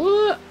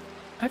 What?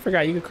 I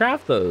forgot you could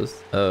craft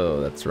those. Oh,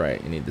 that's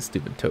right. You need the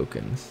stupid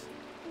tokens.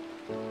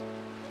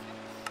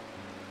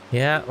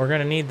 Yeah, we're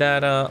gonna need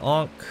that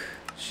Ankh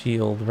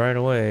shield right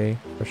away,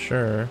 for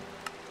sure.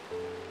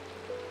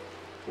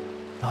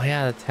 Oh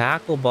yeah, the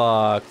tackle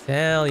box.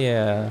 Hell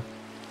yeah.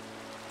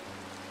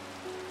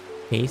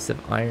 Case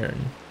of iron.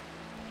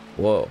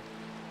 Whoa.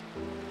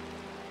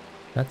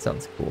 That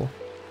sounds cool.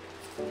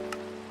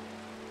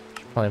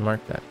 Should probably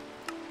mark that.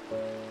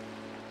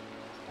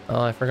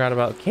 Oh, I forgot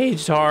about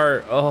caged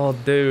heart. Oh,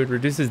 dude,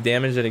 reduces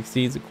damage that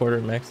exceeds a quarter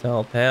of max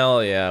health.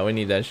 Hell yeah, we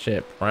need that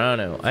shit.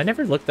 Prano. I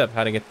never looked up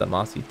how to get the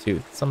mossy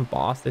tooth. Some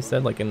boss they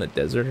said, like in the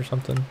desert or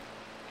something.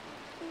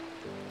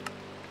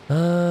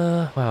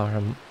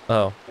 Wow.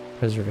 Oh,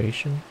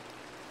 preservation.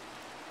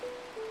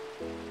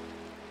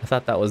 I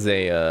thought that was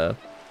a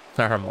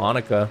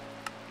harmonica.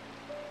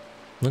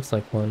 Looks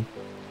like one.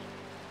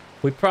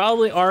 We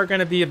probably are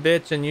gonna be a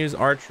bitch and use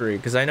archery,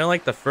 because I know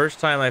like the first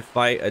time I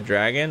fight a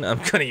dragon, I'm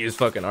gonna use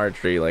fucking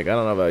archery. Like, I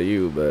don't know about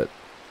you, but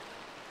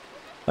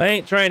I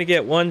ain't trying to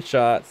get one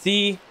shot.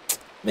 See,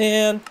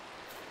 man,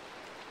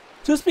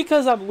 just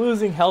because I'm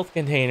losing health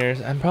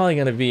containers, I'm probably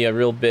gonna be a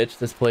real bitch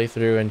this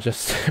playthrough and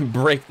just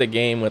break the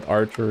game with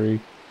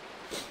archery.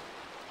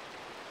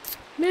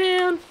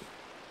 Man,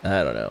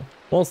 I don't know.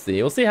 We'll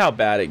see. We'll see how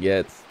bad it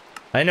gets.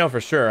 I know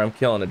for sure I'm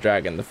killing a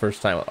dragon the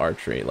first time with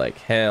archery. Like,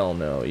 hell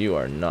no, you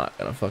are not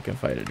gonna fucking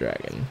fight a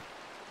dragon.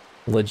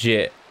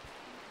 Legit.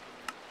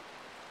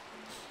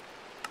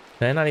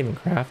 Can I not even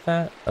craft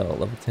that? Oh,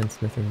 level 10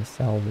 smithing the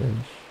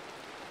salvage.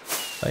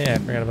 Oh yeah, I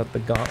forgot about the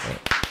gauntlet.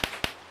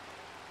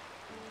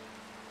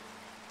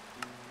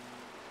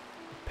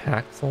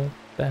 Paxel?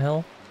 The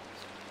hell?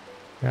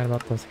 Forgot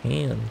about those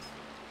hands.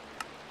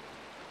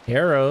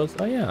 Arrows?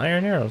 Oh yeah,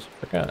 iron arrows.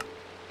 Forgot.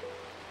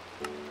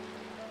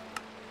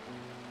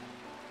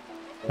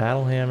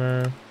 Battle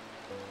hammer.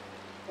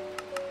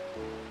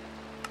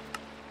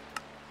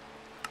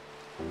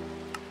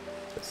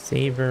 The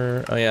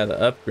saber. Oh yeah, the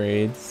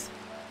upgrades.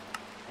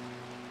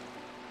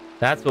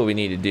 That's what we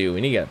need to do.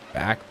 We need to get a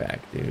backpack,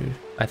 dude.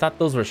 I thought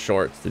those were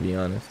shorts, to be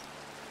honest.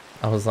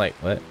 I was like,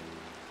 what?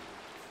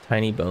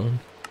 Tiny bone.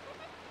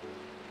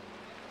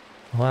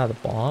 Oh, wow, the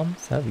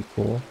bombs? That'd be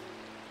cool.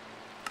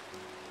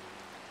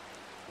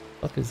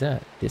 What the fuck is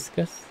that?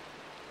 Discus?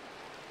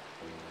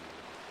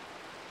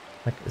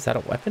 Like, is that a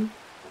weapon?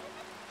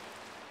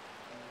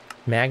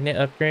 Magnet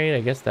upgrade?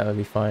 I guess that would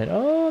be fine.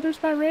 Oh,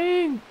 there's my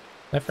ring!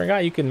 I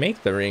forgot you can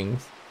make the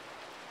rings.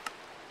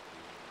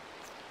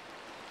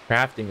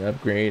 Crafting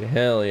upgrade.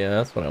 Hell yeah,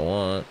 that's what I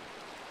want.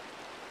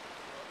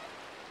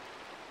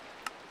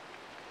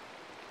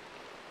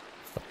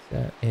 What's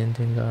that?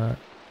 Ending got.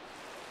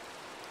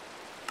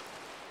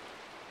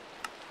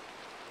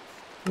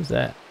 What's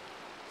that?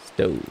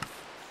 Stove.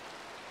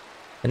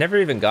 I never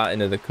even got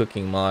into the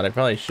cooking mod. I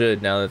probably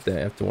should now that I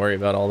have to worry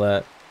about all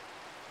that.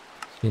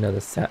 You know,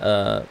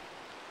 the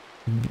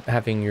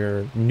having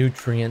your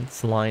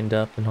nutrients lined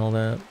up and all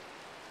that.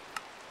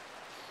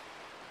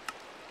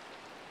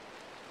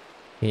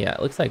 Yeah,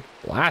 it looks like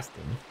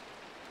blasting.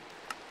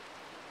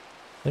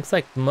 Looks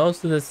like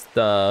most of this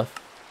stuff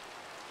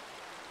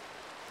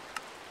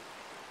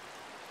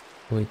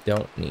we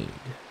don't need.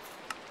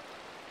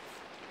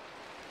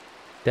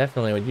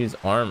 Definitely would use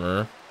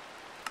armor.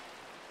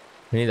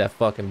 We need that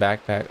fucking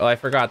backpack. Oh, I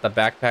forgot the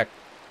backpack.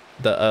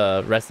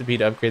 The recipe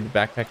to upgrade the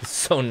backpack is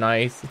so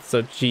nice. It's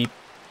so cheap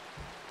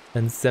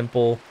and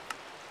simple.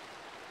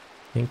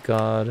 Thank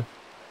God. I'm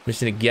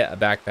just gonna get a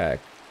backpack.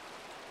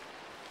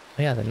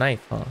 Oh yeah, the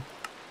knife, huh?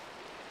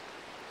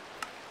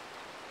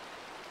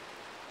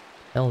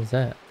 Hell is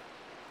that?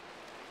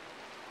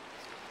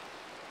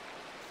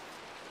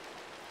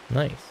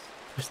 Nice.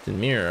 Twisted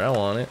mirror, I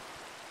want it.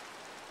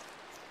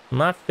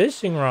 My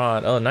fishing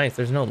rod. Oh, nice.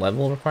 There's no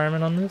level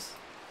requirement on this?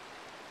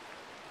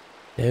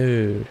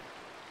 Dude.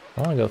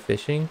 I want to go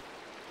fishing.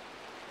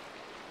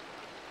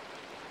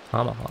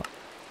 Tomahawk.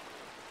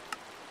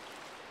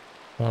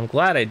 Well, I'm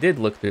glad I did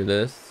look through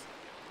this.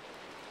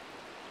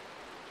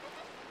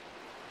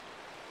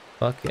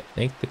 Fuck it.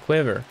 Make the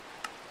quiver.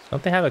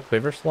 Don't they have a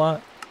quiver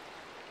slot?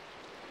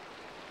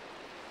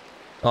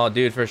 Oh,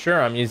 dude, for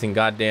sure I'm using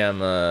goddamn,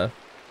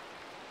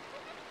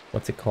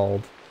 what's it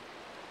called?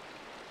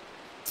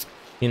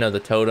 You know, the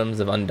totems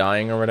of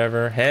undying or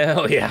whatever.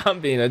 Hell yeah, I'm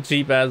being a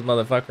cheap-ass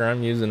motherfucker.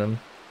 I'm using them.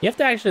 You have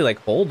to actually, like,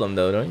 hold them,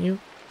 though, don't you?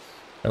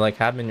 Or, like,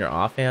 have them in your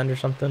offhand or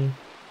something?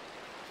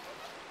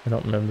 I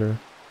don't remember.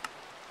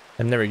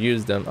 I've never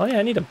used them. Oh, yeah,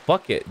 I need a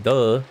bucket.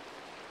 Duh.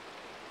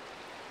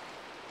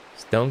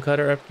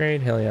 Stonecutter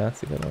upgrade? Hell yeah,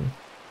 that's a good one.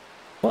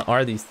 What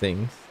are these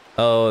things?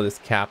 Oh, this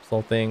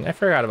capsule thing. I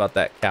forgot about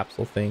that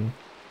capsule thing.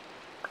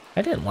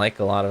 I didn't like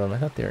a lot of them. I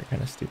thought they were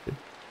kind of stupid.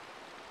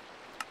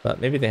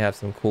 But maybe they have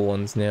some cool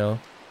ones now.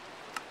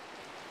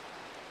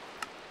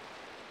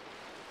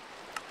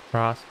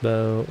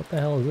 Crossbow. What the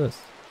hell is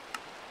this?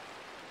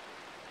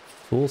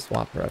 Tool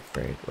swapper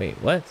upgrade. Wait,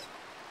 what?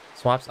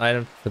 Swaps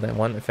item for that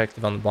one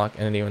effective on the block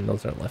entity when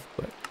those are left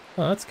click.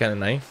 Oh, that's kind of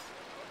nice.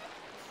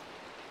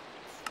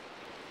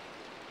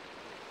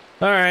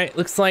 Alright,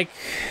 looks like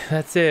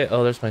that's it.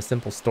 Oh, there's my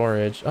simple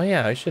storage. Oh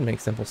yeah, I should make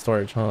simple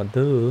storage, huh?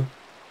 Duh.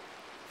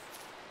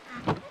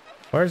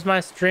 Where's my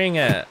string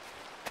at?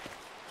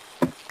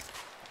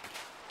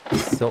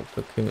 Silk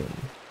cocoon.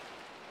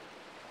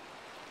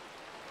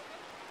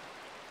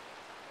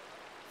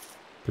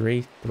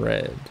 3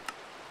 thread.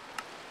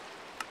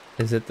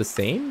 Is it the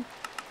same?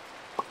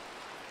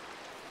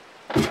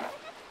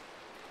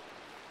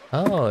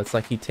 Oh, it's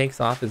like he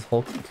takes off his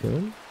whole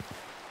cocoon?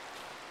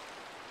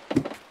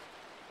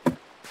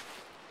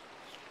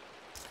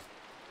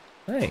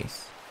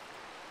 Nice.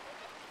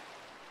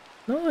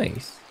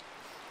 Nice.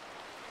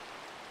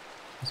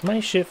 Is my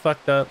shit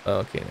fucked up? Oh,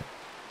 okay.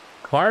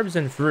 Carbs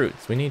and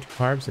fruits. We need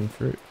carbs and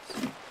fruits.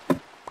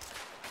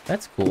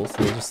 That's cool.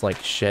 So they just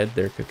like shed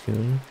their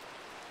cocoon.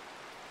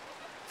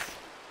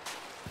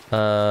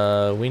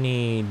 We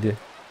need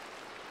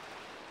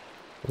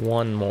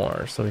one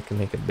more so we can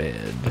make a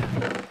bed.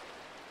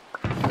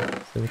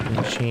 So we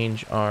can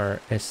change our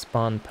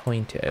spawn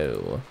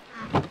pointo.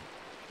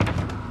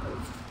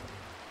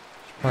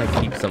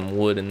 Probably keep some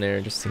wood in there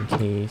just in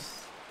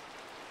case.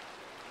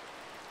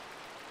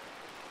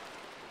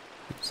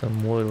 Keep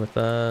some wood with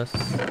us.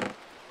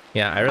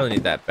 Yeah, I really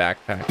need that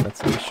backpack.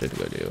 That's what we should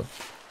go do.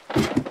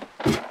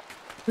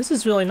 This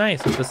is really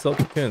nice with the silk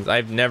cocoons.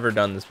 I've never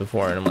done this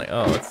before, and I'm like,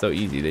 oh, it's so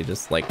easy. They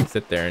just like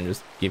sit there and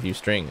just give you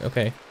string.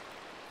 Okay.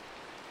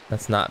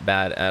 That's not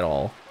bad at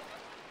all.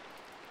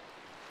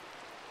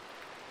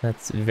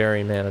 That's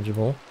very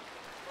manageable.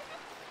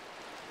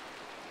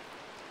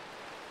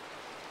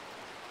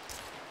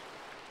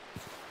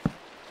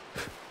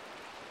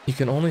 You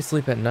can only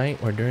sleep at night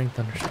or during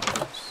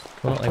thunderstorms.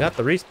 Well, I got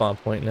the respawn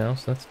point now,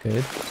 so that's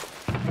good.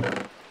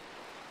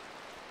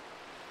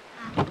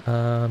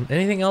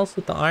 Anything else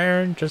with the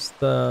iron? Just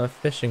the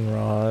fishing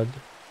rod.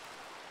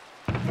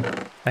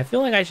 I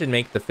feel like I should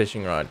make the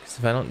fishing rod, because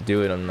if I don't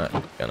do it, I'm not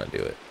gonna do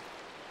it.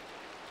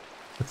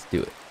 Let's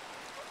do it.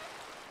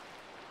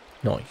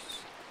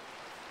 Nice.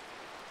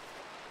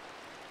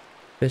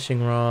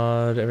 Fishing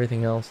rod,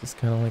 everything else is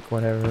kind of like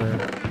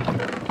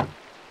whatever.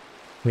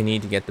 We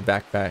need to get the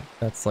backpack.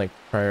 That's like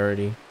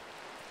priority.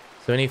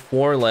 So we need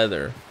 4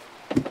 leather.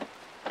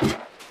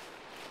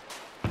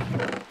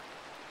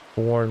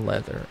 4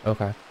 leather.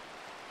 Okay.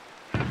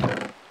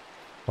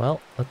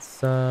 Well, let's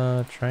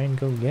try and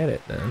go get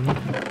it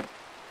then.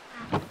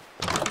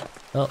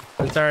 Oh,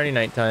 it's already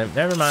nighttime.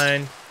 Never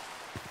mind.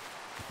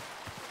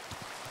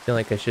 I feel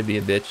like I should be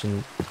a bitch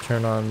and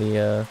turn on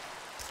the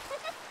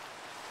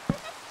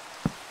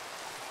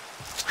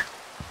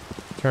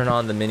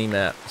mini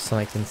map so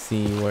I can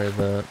see where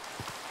the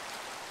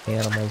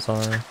animals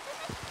are.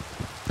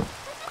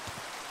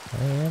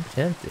 I am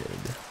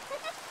tempted.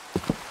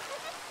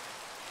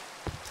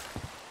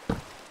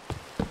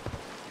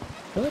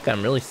 I feel like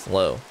I'm really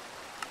slow.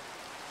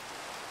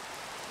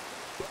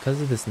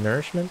 Because of this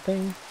nourishment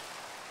thing?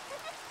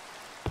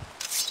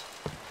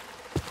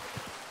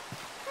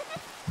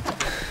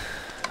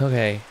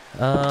 Okay.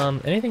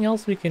 Anything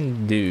else we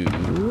can do?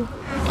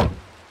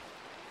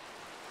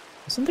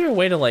 Isn't there a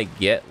way to like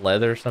get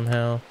leather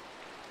somehow?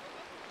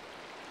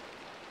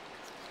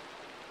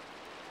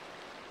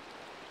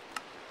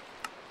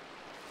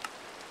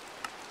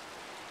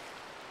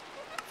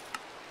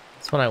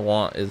 That's what I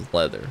want, is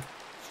leather.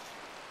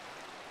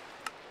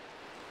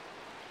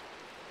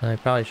 I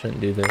probably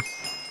shouldn't do this.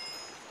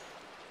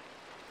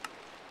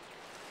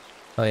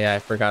 Oh yeah, I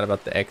forgot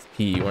about the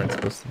XP. You weren't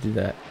supposed to do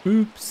that.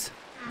 Oops.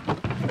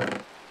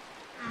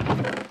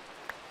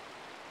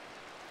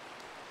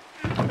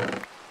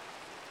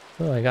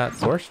 Oh, I got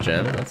source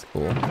gem. That's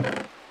cool.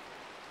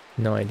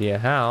 No idea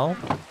how.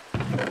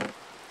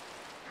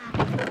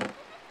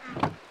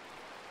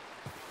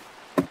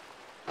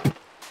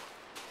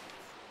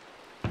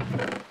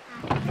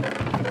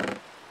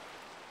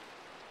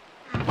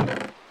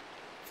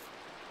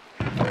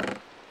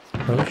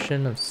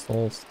 Potion of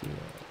soul steel.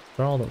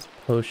 Throw all those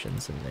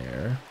potions in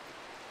there.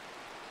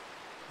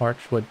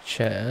 Archwood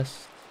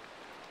chest.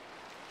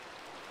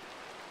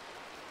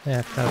 Yeah,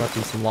 I forgot about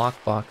these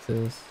lock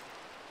boxes.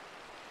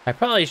 I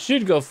probably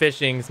should go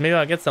fishing, because maybe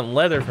I'll get some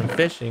leather from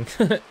fishing.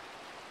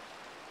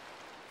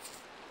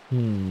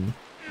 We'll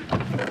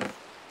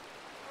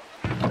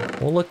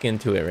look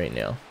into it right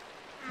now.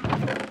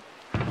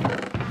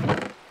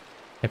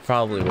 I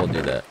probably will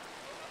do that.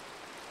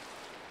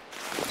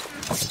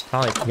 I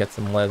probably can get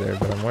some leather,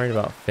 but I'm worried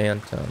about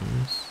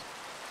phantoms.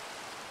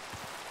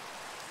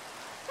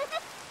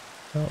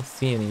 I don't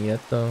see any yet,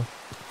 though.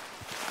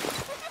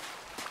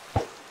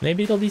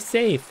 Maybe it'll be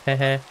safe,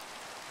 heh.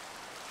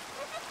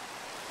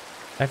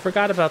 I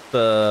forgot about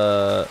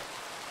the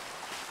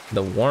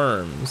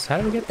worms. How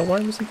do we get the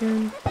worms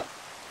again?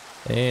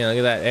 Hey, look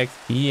at that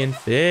XP and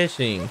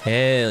fishing.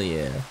 Hell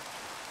yeah.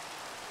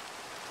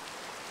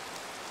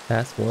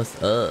 That's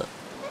what's up.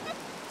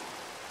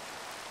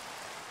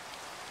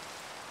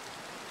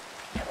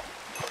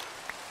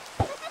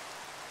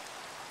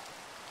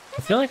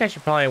 I feel like I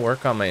should probably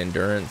work on my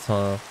endurance,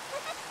 huh?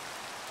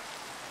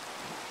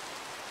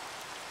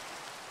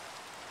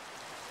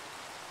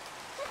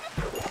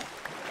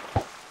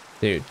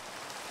 Dude,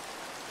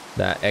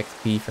 that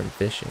XP from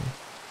fishing.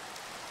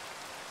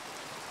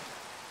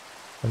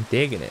 I'm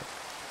digging it.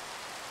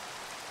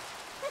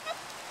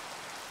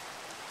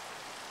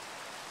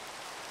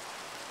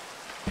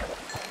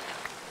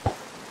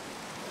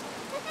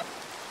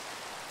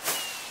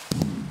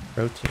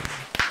 Protein.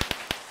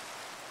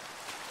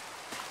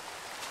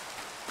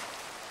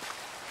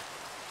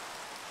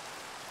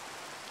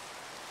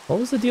 What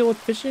was the deal with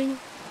fishing?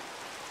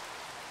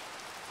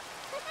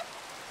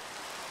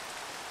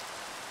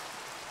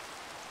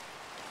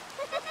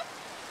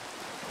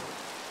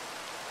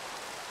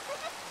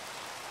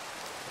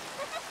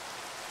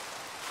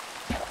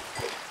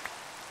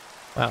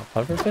 Wow,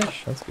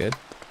 pufferfish? That's good.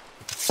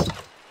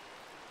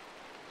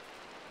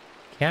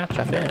 Catch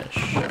a fish.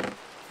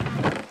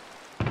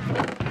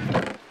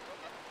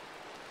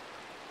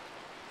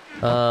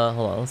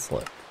 Hold on, let's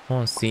look. I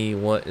want to see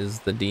what is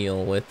the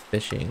deal with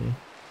fishing.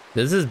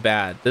 This is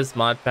bad. This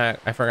mod pack,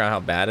 I forgot how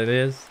bad it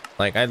is.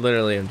 Like, I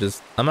literally am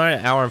just... I'm at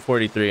an hour and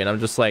 43, and I'm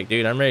just like,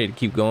 dude, I'm ready to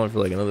keep going for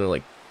like another,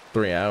 like,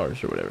 3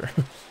 hours or whatever.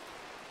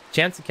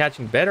 Chance of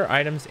catching better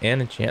items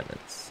and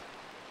enchantments.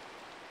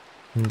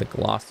 In the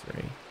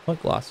glossary.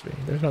 What glossary?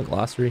 There's no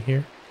glossary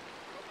here.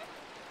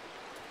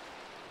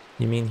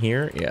 You mean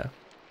here? Yeah.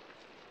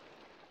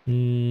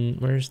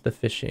 Where's the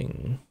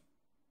fishing?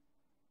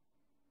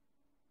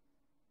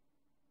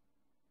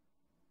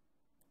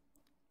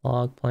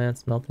 Log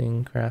plants,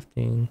 melting,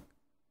 crafting.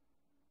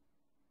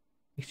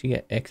 You should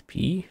get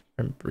XP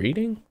from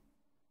breeding?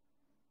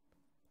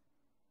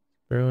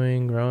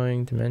 Brewing,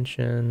 growing,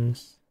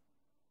 dimensions.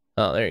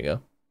 Oh, there you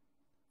go.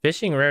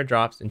 Fishing, rare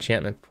drops,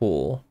 enchantment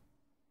pool.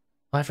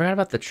 Oh, I forgot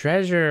about the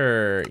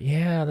treasure.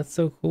 Yeah, that's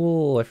so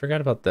cool. I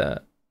forgot about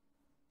that.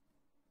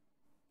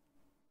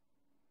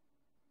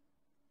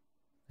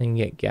 I can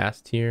get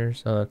gas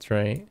tiers. Oh, that's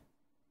right.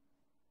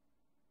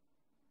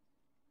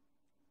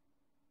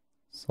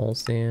 Soul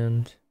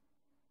sand.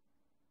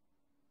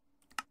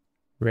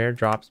 Rare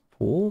drops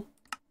pool.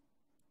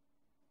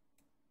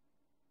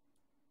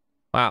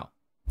 Wow.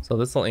 So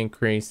this will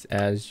increase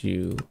as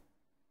you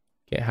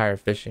get higher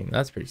fishing.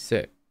 That's pretty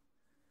sick.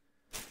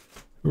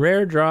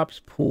 Rare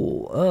drops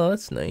pool. Oh,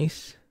 that's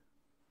nice.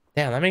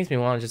 Damn, that makes me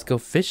want to just go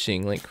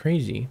fishing like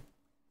crazy.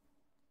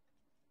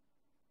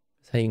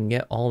 That's how you can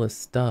get all this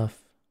stuff.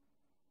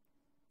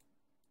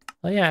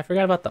 Oh yeah, I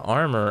forgot about the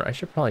armor. I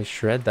should probably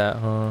shred that,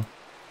 huh?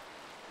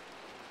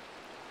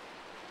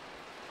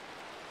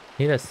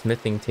 Need a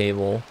smithing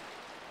table.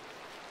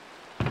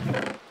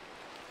 I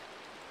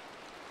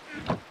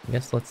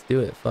guess let's do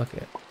it. Fuck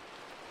it.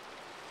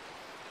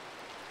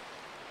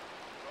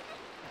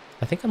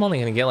 I think I'm only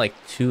gonna get like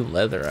 2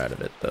 leather out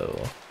of it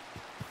though.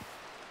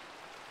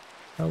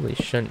 Probably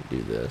shouldn't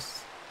do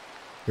this.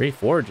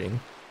 Reforging.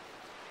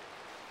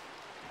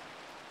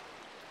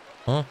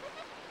 Huh?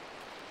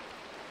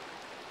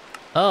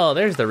 Oh,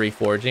 there's the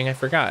reforging. I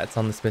forgot it's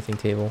on the smithing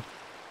table.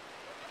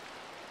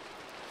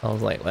 I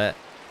was like, what?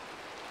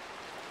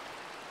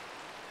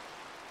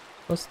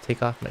 Supposed to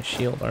take off my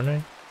shield, aren't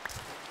I?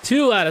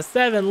 2 out of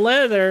 7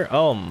 leather.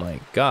 Oh my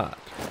god.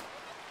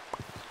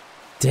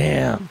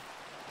 Damn.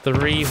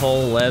 3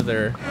 whole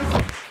leather.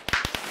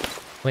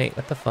 Wait,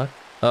 what the fuck?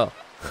 Oh.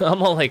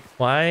 I'm all like,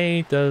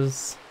 why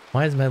is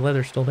my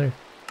leather still there?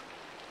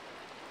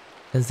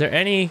 Is there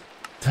any...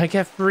 Do I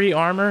get free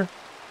armor?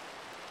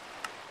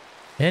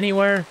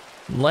 Anywhere?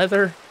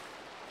 Leather?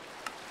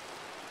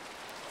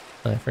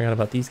 Oh, I forgot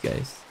about these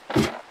guys.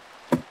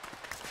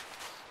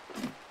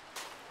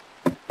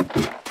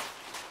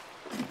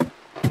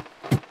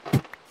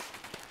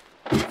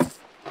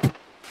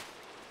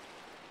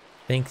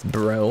 Thanks,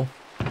 bro.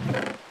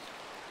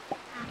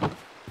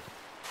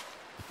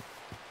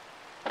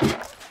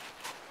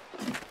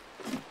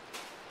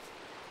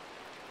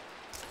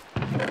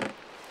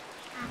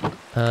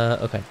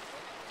 Okay.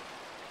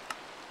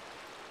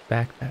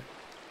 Backpack.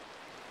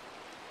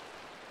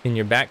 In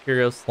your back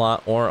curio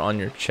slot or on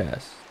your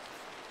chest.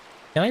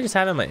 Can I just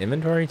have it in my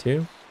inventory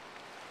too?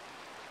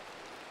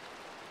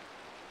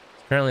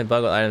 It's currently a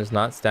bug with items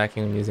not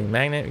stacking when using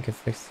magnet. We can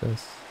fix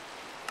this.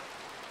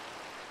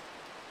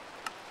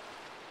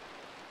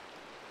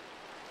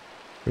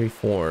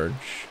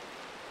 Reforge.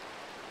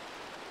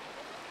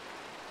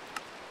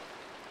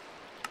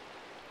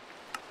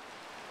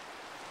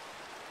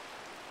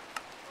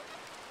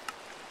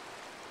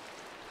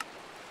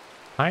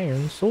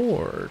 Iron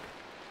sword.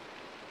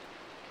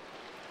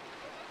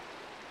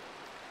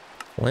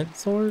 Flint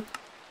sword?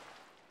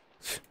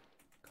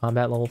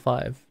 Combat level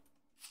 5.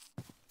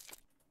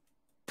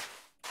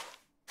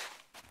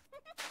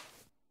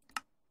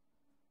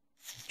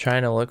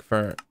 Trying to look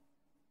for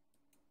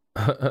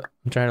I'm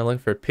trying to look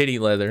for pity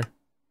leather.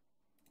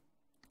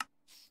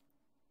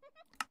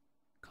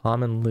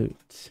 Common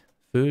loot.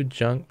 Food,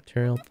 junk,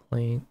 material,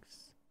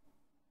 planks.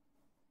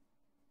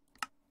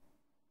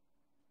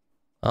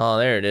 Oh,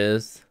 there it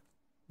is.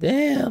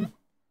 Damn.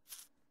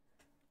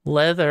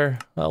 Leather.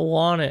 I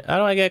want it. How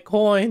do I get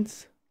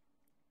coins?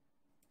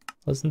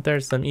 Wasn't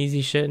there some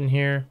easy shit in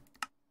here?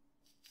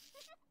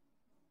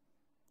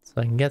 So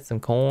I can get some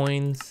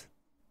coins.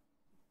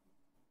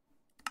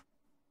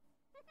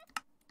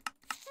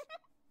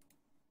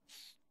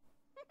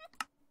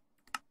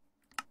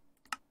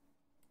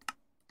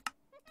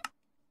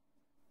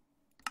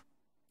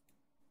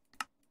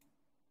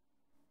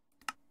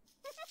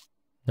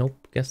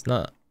 Nope, guess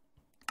not.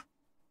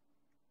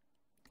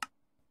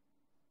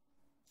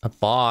 A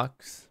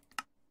box.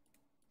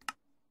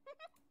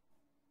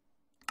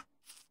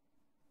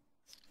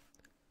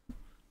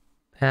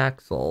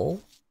 Paxel.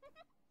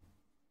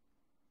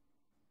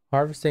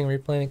 Harvesting,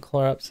 replanting,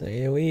 clear-ups, and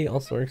AoE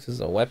also works as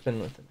a weapon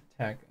with an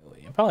attack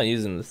AoE. I'm probably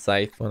using the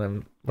scythe when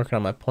I'm working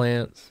on my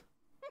plants.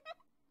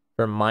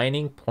 For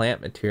mining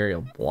plant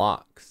material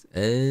blocks.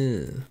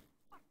 Ugh.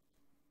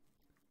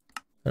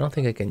 I don't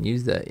think I can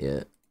use that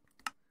yet.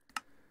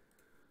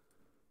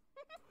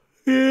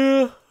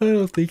 Yeah, I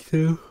don't think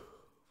so.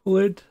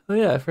 Flint. Oh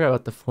yeah, I forgot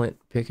about the flint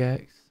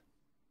pickaxe.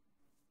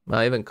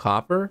 Well, even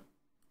copper.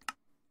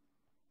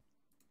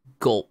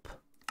 Gulp.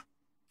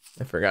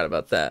 I forgot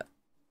about that.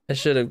 I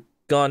should have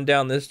gone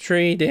down this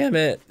tree, damn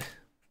it.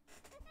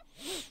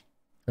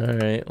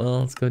 Alright, well,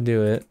 let's go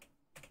do it.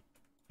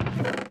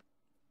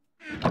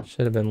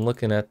 Should have been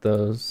looking at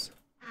those.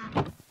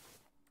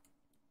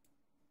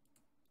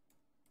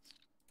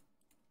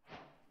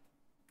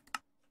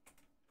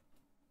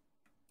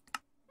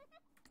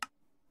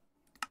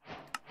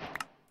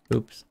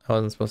 Oops, I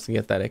wasn't supposed to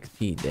get that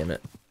XP, damn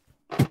it.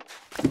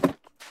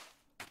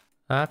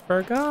 I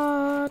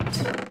forgot.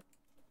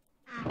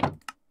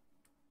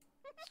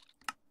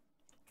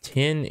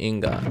 Tin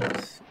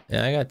ingots.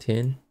 Yeah, I got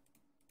tin.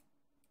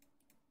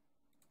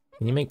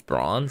 Can you make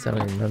bronze? I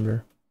don't even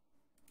remember.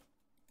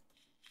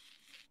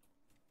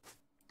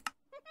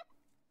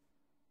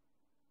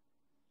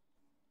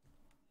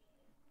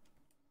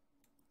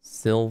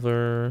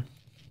 Silver.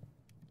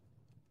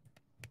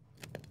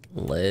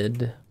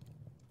 Lead.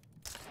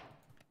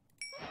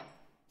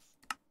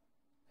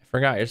 I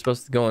forgot you're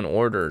supposed to go in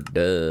order,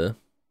 duh.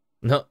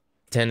 No,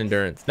 10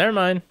 endurance. Never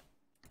mind.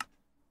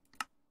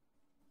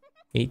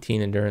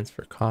 18 endurance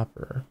for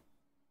copper.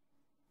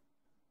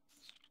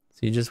 So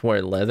you just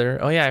wear leather?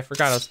 Oh yeah, I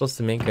forgot I was supposed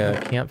to make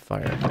a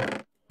campfire.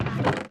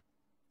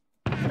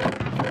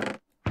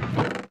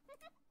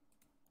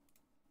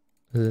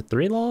 Is it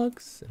 3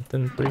 logs and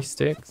then 3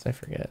 sticks? I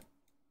forget.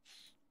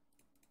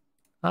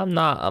 I'm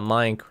not a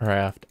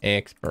Minecraft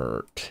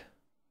expert.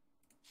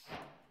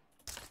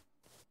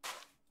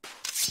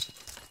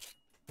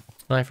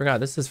 Oh, I forgot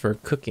this is for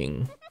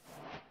cooking.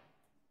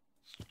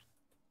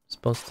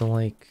 Supposed to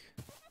like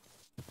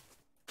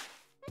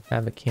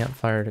have a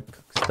campfire to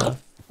cook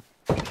stuff.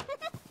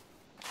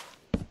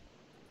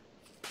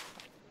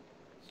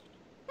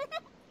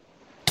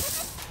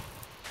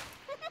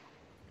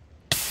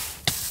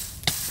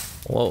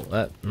 Whoa,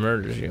 that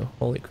murders you.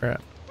 Holy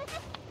crap.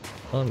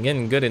 Well, I'm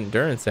getting good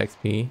endurance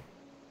XP.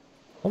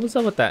 What was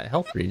up with that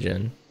health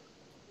regen?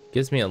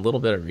 Gives me a little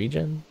bit of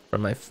regen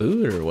from my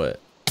food or what?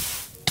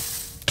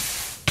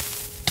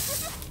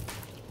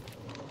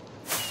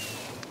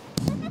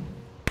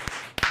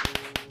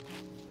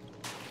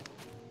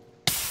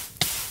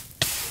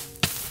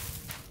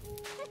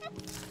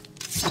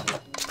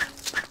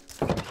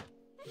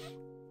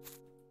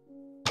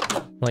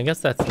 Well, I guess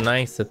that's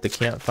nice that the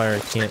campfire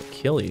can't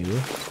kill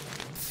you.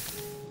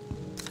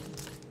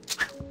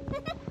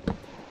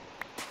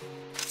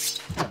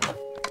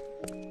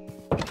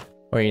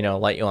 Or, you know,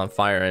 light you on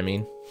fire, I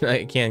mean.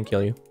 It can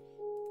kill you.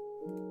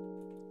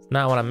 It's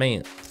not what I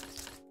meant.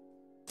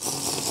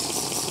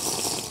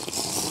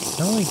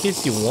 It only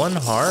gives you 1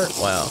 heart?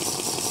 Wow.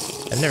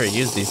 I've never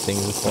used these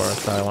things before,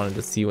 so I wanted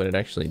to see what it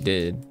actually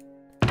did.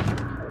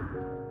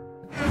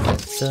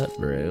 What's up,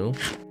 bro?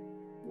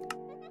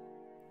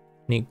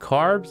 Need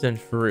carbs and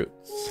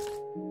fruits.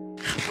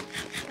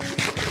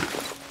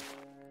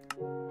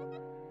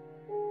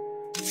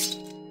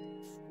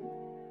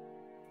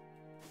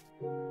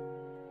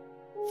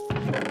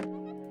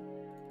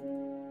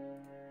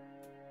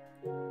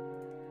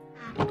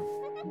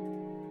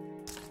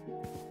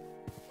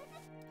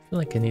 I feel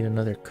like I need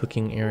another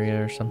cooking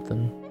area or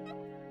something.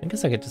 I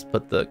guess I could just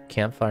put the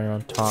campfire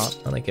on top.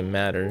 Not like it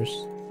matters.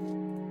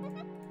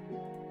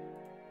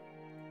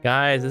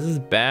 Guys, this is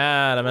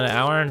bad. I'm at 1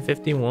 hour and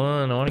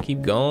 51. I want to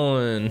keep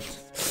going.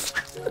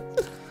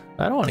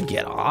 I don't want to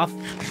get off.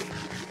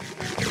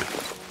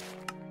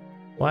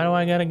 Why do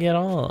I gotta get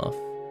off?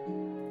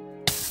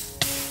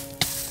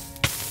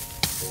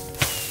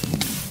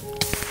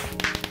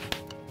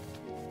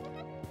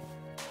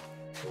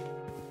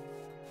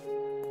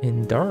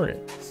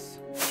 Endurance.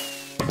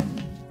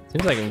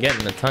 Seems like I'm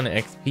getting a ton of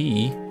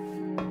XP.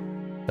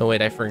 Oh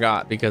wait, I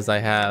forgot because I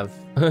have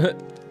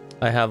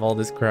I have all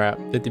this crap.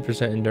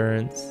 50%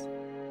 endurance.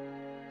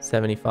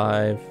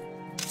 75.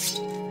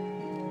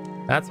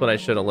 That's what I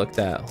should have looked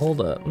at.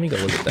 Hold up, let me go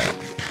look at that.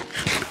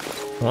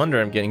 No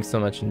wonder I'm getting so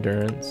much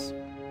endurance.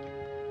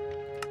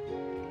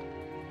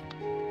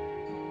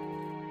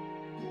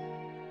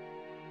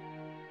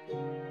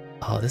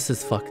 Oh, this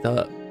is fucked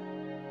up.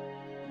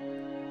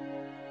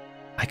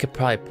 I could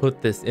probably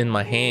put this in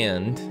my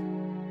hand.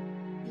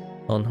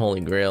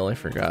 Unholy Grail, I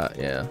forgot.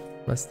 Yeah,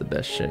 that's the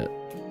best shit.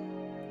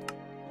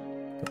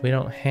 But we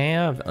don't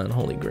have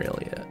Unholy Grail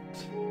yet.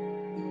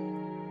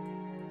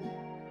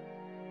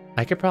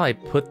 I could probably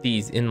put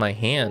these in my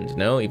hand,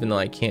 no? Even though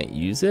I can't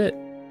use it?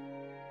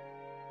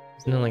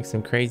 Isn't it like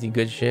some crazy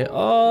good shit?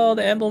 Oh,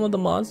 the emblem of the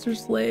Monster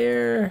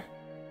Slayer.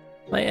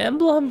 My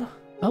emblem.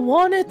 I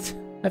want it.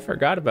 I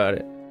forgot about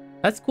it.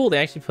 That's cool. They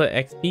actually put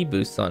XP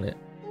boosts on it.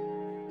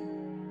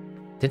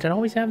 Did it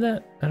always have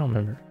that? I don't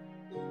remember.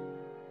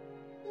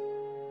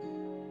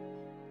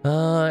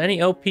 Any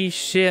OP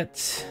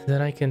shit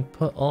that I can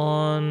put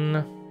on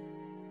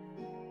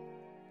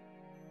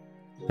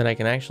that I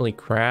can actually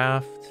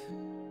craft?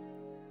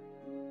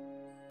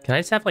 Can I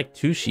just have like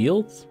 2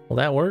 shields? Will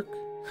that work?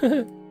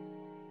 That'd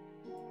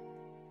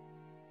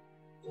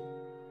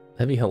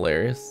be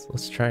hilarious.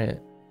 Let's try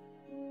it.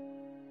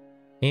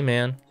 Hey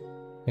man,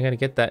 I gotta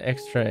get that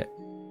extra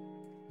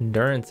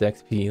endurance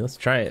XP. Let's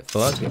try it.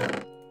 Fuck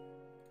it.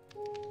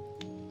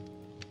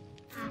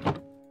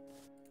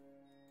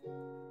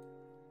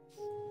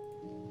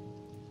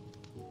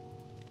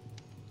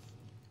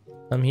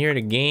 I'm here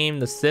to game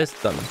the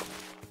system.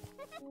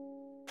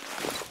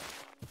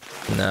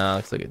 No,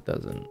 looks like it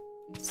doesn't.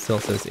 It still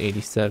says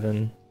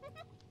 87.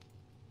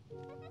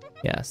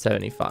 Yeah,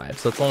 75.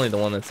 So it's only the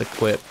one that's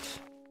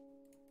equipped.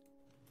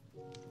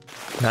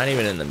 Not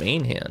even in the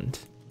main hand.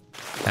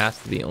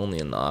 Has to be only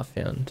in the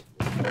offhand.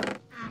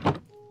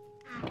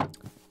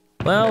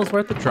 Well, it's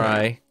worth a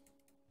try.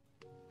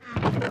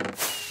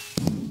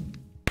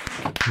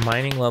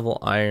 Mining level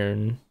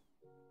iron.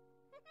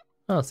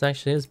 Oh, it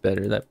actually is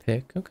better, that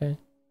pick. Okay.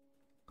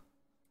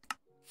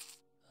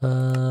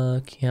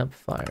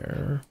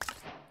 Campfire.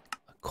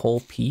 A coal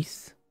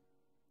piece.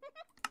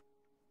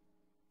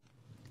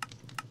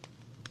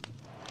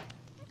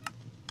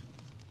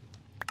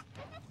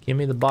 Give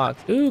me the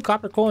box. Ooh,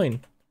 copper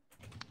coin.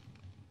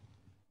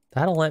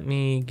 That'll let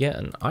me get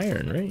an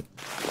iron, right?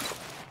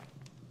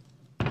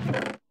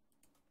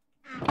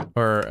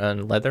 Or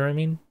leather, I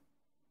mean.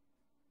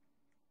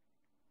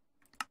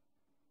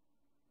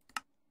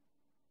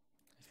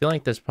 I feel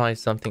like there's probably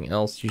something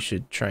else you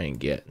should try and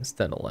get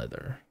instead of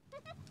leather.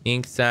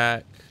 Ink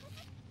sac.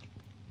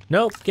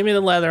 Nope, give me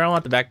the leather. I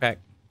want the backpack.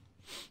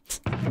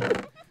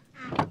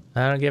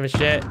 I don't give a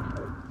shit.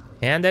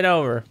 Hand it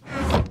over.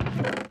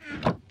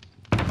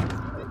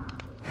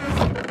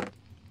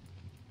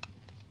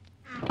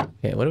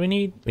 Okay, what do we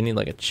need? We need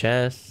like a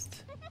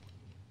chest.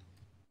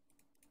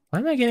 Why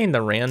am I getting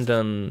the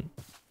random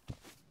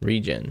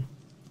regen?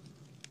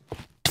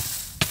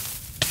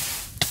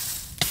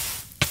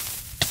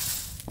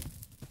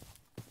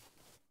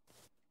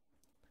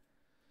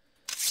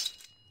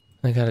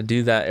 I gotta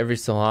do that every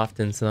so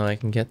often so I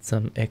can get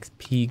some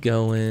XP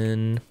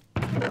going.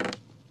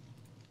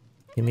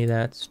 Give me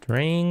that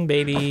string,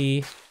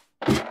 baby.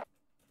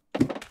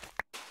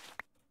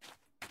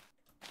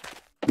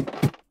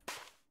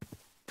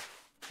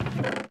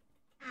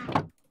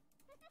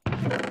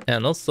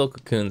 And those silk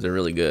cocoons are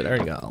really good. I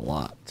already got a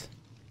lot.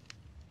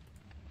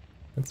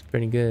 That's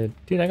pretty good.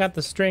 Dude, I got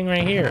the string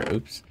right here.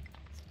 Oops.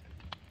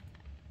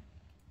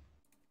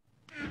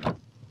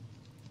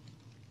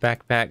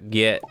 Backpack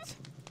get,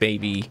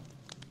 baby.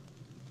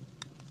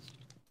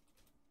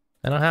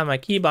 I don't have my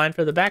keybind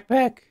for the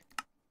backpack.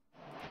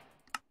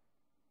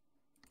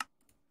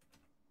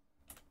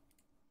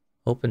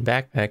 Open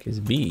backpack is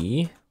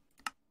B.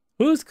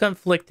 Who's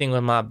conflicting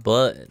with my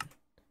button?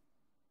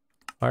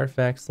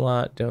 Artifact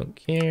slot, don't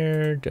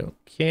care, don't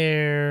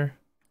care,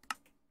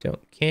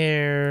 don't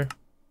care.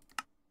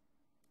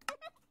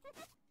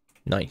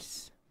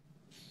 Nice.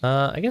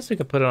 I guess we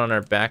could put it on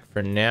our back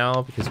for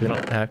now because we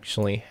don't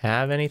actually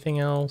have anything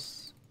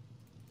else.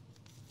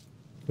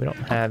 We don't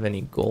have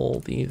any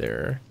gold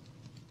either.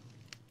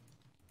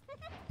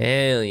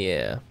 Hell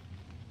yeah.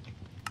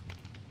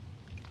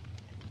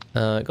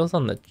 It goes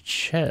on the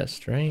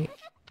chest, right?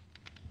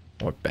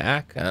 Or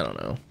back? I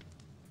don't know.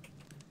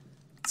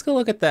 Let's go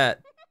look at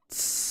that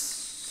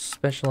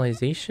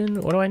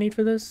specialization. What do I need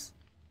for this?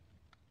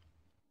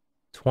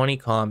 20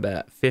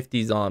 combat,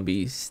 50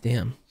 zombies.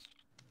 Damn.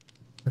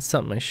 That's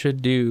something I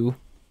should do.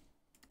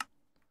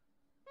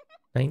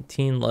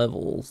 19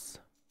 levels.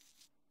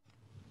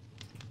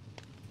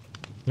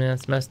 Man,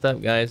 it's messed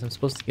up, guys. I'm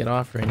supposed to get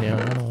off right now.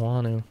 I don't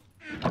want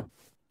to.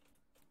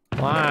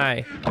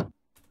 Why?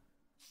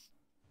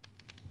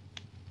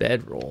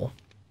 Bedroll.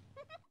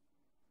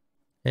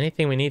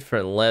 Anything we need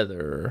for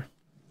leather.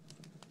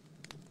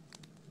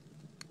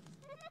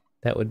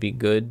 That would be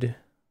good.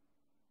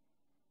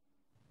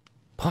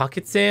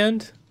 Pocket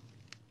sand?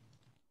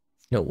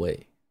 No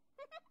way.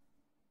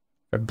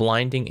 For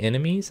blinding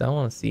enemies? I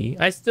want to see.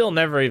 I still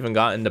never even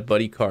got into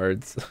buddy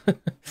cards.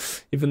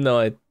 Even though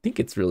I think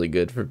it's really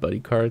good for buddy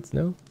cards,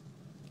 no?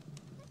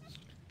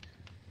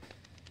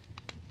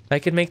 I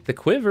could make the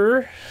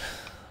quiver.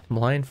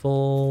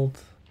 Blindfold.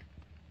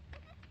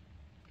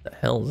 The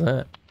hell's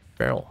that?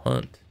 Feral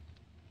hunt.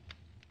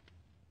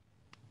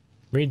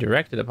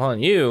 Redirected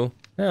upon you?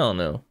 Hell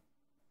no.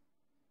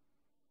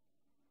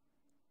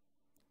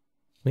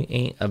 We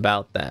ain't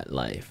about that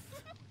life.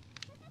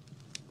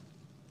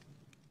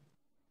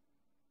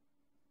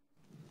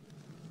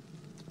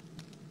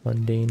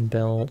 Mundane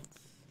belt.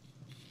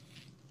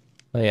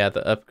 Oh yeah,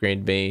 the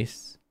upgrade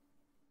base.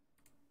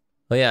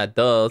 Oh yeah,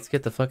 duh, let's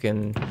get the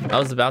fucking... I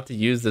was about to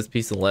use this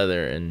piece of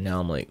leather and now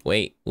I'm like,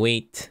 wait.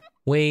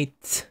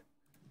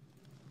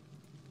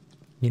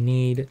 You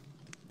need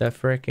the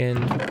frickin'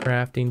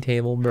 crafting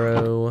table,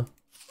 bro.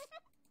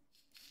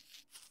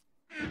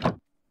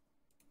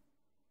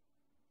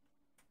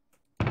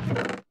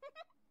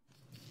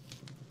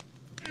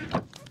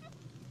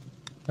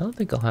 I don't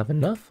think I'll have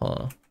enough,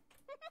 huh?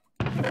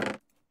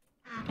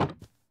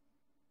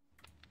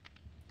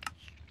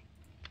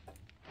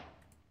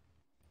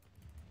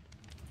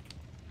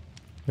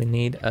 We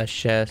need a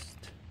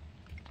chest.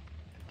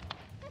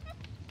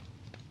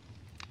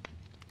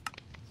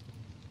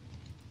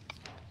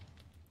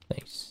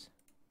 Nice.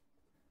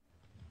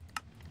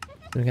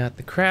 We got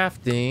the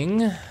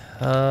crafting.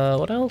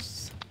 What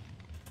else?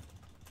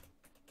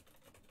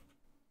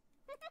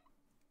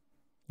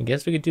 I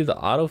guess we could do the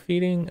auto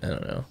feeding. I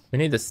don't know. We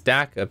need the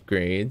stack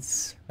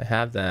upgrades. I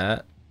have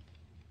that.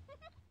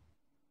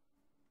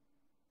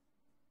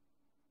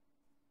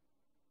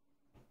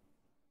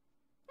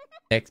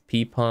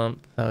 XP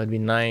pump. That would be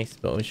nice,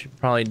 but we should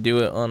probably do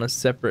it on a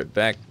separate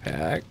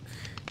backpack.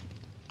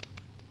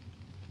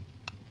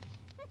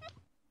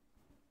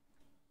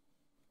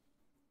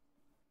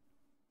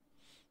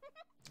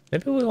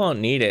 Maybe we won't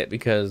need it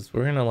because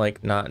we're gonna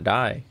like not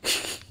die.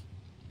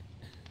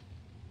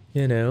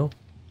 You know,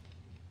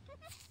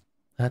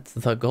 that's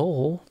the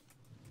goal.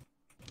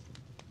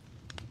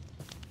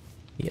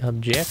 The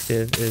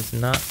objective is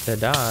not to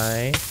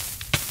die.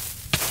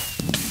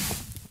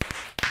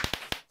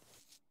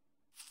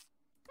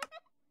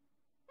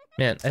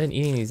 Man, I've been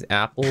eating these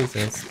apples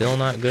and it's still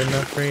not good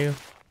enough for you.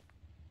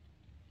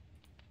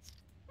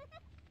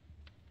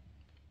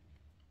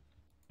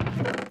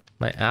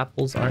 My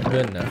apples aren't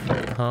good enough for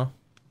you, huh?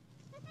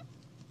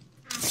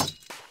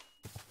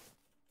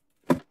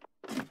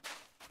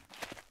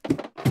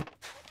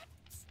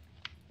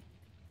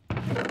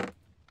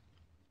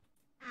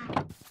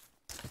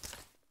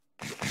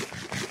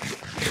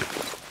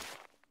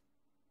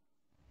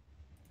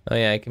 Oh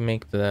yeah, I can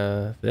make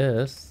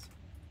this.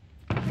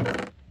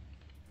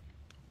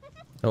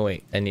 Oh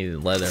wait, I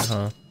needed leather,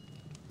 huh?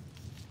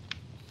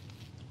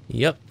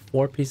 Yep,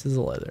 4 pieces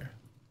of leather.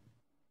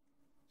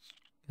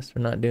 Guess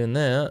we're not doing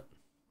that.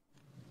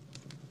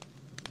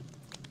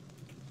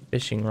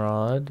 Fishing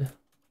rod.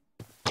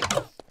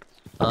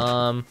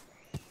 I'm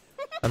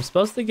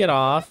supposed to get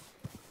off,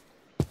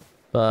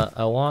 but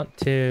I want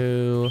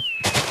to,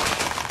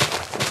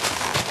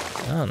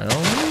 I don't know,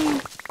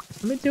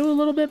 let me do a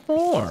little bit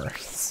more.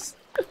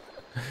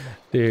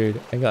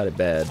 Dude, I got it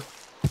bad.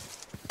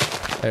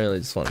 I really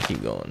just want to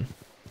keep going.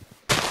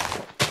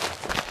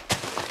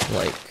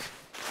 Like,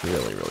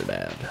 really, really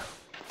bad.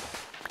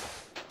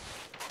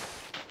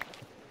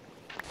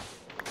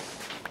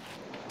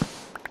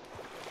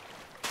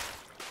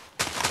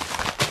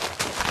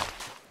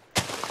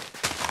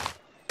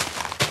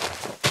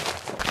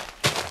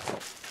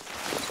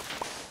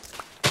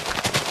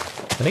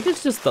 I think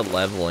it's just the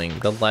leveling.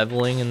 The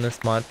leveling in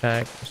this mod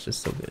pack is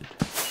just so good.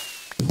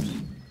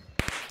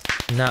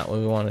 Not what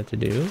we wanted to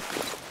do.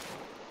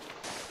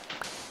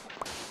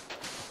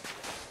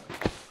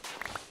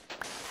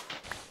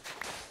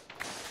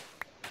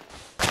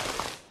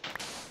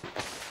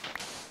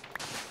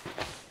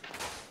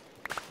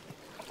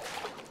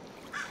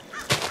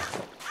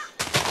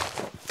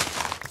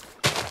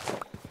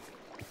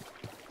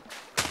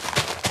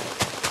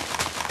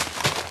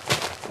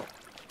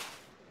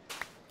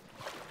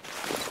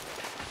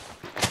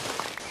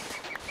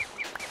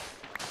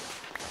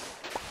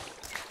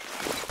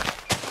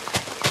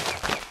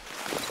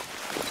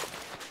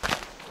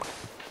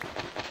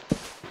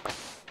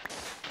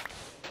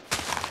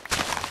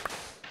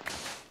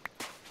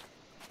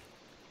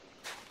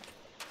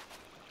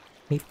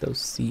 Hate those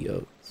sea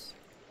oats.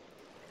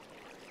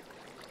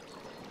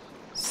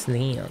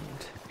 Sand.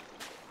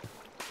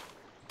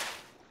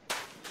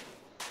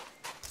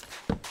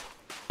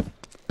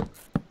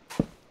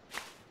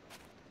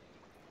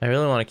 I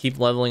really want to keep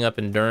leveling up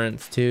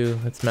endurance too.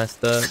 That's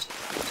messed up.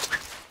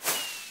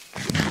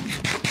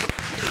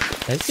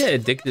 I just get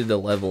addicted to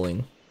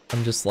leveling.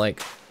 I'm just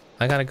like,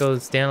 I gotta go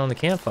stand on the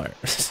campfire.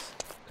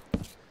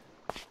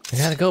 I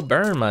gotta go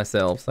burn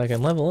myself so I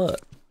can level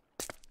up.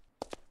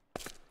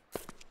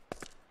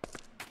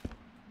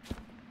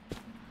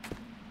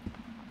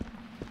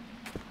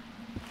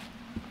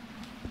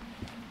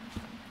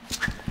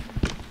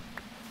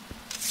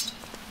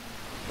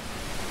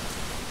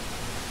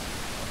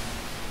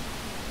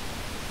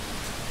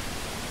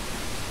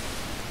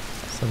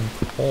 Some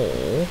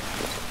coal.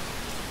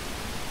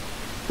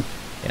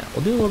 Yeah,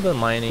 we'll do a little bit of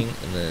mining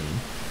and then,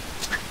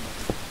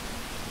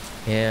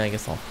 yeah, I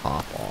guess I'll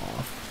hop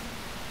off.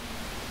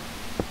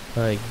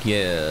 I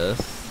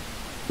guess.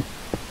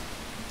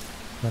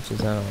 As much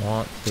as I don't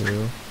want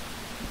to.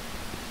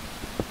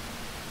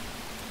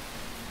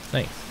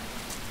 Nice.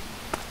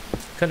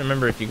 Couldn't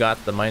remember if you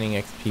got the mining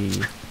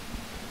XP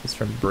just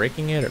from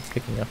breaking it or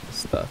picking up the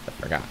stuff. I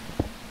forgot.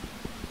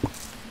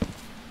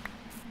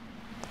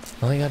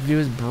 All you gotta do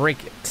is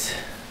break it.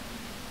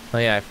 Oh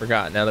yeah, I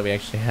forgot. Now that we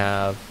actually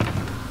have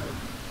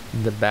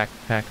the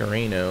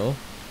backpackerino.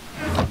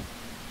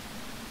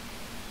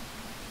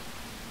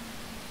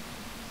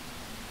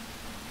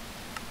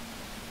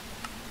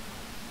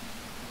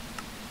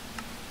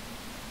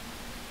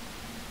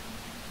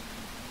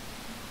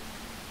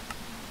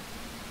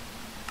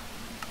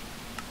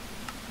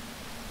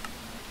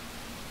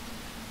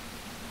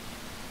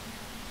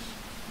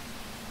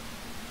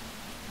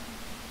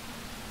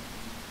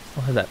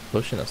 Still have that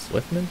potion of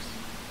swiftness.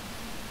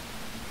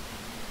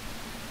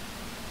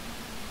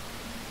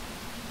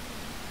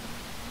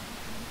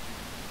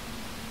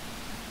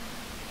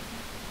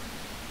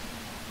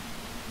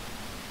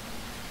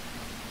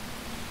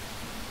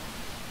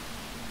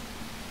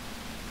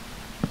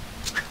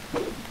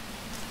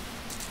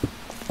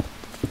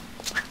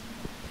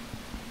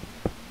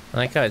 I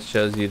like how it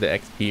shows you the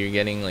XP you're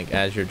getting like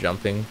as you're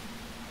jumping.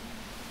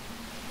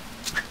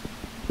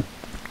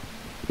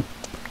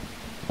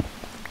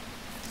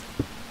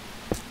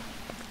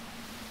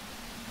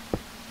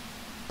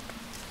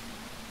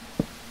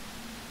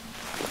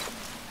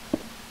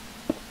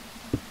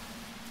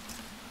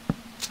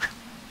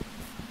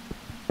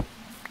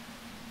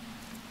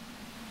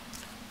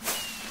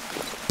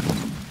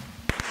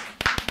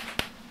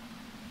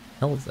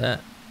 hell is that?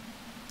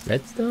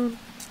 Redstone?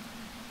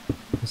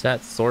 Is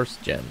that source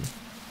gem?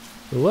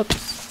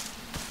 Whoops.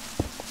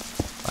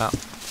 Wow.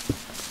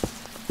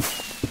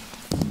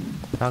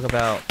 Talk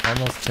about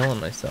almost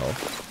killing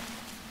myself.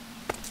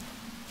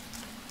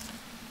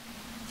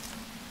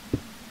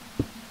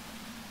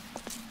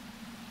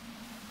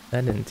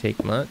 That didn't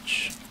take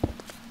much.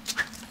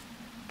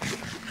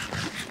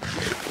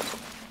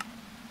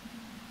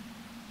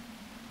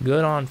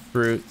 Good on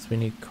fruits. We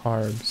need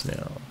carbs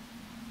now.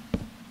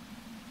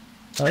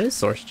 Oh, it is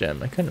source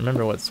gem. I couldn't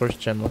remember what source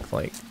gem looked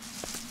like.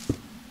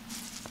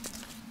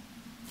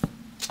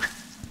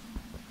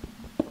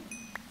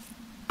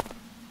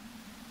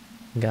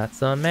 Got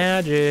some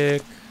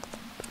magic.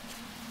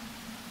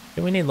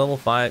 Do we need level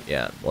 5?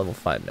 Yeah, level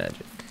 5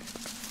 magic.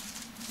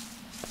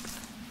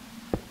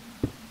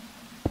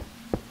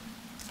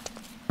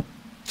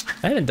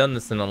 I haven't done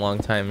this in a long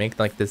time. Make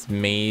like this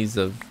maze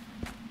of,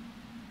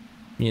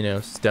 you know,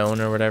 stone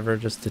or whatever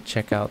just to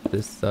check out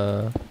this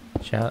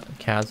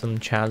chasm.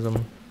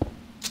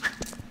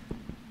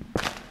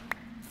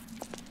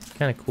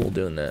 Kind of cool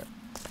doing that.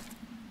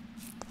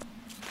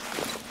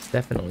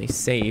 Definitely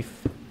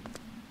safe.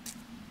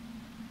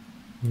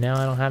 Now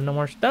I don't have no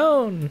more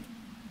stone.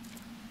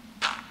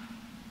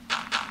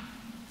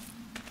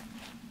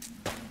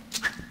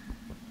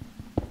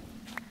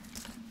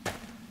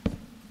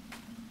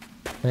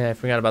 Yeah, I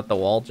forgot about the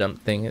wall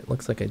jump thing. It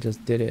looks like I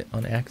just did it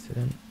on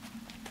accident.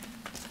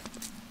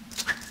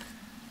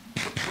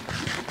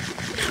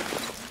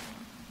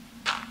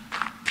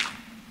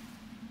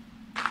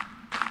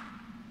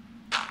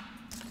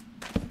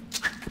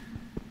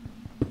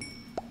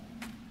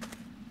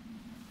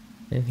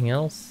 Anything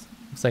else?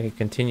 Looks like it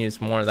continues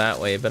more that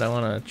way, but I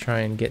want to try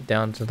and get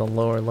down to the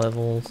lower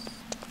levels.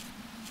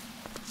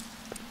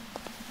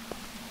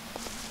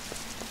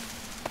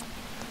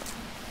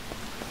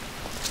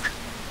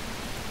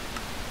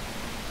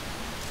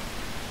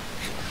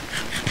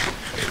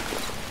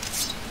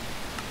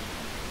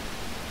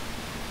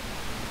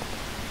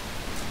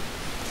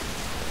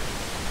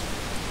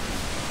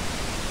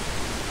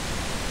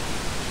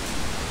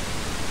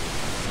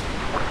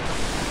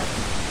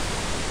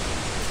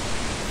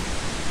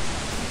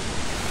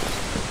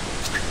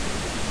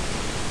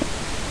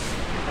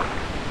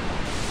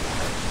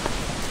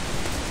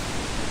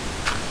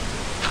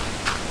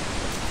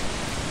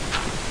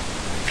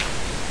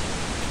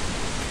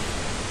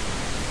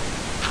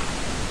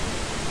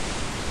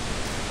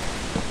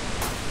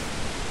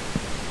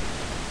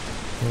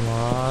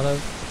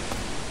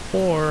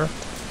 Ore.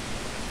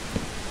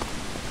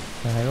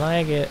 I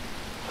like it.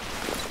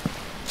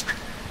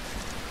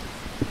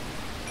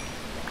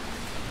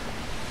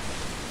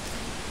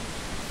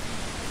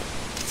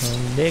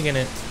 I'm digging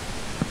it.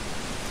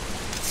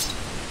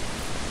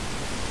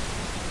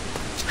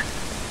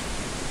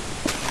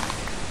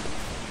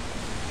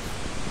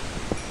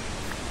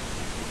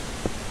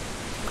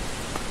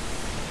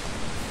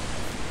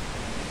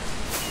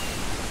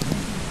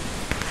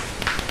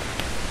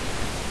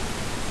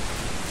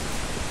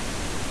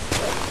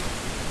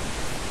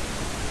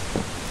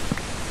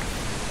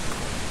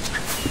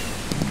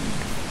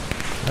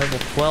 Level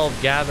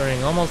 12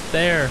 gathering, almost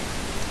there.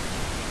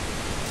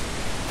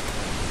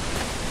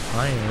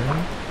 Iron.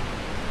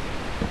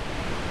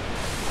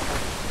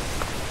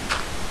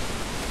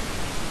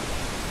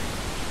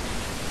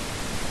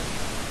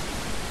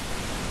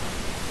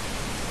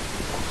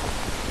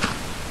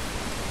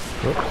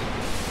 Whoops.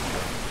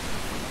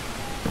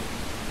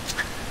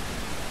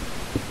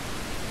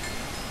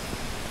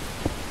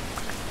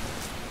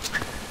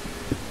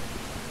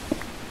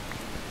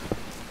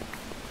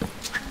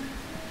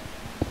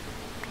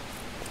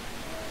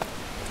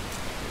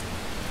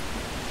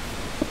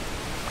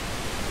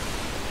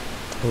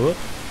 Whoop.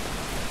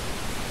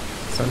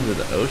 It's under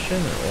the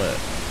ocean or what?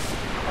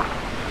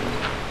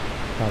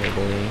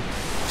 Probably.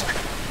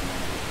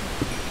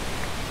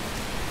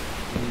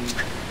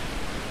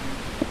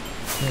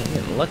 Man, I'm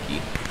getting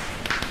lucky.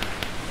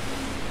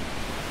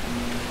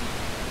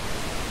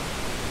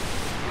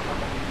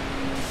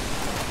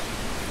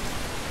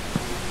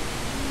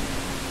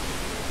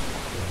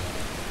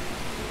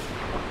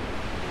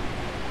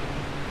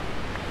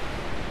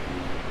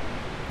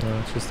 No,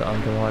 it's just the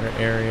underwater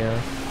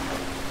area.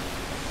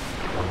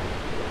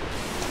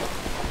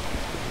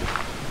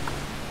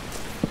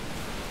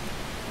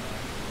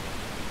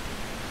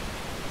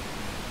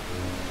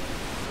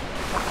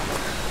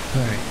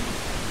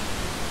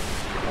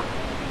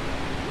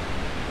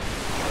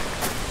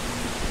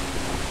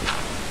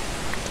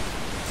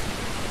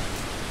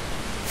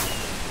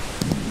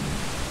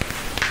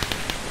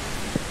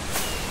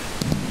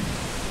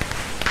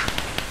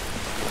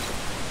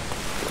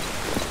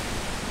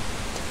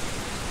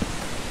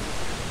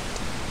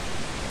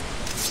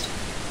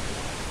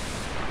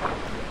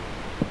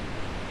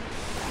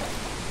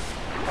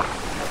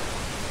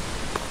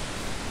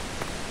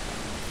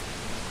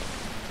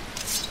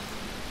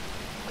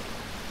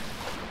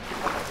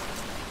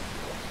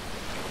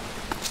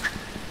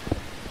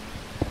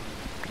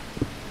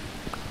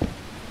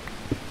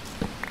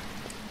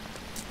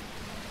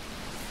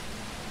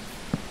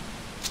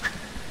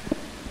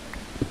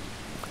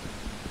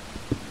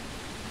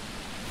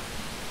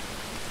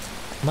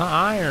 My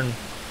iron.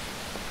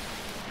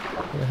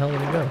 Where the hell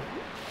did it go?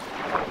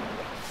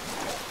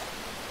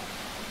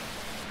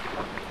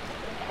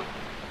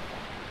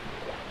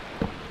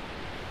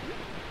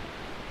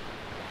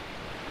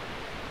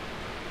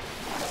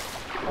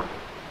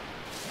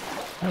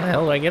 How the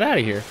hell do I get out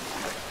of here?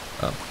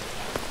 Oh.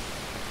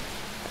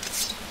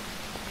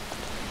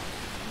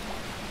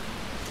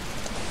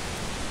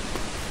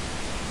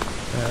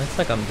 Looks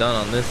like I'm done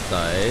on this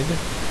side.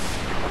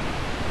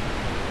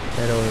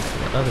 Head over to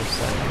the other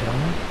side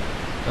now.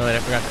 Oh wait, I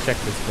forgot to check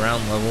this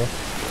ground level.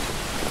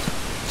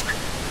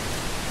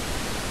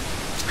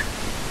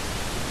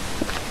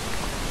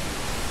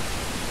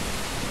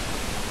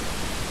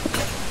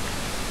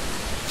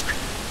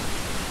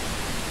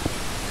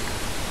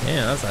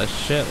 Yeah, that's a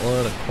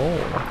shitload of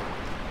coal.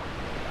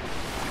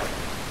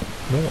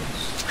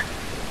 Nice.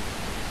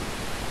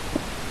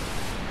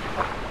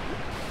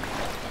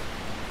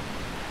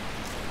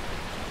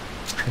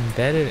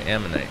 Embedded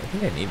ammonite. I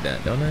think I need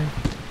that, don't I?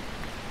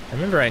 I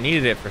remember I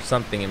needed it for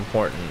something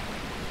important.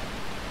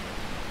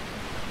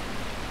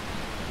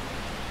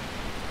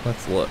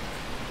 Let's look.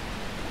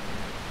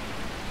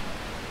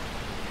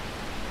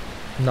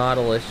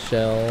 Nautilus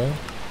shell.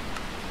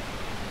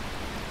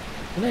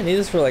 Didn't I need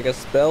this for like a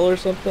spell or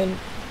something?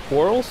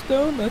 Coral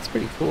stone? That's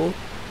pretty cool.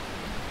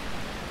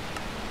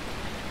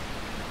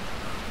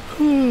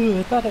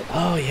 I thought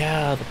oh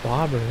yeah, the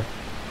bobber.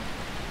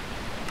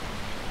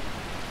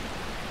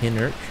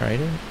 Inert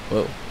trident?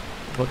 Whoa.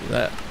 Look at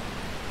that.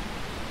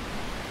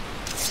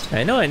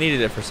 I know I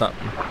needed it for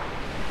something.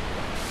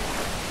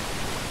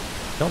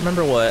 Don't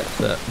remember what,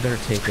 but better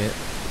take it.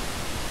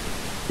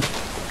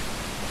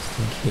 Just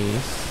in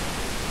case.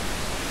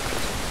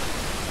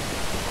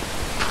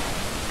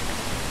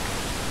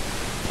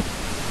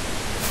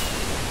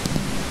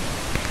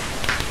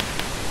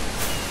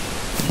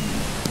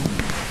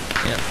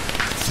 Yeah.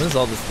 What is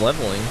all this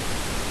leveling?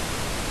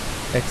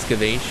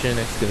 Excavation,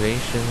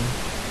 excavation.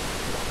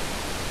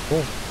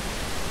 Cool.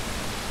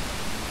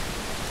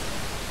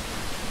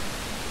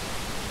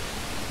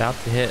 About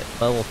to hit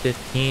level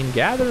 15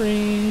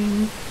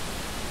 gathering.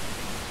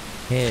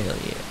 Hell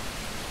yeah.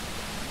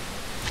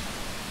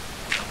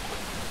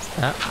 Is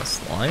that a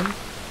slime?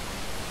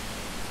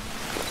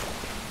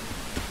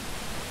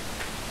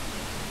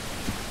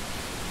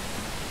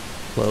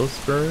 Glow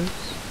spurs.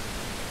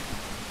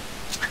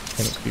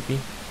 Kinda creepy.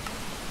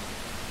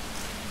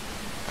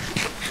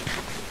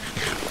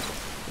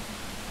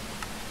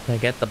 Did I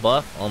get the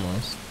buff?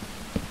 Almost.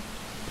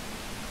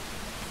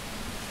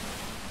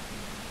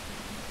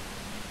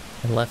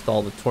 I left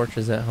all the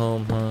torches at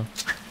home, huh?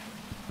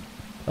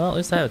 Well, at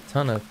least I have a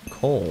ton of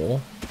coal.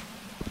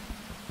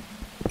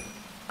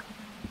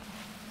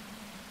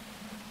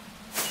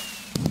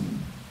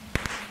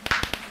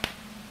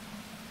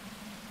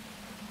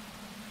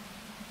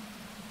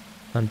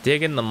 I'm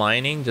digging the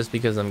mining just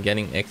because I'm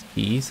getting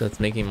XP, so it's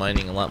making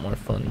mining a lot more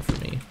fun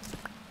for me.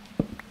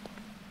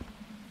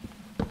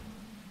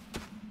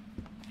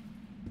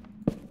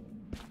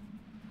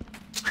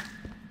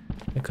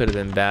 It could have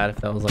been bad if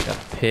that was like a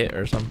pit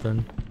or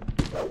something.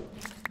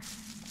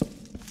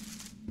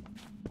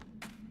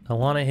 I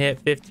want to hit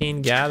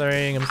 15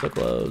 gathering. I'm so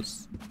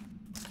close.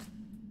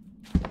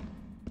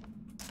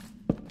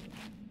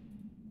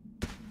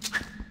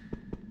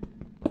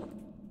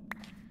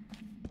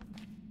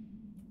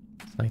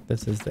 It's like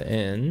this is the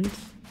end.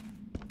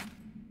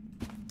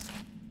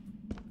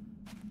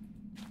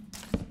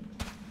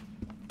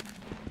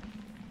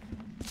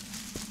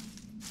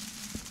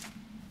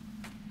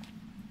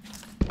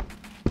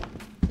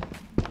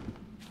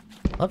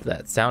 Love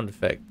that sound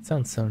effect. It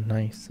sounds so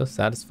nice, so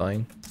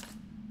satisfying.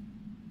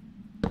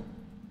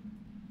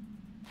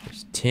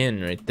 There's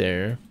tin right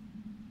there.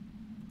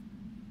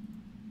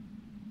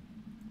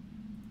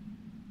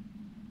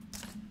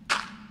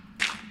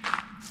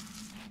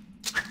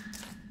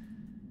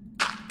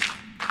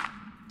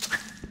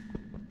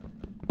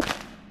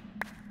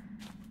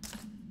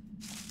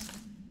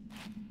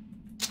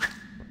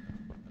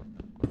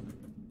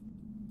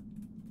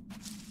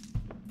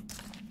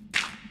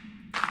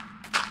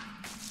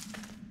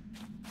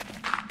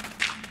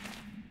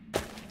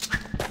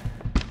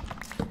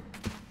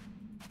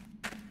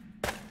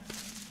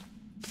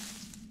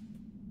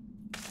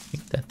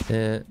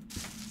 It.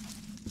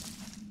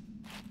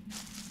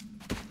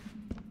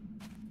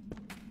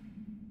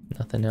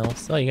 Nothing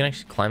else. Oh, you can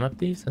actually climb up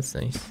these? That's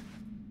nice.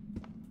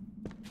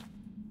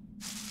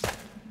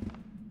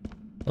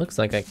 Looks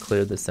like I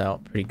cleared this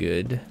out pretty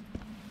good.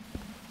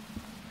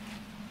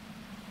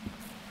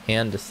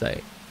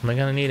 Andesite. Am I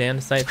gonna need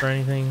andesite for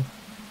anything?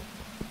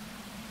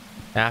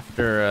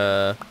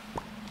 After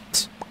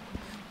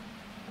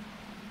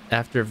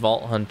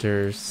Vault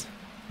Hunters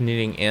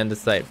needing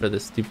andesite for the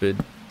stupid,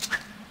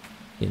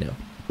 you know,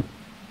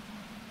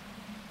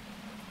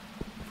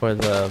 for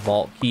the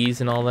vault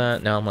keys and all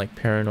that. Now I'm like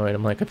paranoid.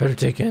 I'm like, I better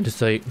take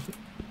andesite.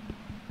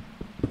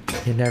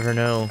 You never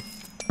know.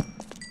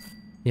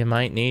 You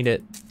might need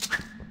it.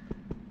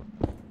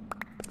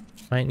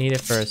 Might need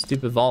it for a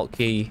stupid vault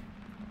key.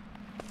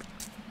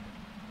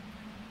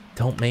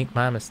 Don't make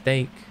my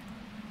mistake.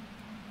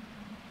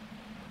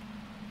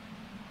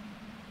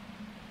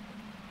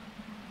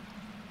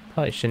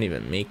 Probably shouldn't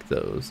even make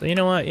those. You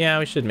know what? Yeah,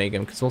 we should make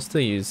them because we'll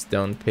still use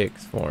stone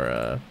picks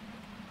for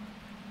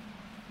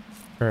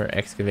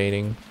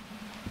excavating.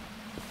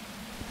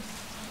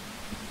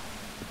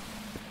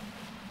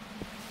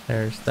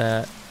 There's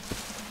that.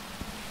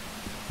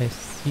 I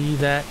see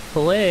that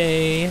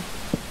clay.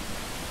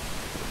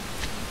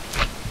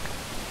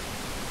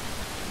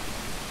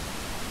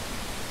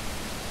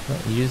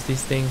 Don't use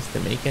these things to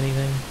make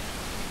anything.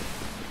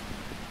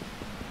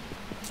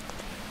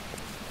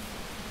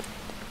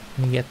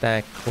 Let me get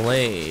that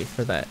clay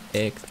for that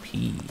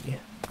XP.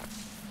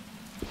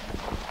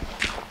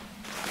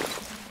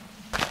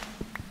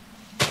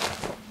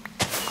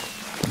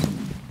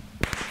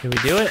 Did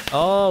we do it?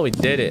 Oh, we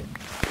did it.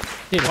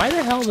 Dude, why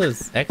the hell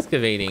does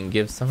excavating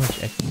give so much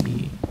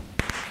XP?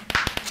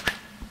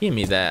 Give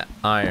me that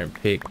iron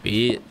pick,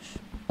 bitch.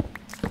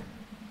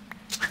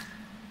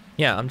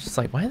 Yeah, I'm just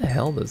like, why the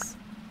hell does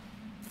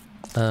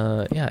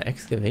yeah,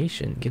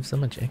 excavation give so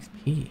much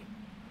XP?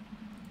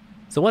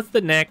 So what's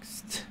the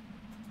next?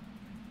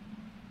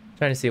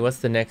 Trying to see what's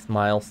the next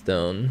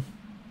milestone.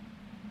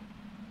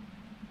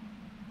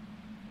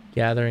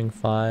 Gathering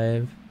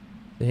 5.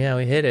 So yeah,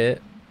 we hit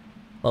it.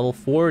 Level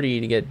 40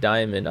 to get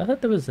diamond. I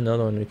thought there was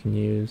another one we can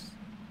use.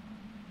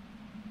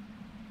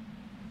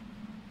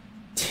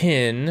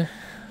 Tin.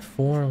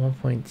 4,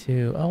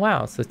 1.2. Oh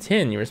wow, so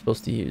tin you were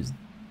supposed to use.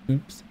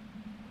 Oops.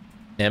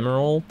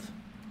 Emerald.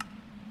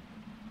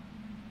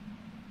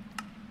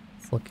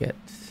 Let's look at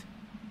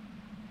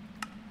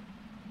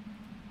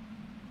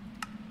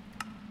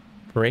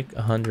break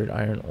 100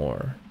 iron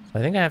ore. So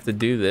I think I have to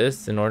do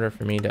this in order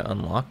for me to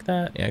unlock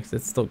that. Yeah, because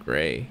it's still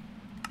gray.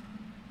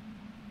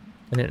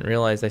 I didn't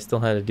realize I still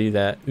had to do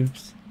that.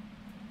 Oops.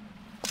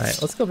 Alright,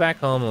 let's go back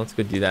home and let's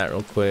go do that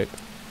real quick.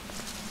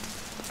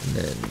 And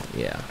then,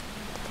 yeah.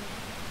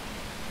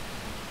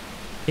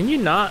 Can you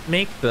not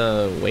make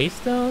the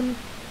waystone?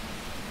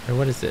 Or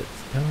what is it?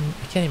 I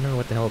can't even remember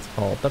what the hell it's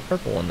called. The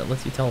purple one that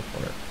lets you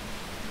teleport.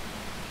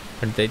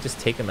 Or did they just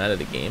take them out of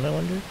the game, I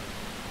wonder?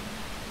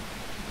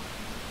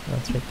 Oh,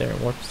 it's right there,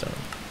 warpstone.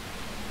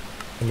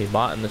 Can be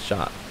bought in the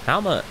shop.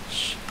 How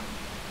much?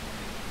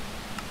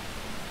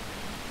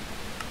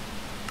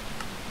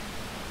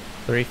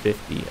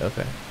 350,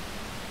 okay.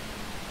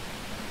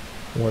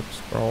 Warp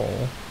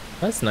scroll.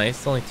 That's nice,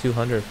 it's only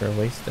 200 for a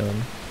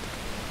waystone.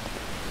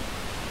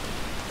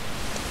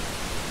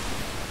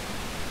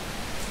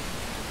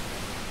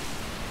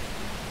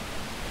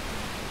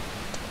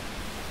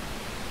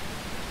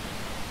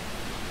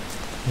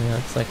 Yeah,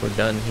 looks like we're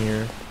done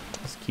here.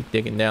 Let's keep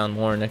digging down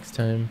more next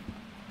time.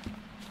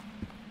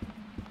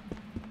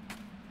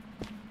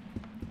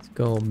 Let's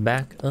go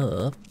back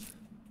up.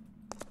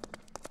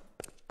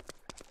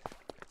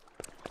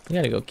 We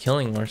gotta go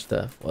killing more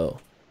stuff. Whoa.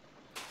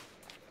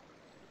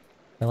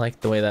 I like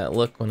the way that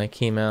looked when I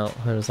came out.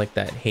 It was like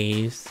that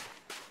haze.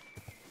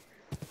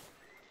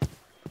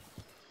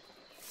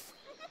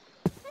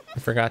 I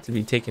forgot to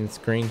be taking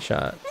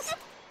screenshots.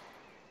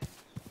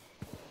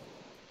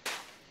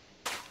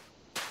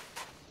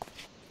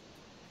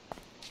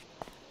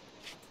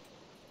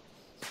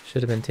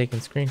 Should have been taking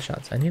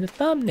screenshots. I need a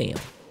thumbnail.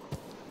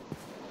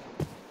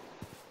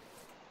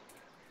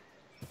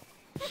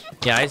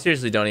 Yeah, I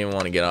seriously don't even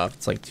want to get off.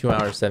 It's like 2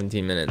 hours,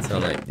 17 minutes. And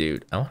I'm like,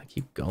 dude, I want to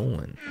keep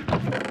going.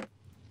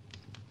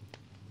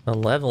 The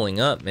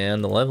leveling up,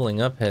 man. The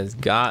leveling up has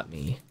got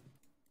me.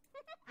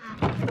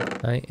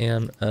 I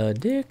am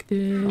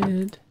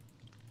addicted.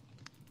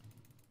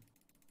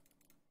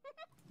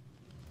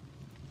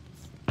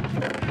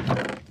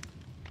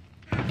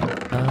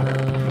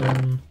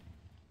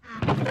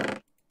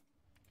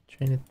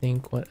 Trying to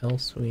think what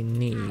else we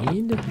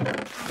need.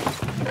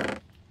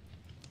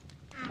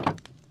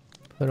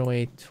 Put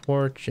away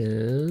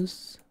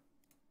torches.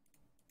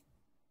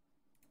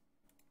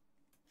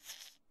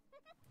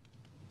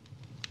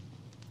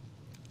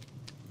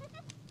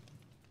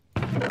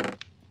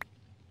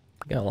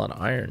 Got a lot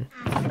of iron.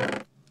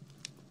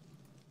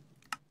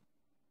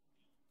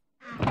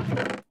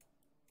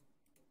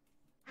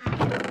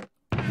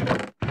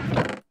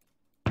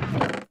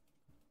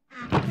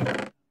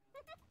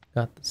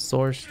 Got the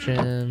source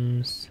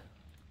gems.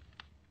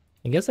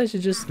 I guess I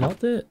should just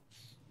smelt it.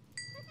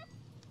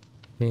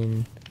 I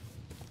mean,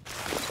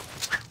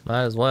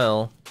 might as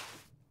well.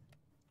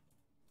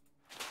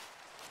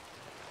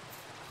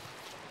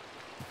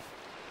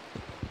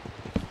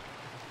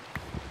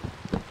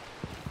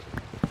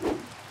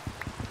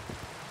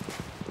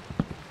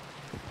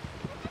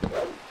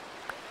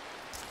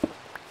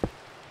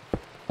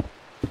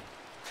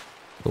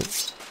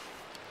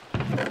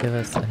 Give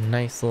us a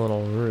nice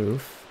little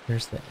roof.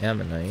 Here's the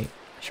ammonite.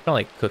 I should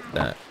probably cook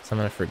that, because I'm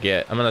gonna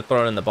forget. I'm gonna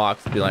throw it in the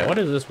box and be like, what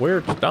is this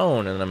weird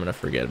stone? And then I'm gonna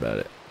forget about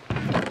it.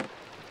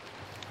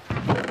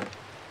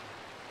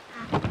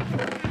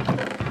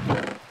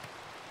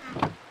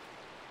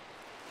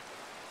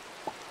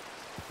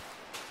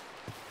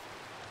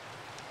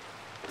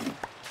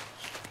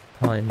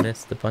 Probably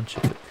missed a bunch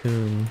of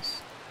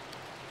cocoons.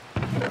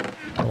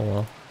 Oh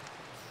well.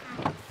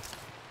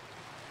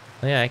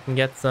 Oh yeah, I can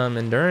get some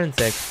endurance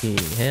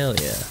XP. Hell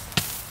yeah.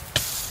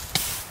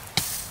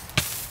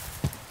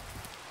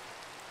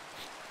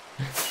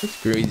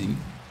 It's crazy.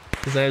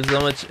 Because I have so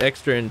much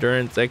extra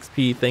endurance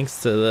XP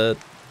thanks to the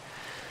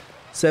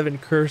 7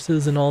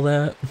 curses and all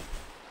that.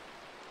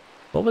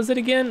 What was it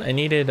again? I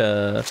needed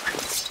about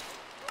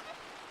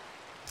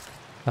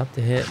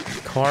to hit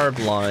carb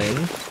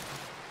line.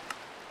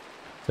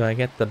 Do I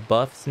get the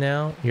buffs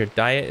now? Your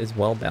diet is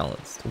well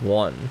balanced.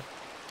 1.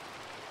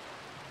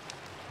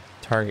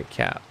 Target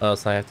cap. Oh,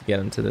 so I have to get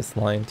into this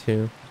line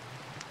too.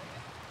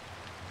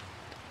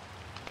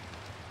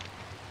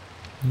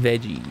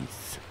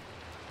 Veggies.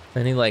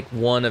 I need like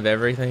 1 of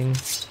everything.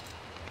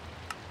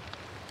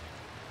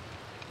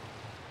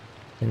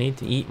 I need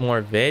to eat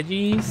more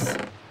veggies.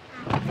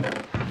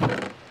 I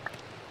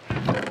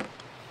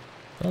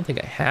don't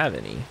think I have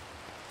any.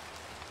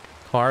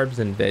 Carbs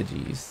and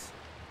veggies.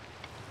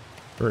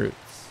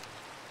 Fruits.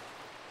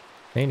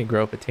 I need to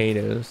grow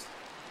potatoes.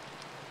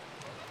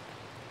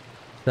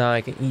 So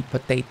I can eat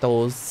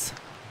potatoes.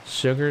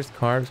 Sugars,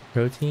 carbs,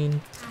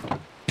 protein.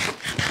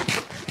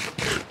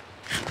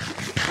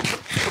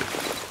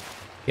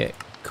 Get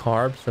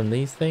carbs from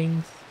these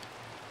things.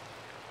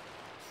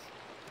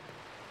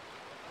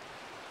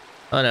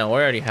 Oh no, we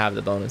already have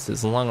the bonuses.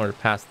 As long as we're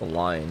past the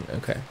line.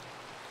 Okay.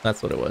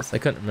 That's what it was. I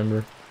couldn't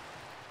remember.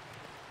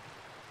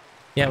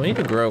 Yeah, we need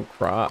to grow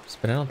crops,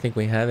 but I don't think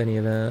we have any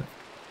of that.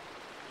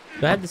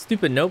 Do I have the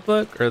stupid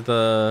notebook or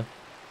the...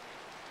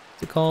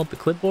 What's it called? The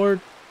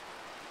clipboard?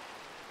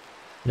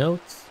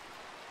 Notes?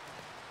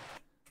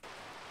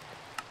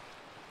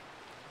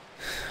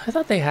 I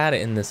thought they had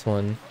it in this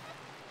one.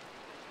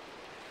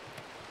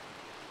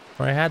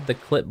 Or I had the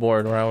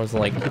clipboard where I was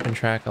like keeping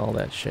track of all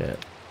that shit.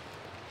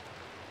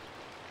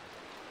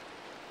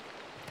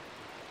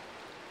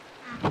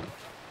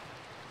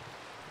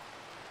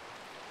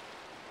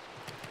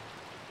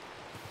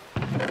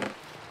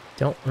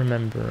 Don't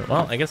remember.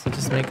 Well, I guess I'll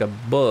just make a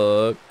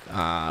book.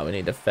 Ah, we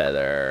need a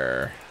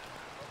feather.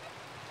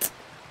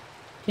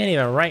 Can't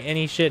even write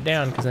any shit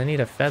down because I need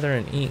a feather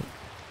and ink.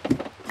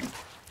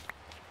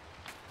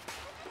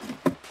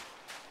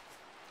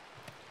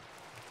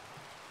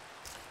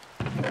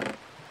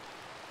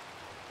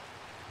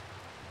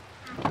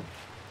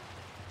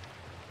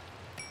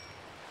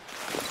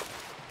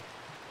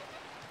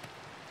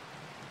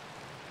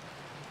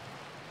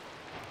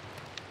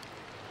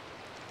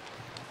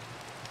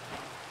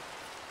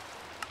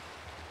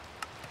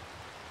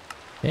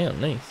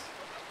 Damn, nice.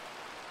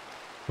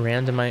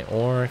 Randomite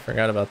ore, I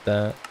forgot about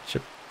that.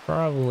 Should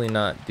probably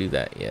not do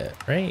that yet,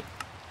 right?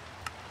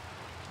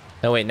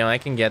 Oh wait, no, I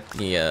can get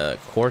the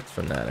quartz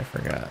from that, I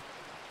forgot.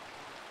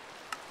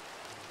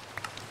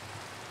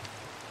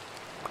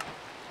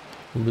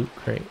 Loot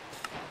crate.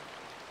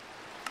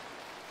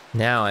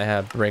 Now I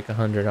have break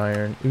 100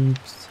 iron.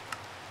 Oops.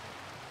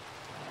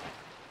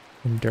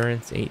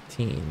 Endurance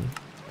 18.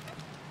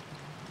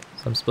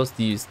 So I'm supposed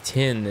to use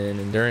 10 then,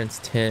 endurance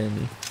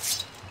 10.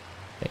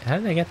 Wait, how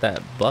did I get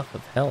that buff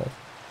of health?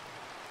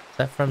 Is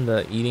that from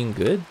the eating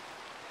good?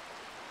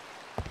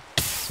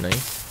 That's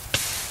nice.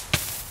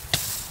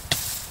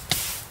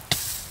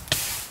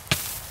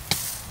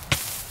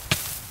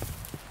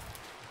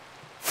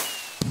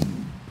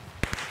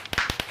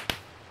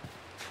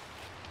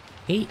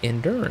 Eight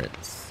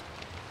endurance.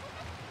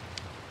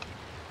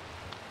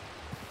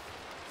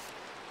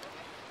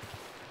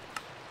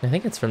 I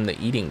think it's from the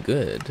eating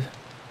good.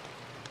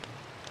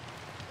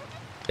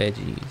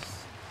 Veggies.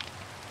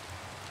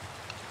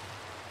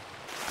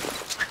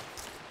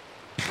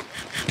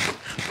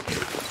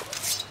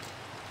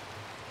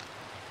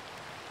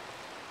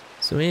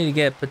 So we need to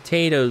get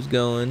potatoes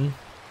going.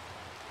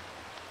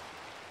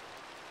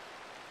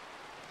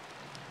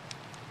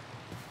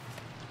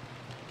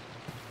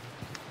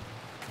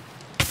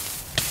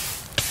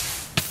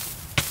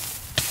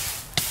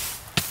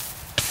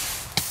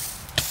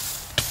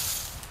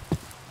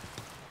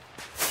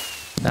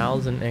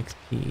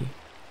 XP.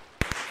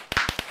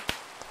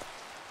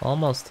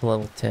 Almost to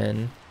level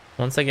 10.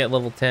 Once I get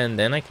level 10,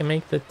 then I can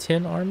make the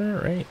 10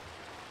 armor, right?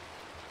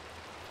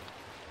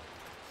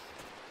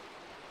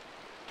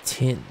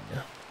 10.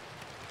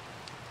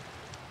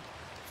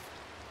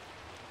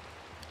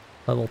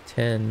 Level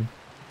 10.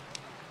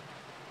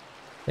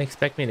 They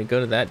expect me to go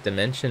to that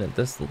dimension at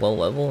this low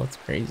level? That's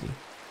crazy.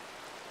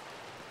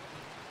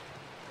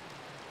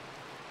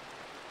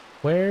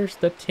 Where's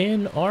the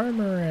 10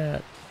 armor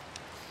at?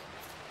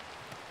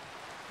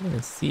 I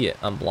didn't see it.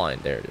 I'm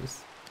blind. There it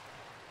is.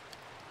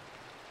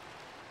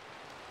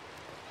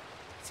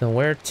 So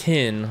where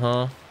 10,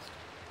 huh?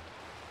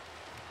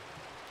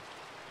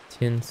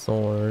 10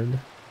 sword.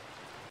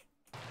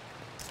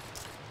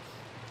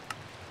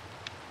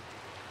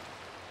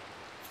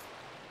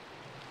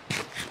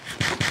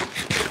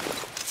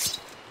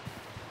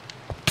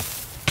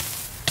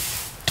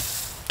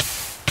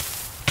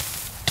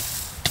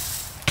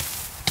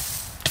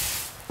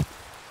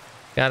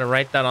 Gotta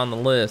write that on the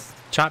list.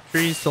 Chop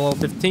trees to level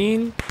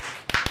 15.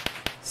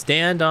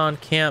 Stand on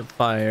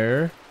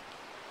campfire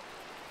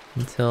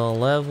until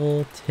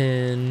level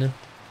 10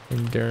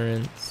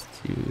 endurance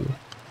to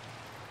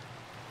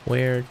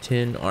wear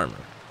 10 armor.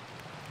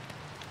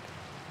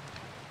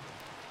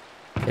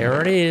 Okay.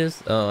 There it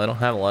is. Oh, I don't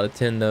have a lot of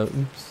tin though.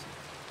 Oops.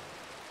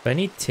 Do I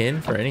need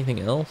tin for anything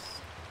else?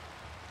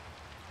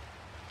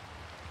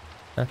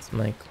 That's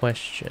my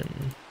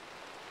question.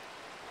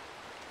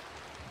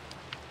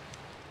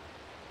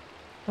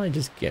 Probably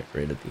just get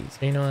rid of these.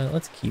 You know what?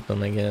 Let's keep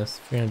them, I guess.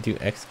 If we're gonna do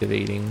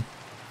excavating.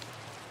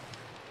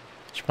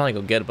 Should probably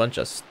go get a bunch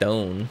of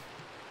stone.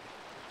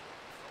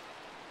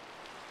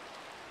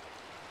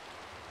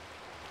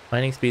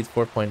 Mining speed's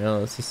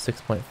 4.0. This is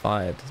 6.5.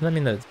 Doesn't that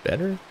mean that it's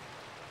better?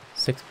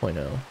 6.0.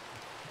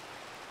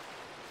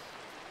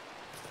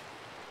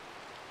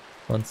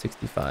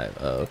 165.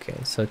 Oh, okay.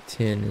 So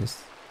tin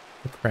is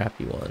the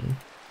crappy one.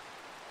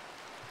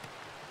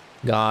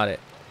 Got it.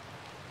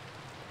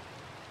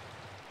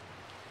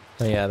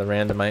 Oh yeah, the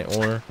randomite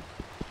ore.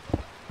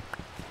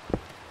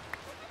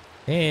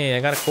 Hey, I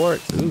got a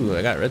quartz. Ooh,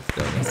 I got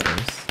redstone. That's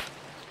nice.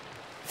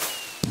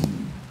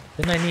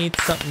 Didn't I need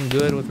something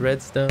good with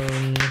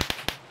redstone?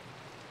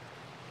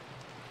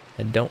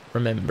 I don't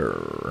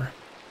remember.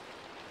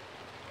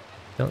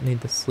 Don't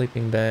need the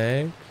sleeping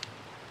bag.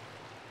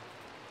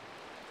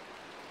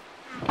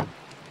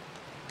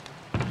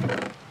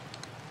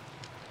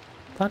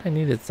 Thought I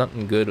needed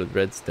something good with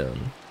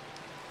redstone.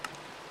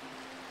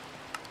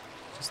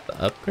 Just the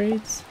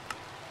upgrades?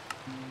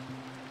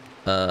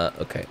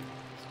 Okay.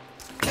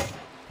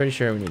 Pretty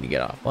sure we need to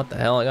get off. What the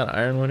hell? I got an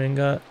iron one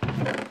ingot?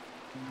 I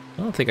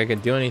don't think I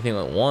could do anything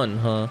with one,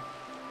 huh?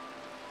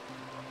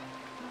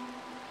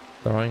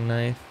 Throwing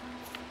knife.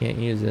 Can't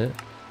use it.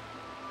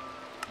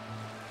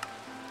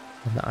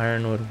 And the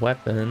ironwood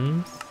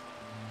weapons.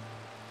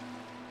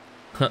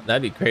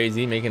 That'd be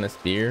crazy, making a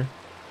spear.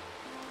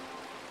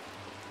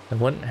 I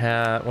wouldn't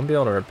be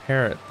able to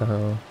repair it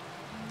though.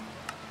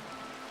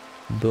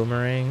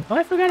 Boomerang. Oh,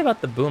 I forgot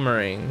about the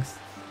boomerangs.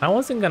 I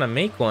wasn't gonna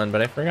make one,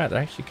 but I forgot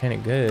they're actually kind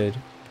of good.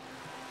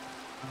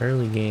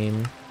 Early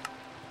game.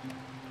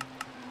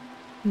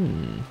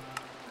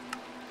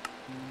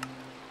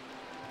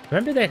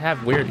 Remember they'd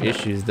have weird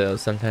issues though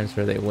sometimes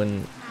where they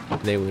would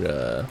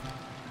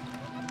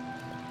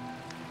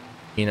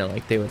you know,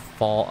 like they would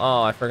fall.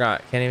 Oh, I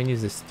forgot. Can't even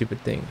use this stupid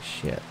thing.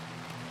 Shit.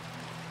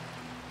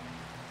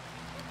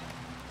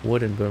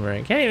 Wooden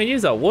boomerang. Can't even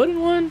use a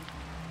wooden one?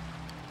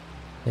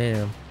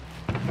 Damn.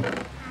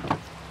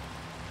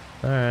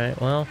 Alright,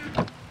 well.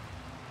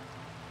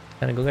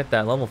 Gotta go get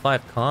that level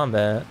 5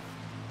 combat.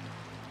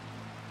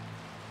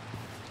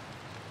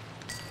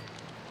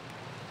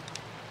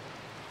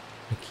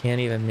 I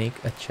can't even make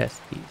a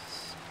chest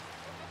piece.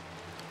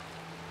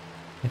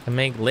 I can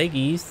make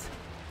leggies.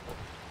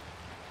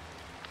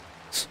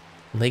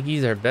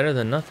 Leggies are better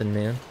than nothing,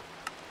 man.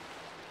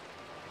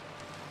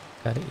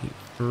 Gotta eat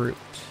fruit.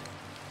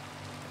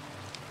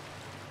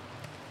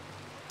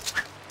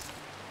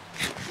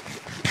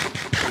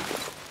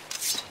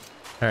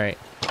 Alright.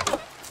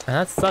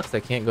 That sucks, I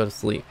can't go to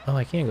sleep. Oh,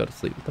 I can go to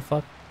sleep. What the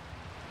fuck?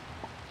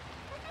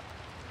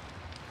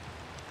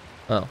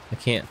 Oh, I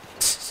can't.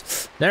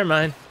 Never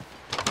mind.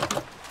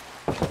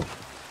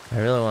 I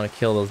really want to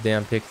kill those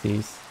damn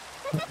pixies.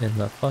 What in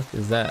the fuck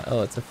is that?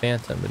 Oh, it's a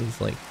phantom, but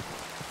he's like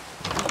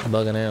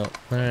bugging out.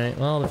 Alright,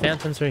 well, the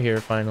phantoms are here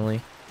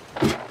finally.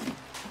 Yeah,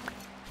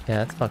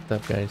 that's fucked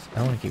up, guys.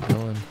 I want to keep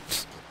going.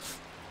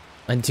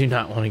 I do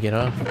not want to get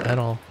up at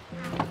all.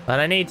 But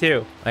I need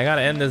to. I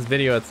gotta end this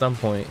video at some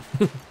point.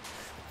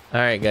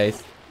 Alright,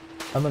 guys.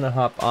 I'm gonna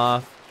hop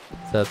off.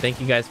 So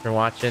thank you guys for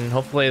watching.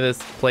 Hopefully this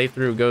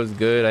playthrough goes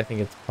good. I think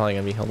it's probably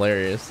gonna be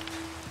hilarious.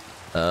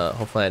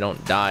 Hopefully I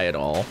don't die at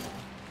all.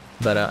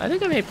 But I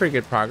think I made pretty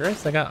good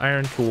progress. I got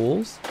iron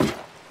tools.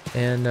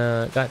 And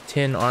got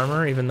tin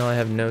armor, even though I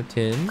have no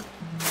tin.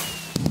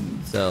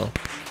 So.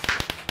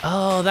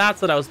 Oh,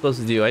 that's what I was supposed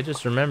to do. I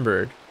just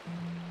remembered.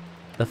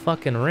 The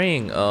fucking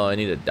ring. Oh, I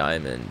need a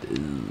diamond.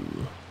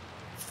 Ooh.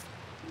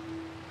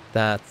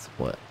 That's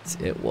what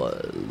it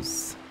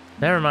was.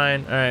 Never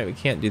mind. Alright, we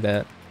can't do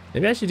that.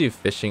 Maybe I should do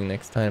fishing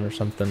next time or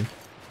something.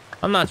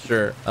 I'm not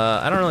sure.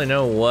 I don't really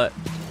know what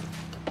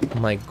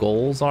my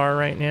goals are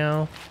right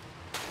now.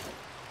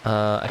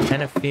 I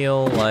kind of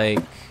feel like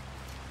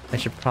I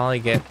should probably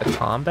get the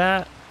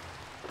combat.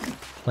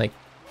 Like,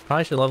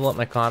 probably should level up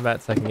my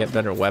combat so I can get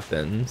better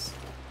weapons.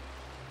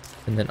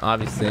 And then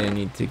obviously I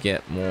need to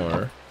get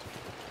more,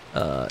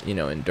 you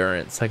know,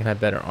 endurance so I can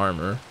have better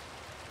armor.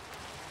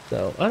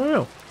 So, I don't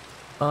know.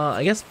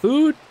 I guess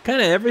food,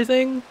 kind of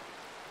everything.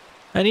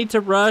 I need to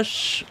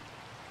rush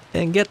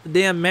and get the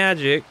damn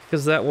magic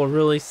because that will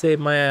really save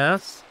my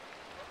ass.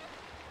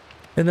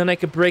 And then I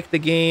could break the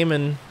game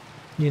and,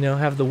 you know,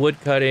 have the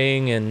wood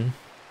cutting and,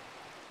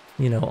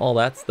 you know, all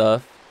that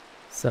stuff.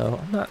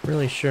 So I'm not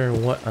really sure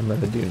what I'm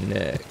gonna do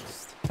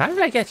next. How did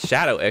I get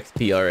Shadow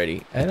XP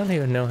already? I don't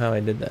even know how I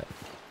did that.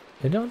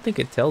 I don't think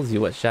it tells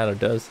you what Shadow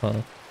does,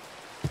 huh?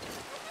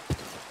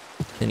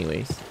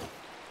 Anyways.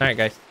 Alright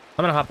guys,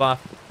 I'm gonna hop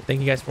off. Thank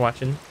you guys for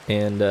watching,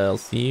 and I'll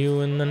see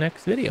you in the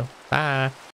next video. Bye!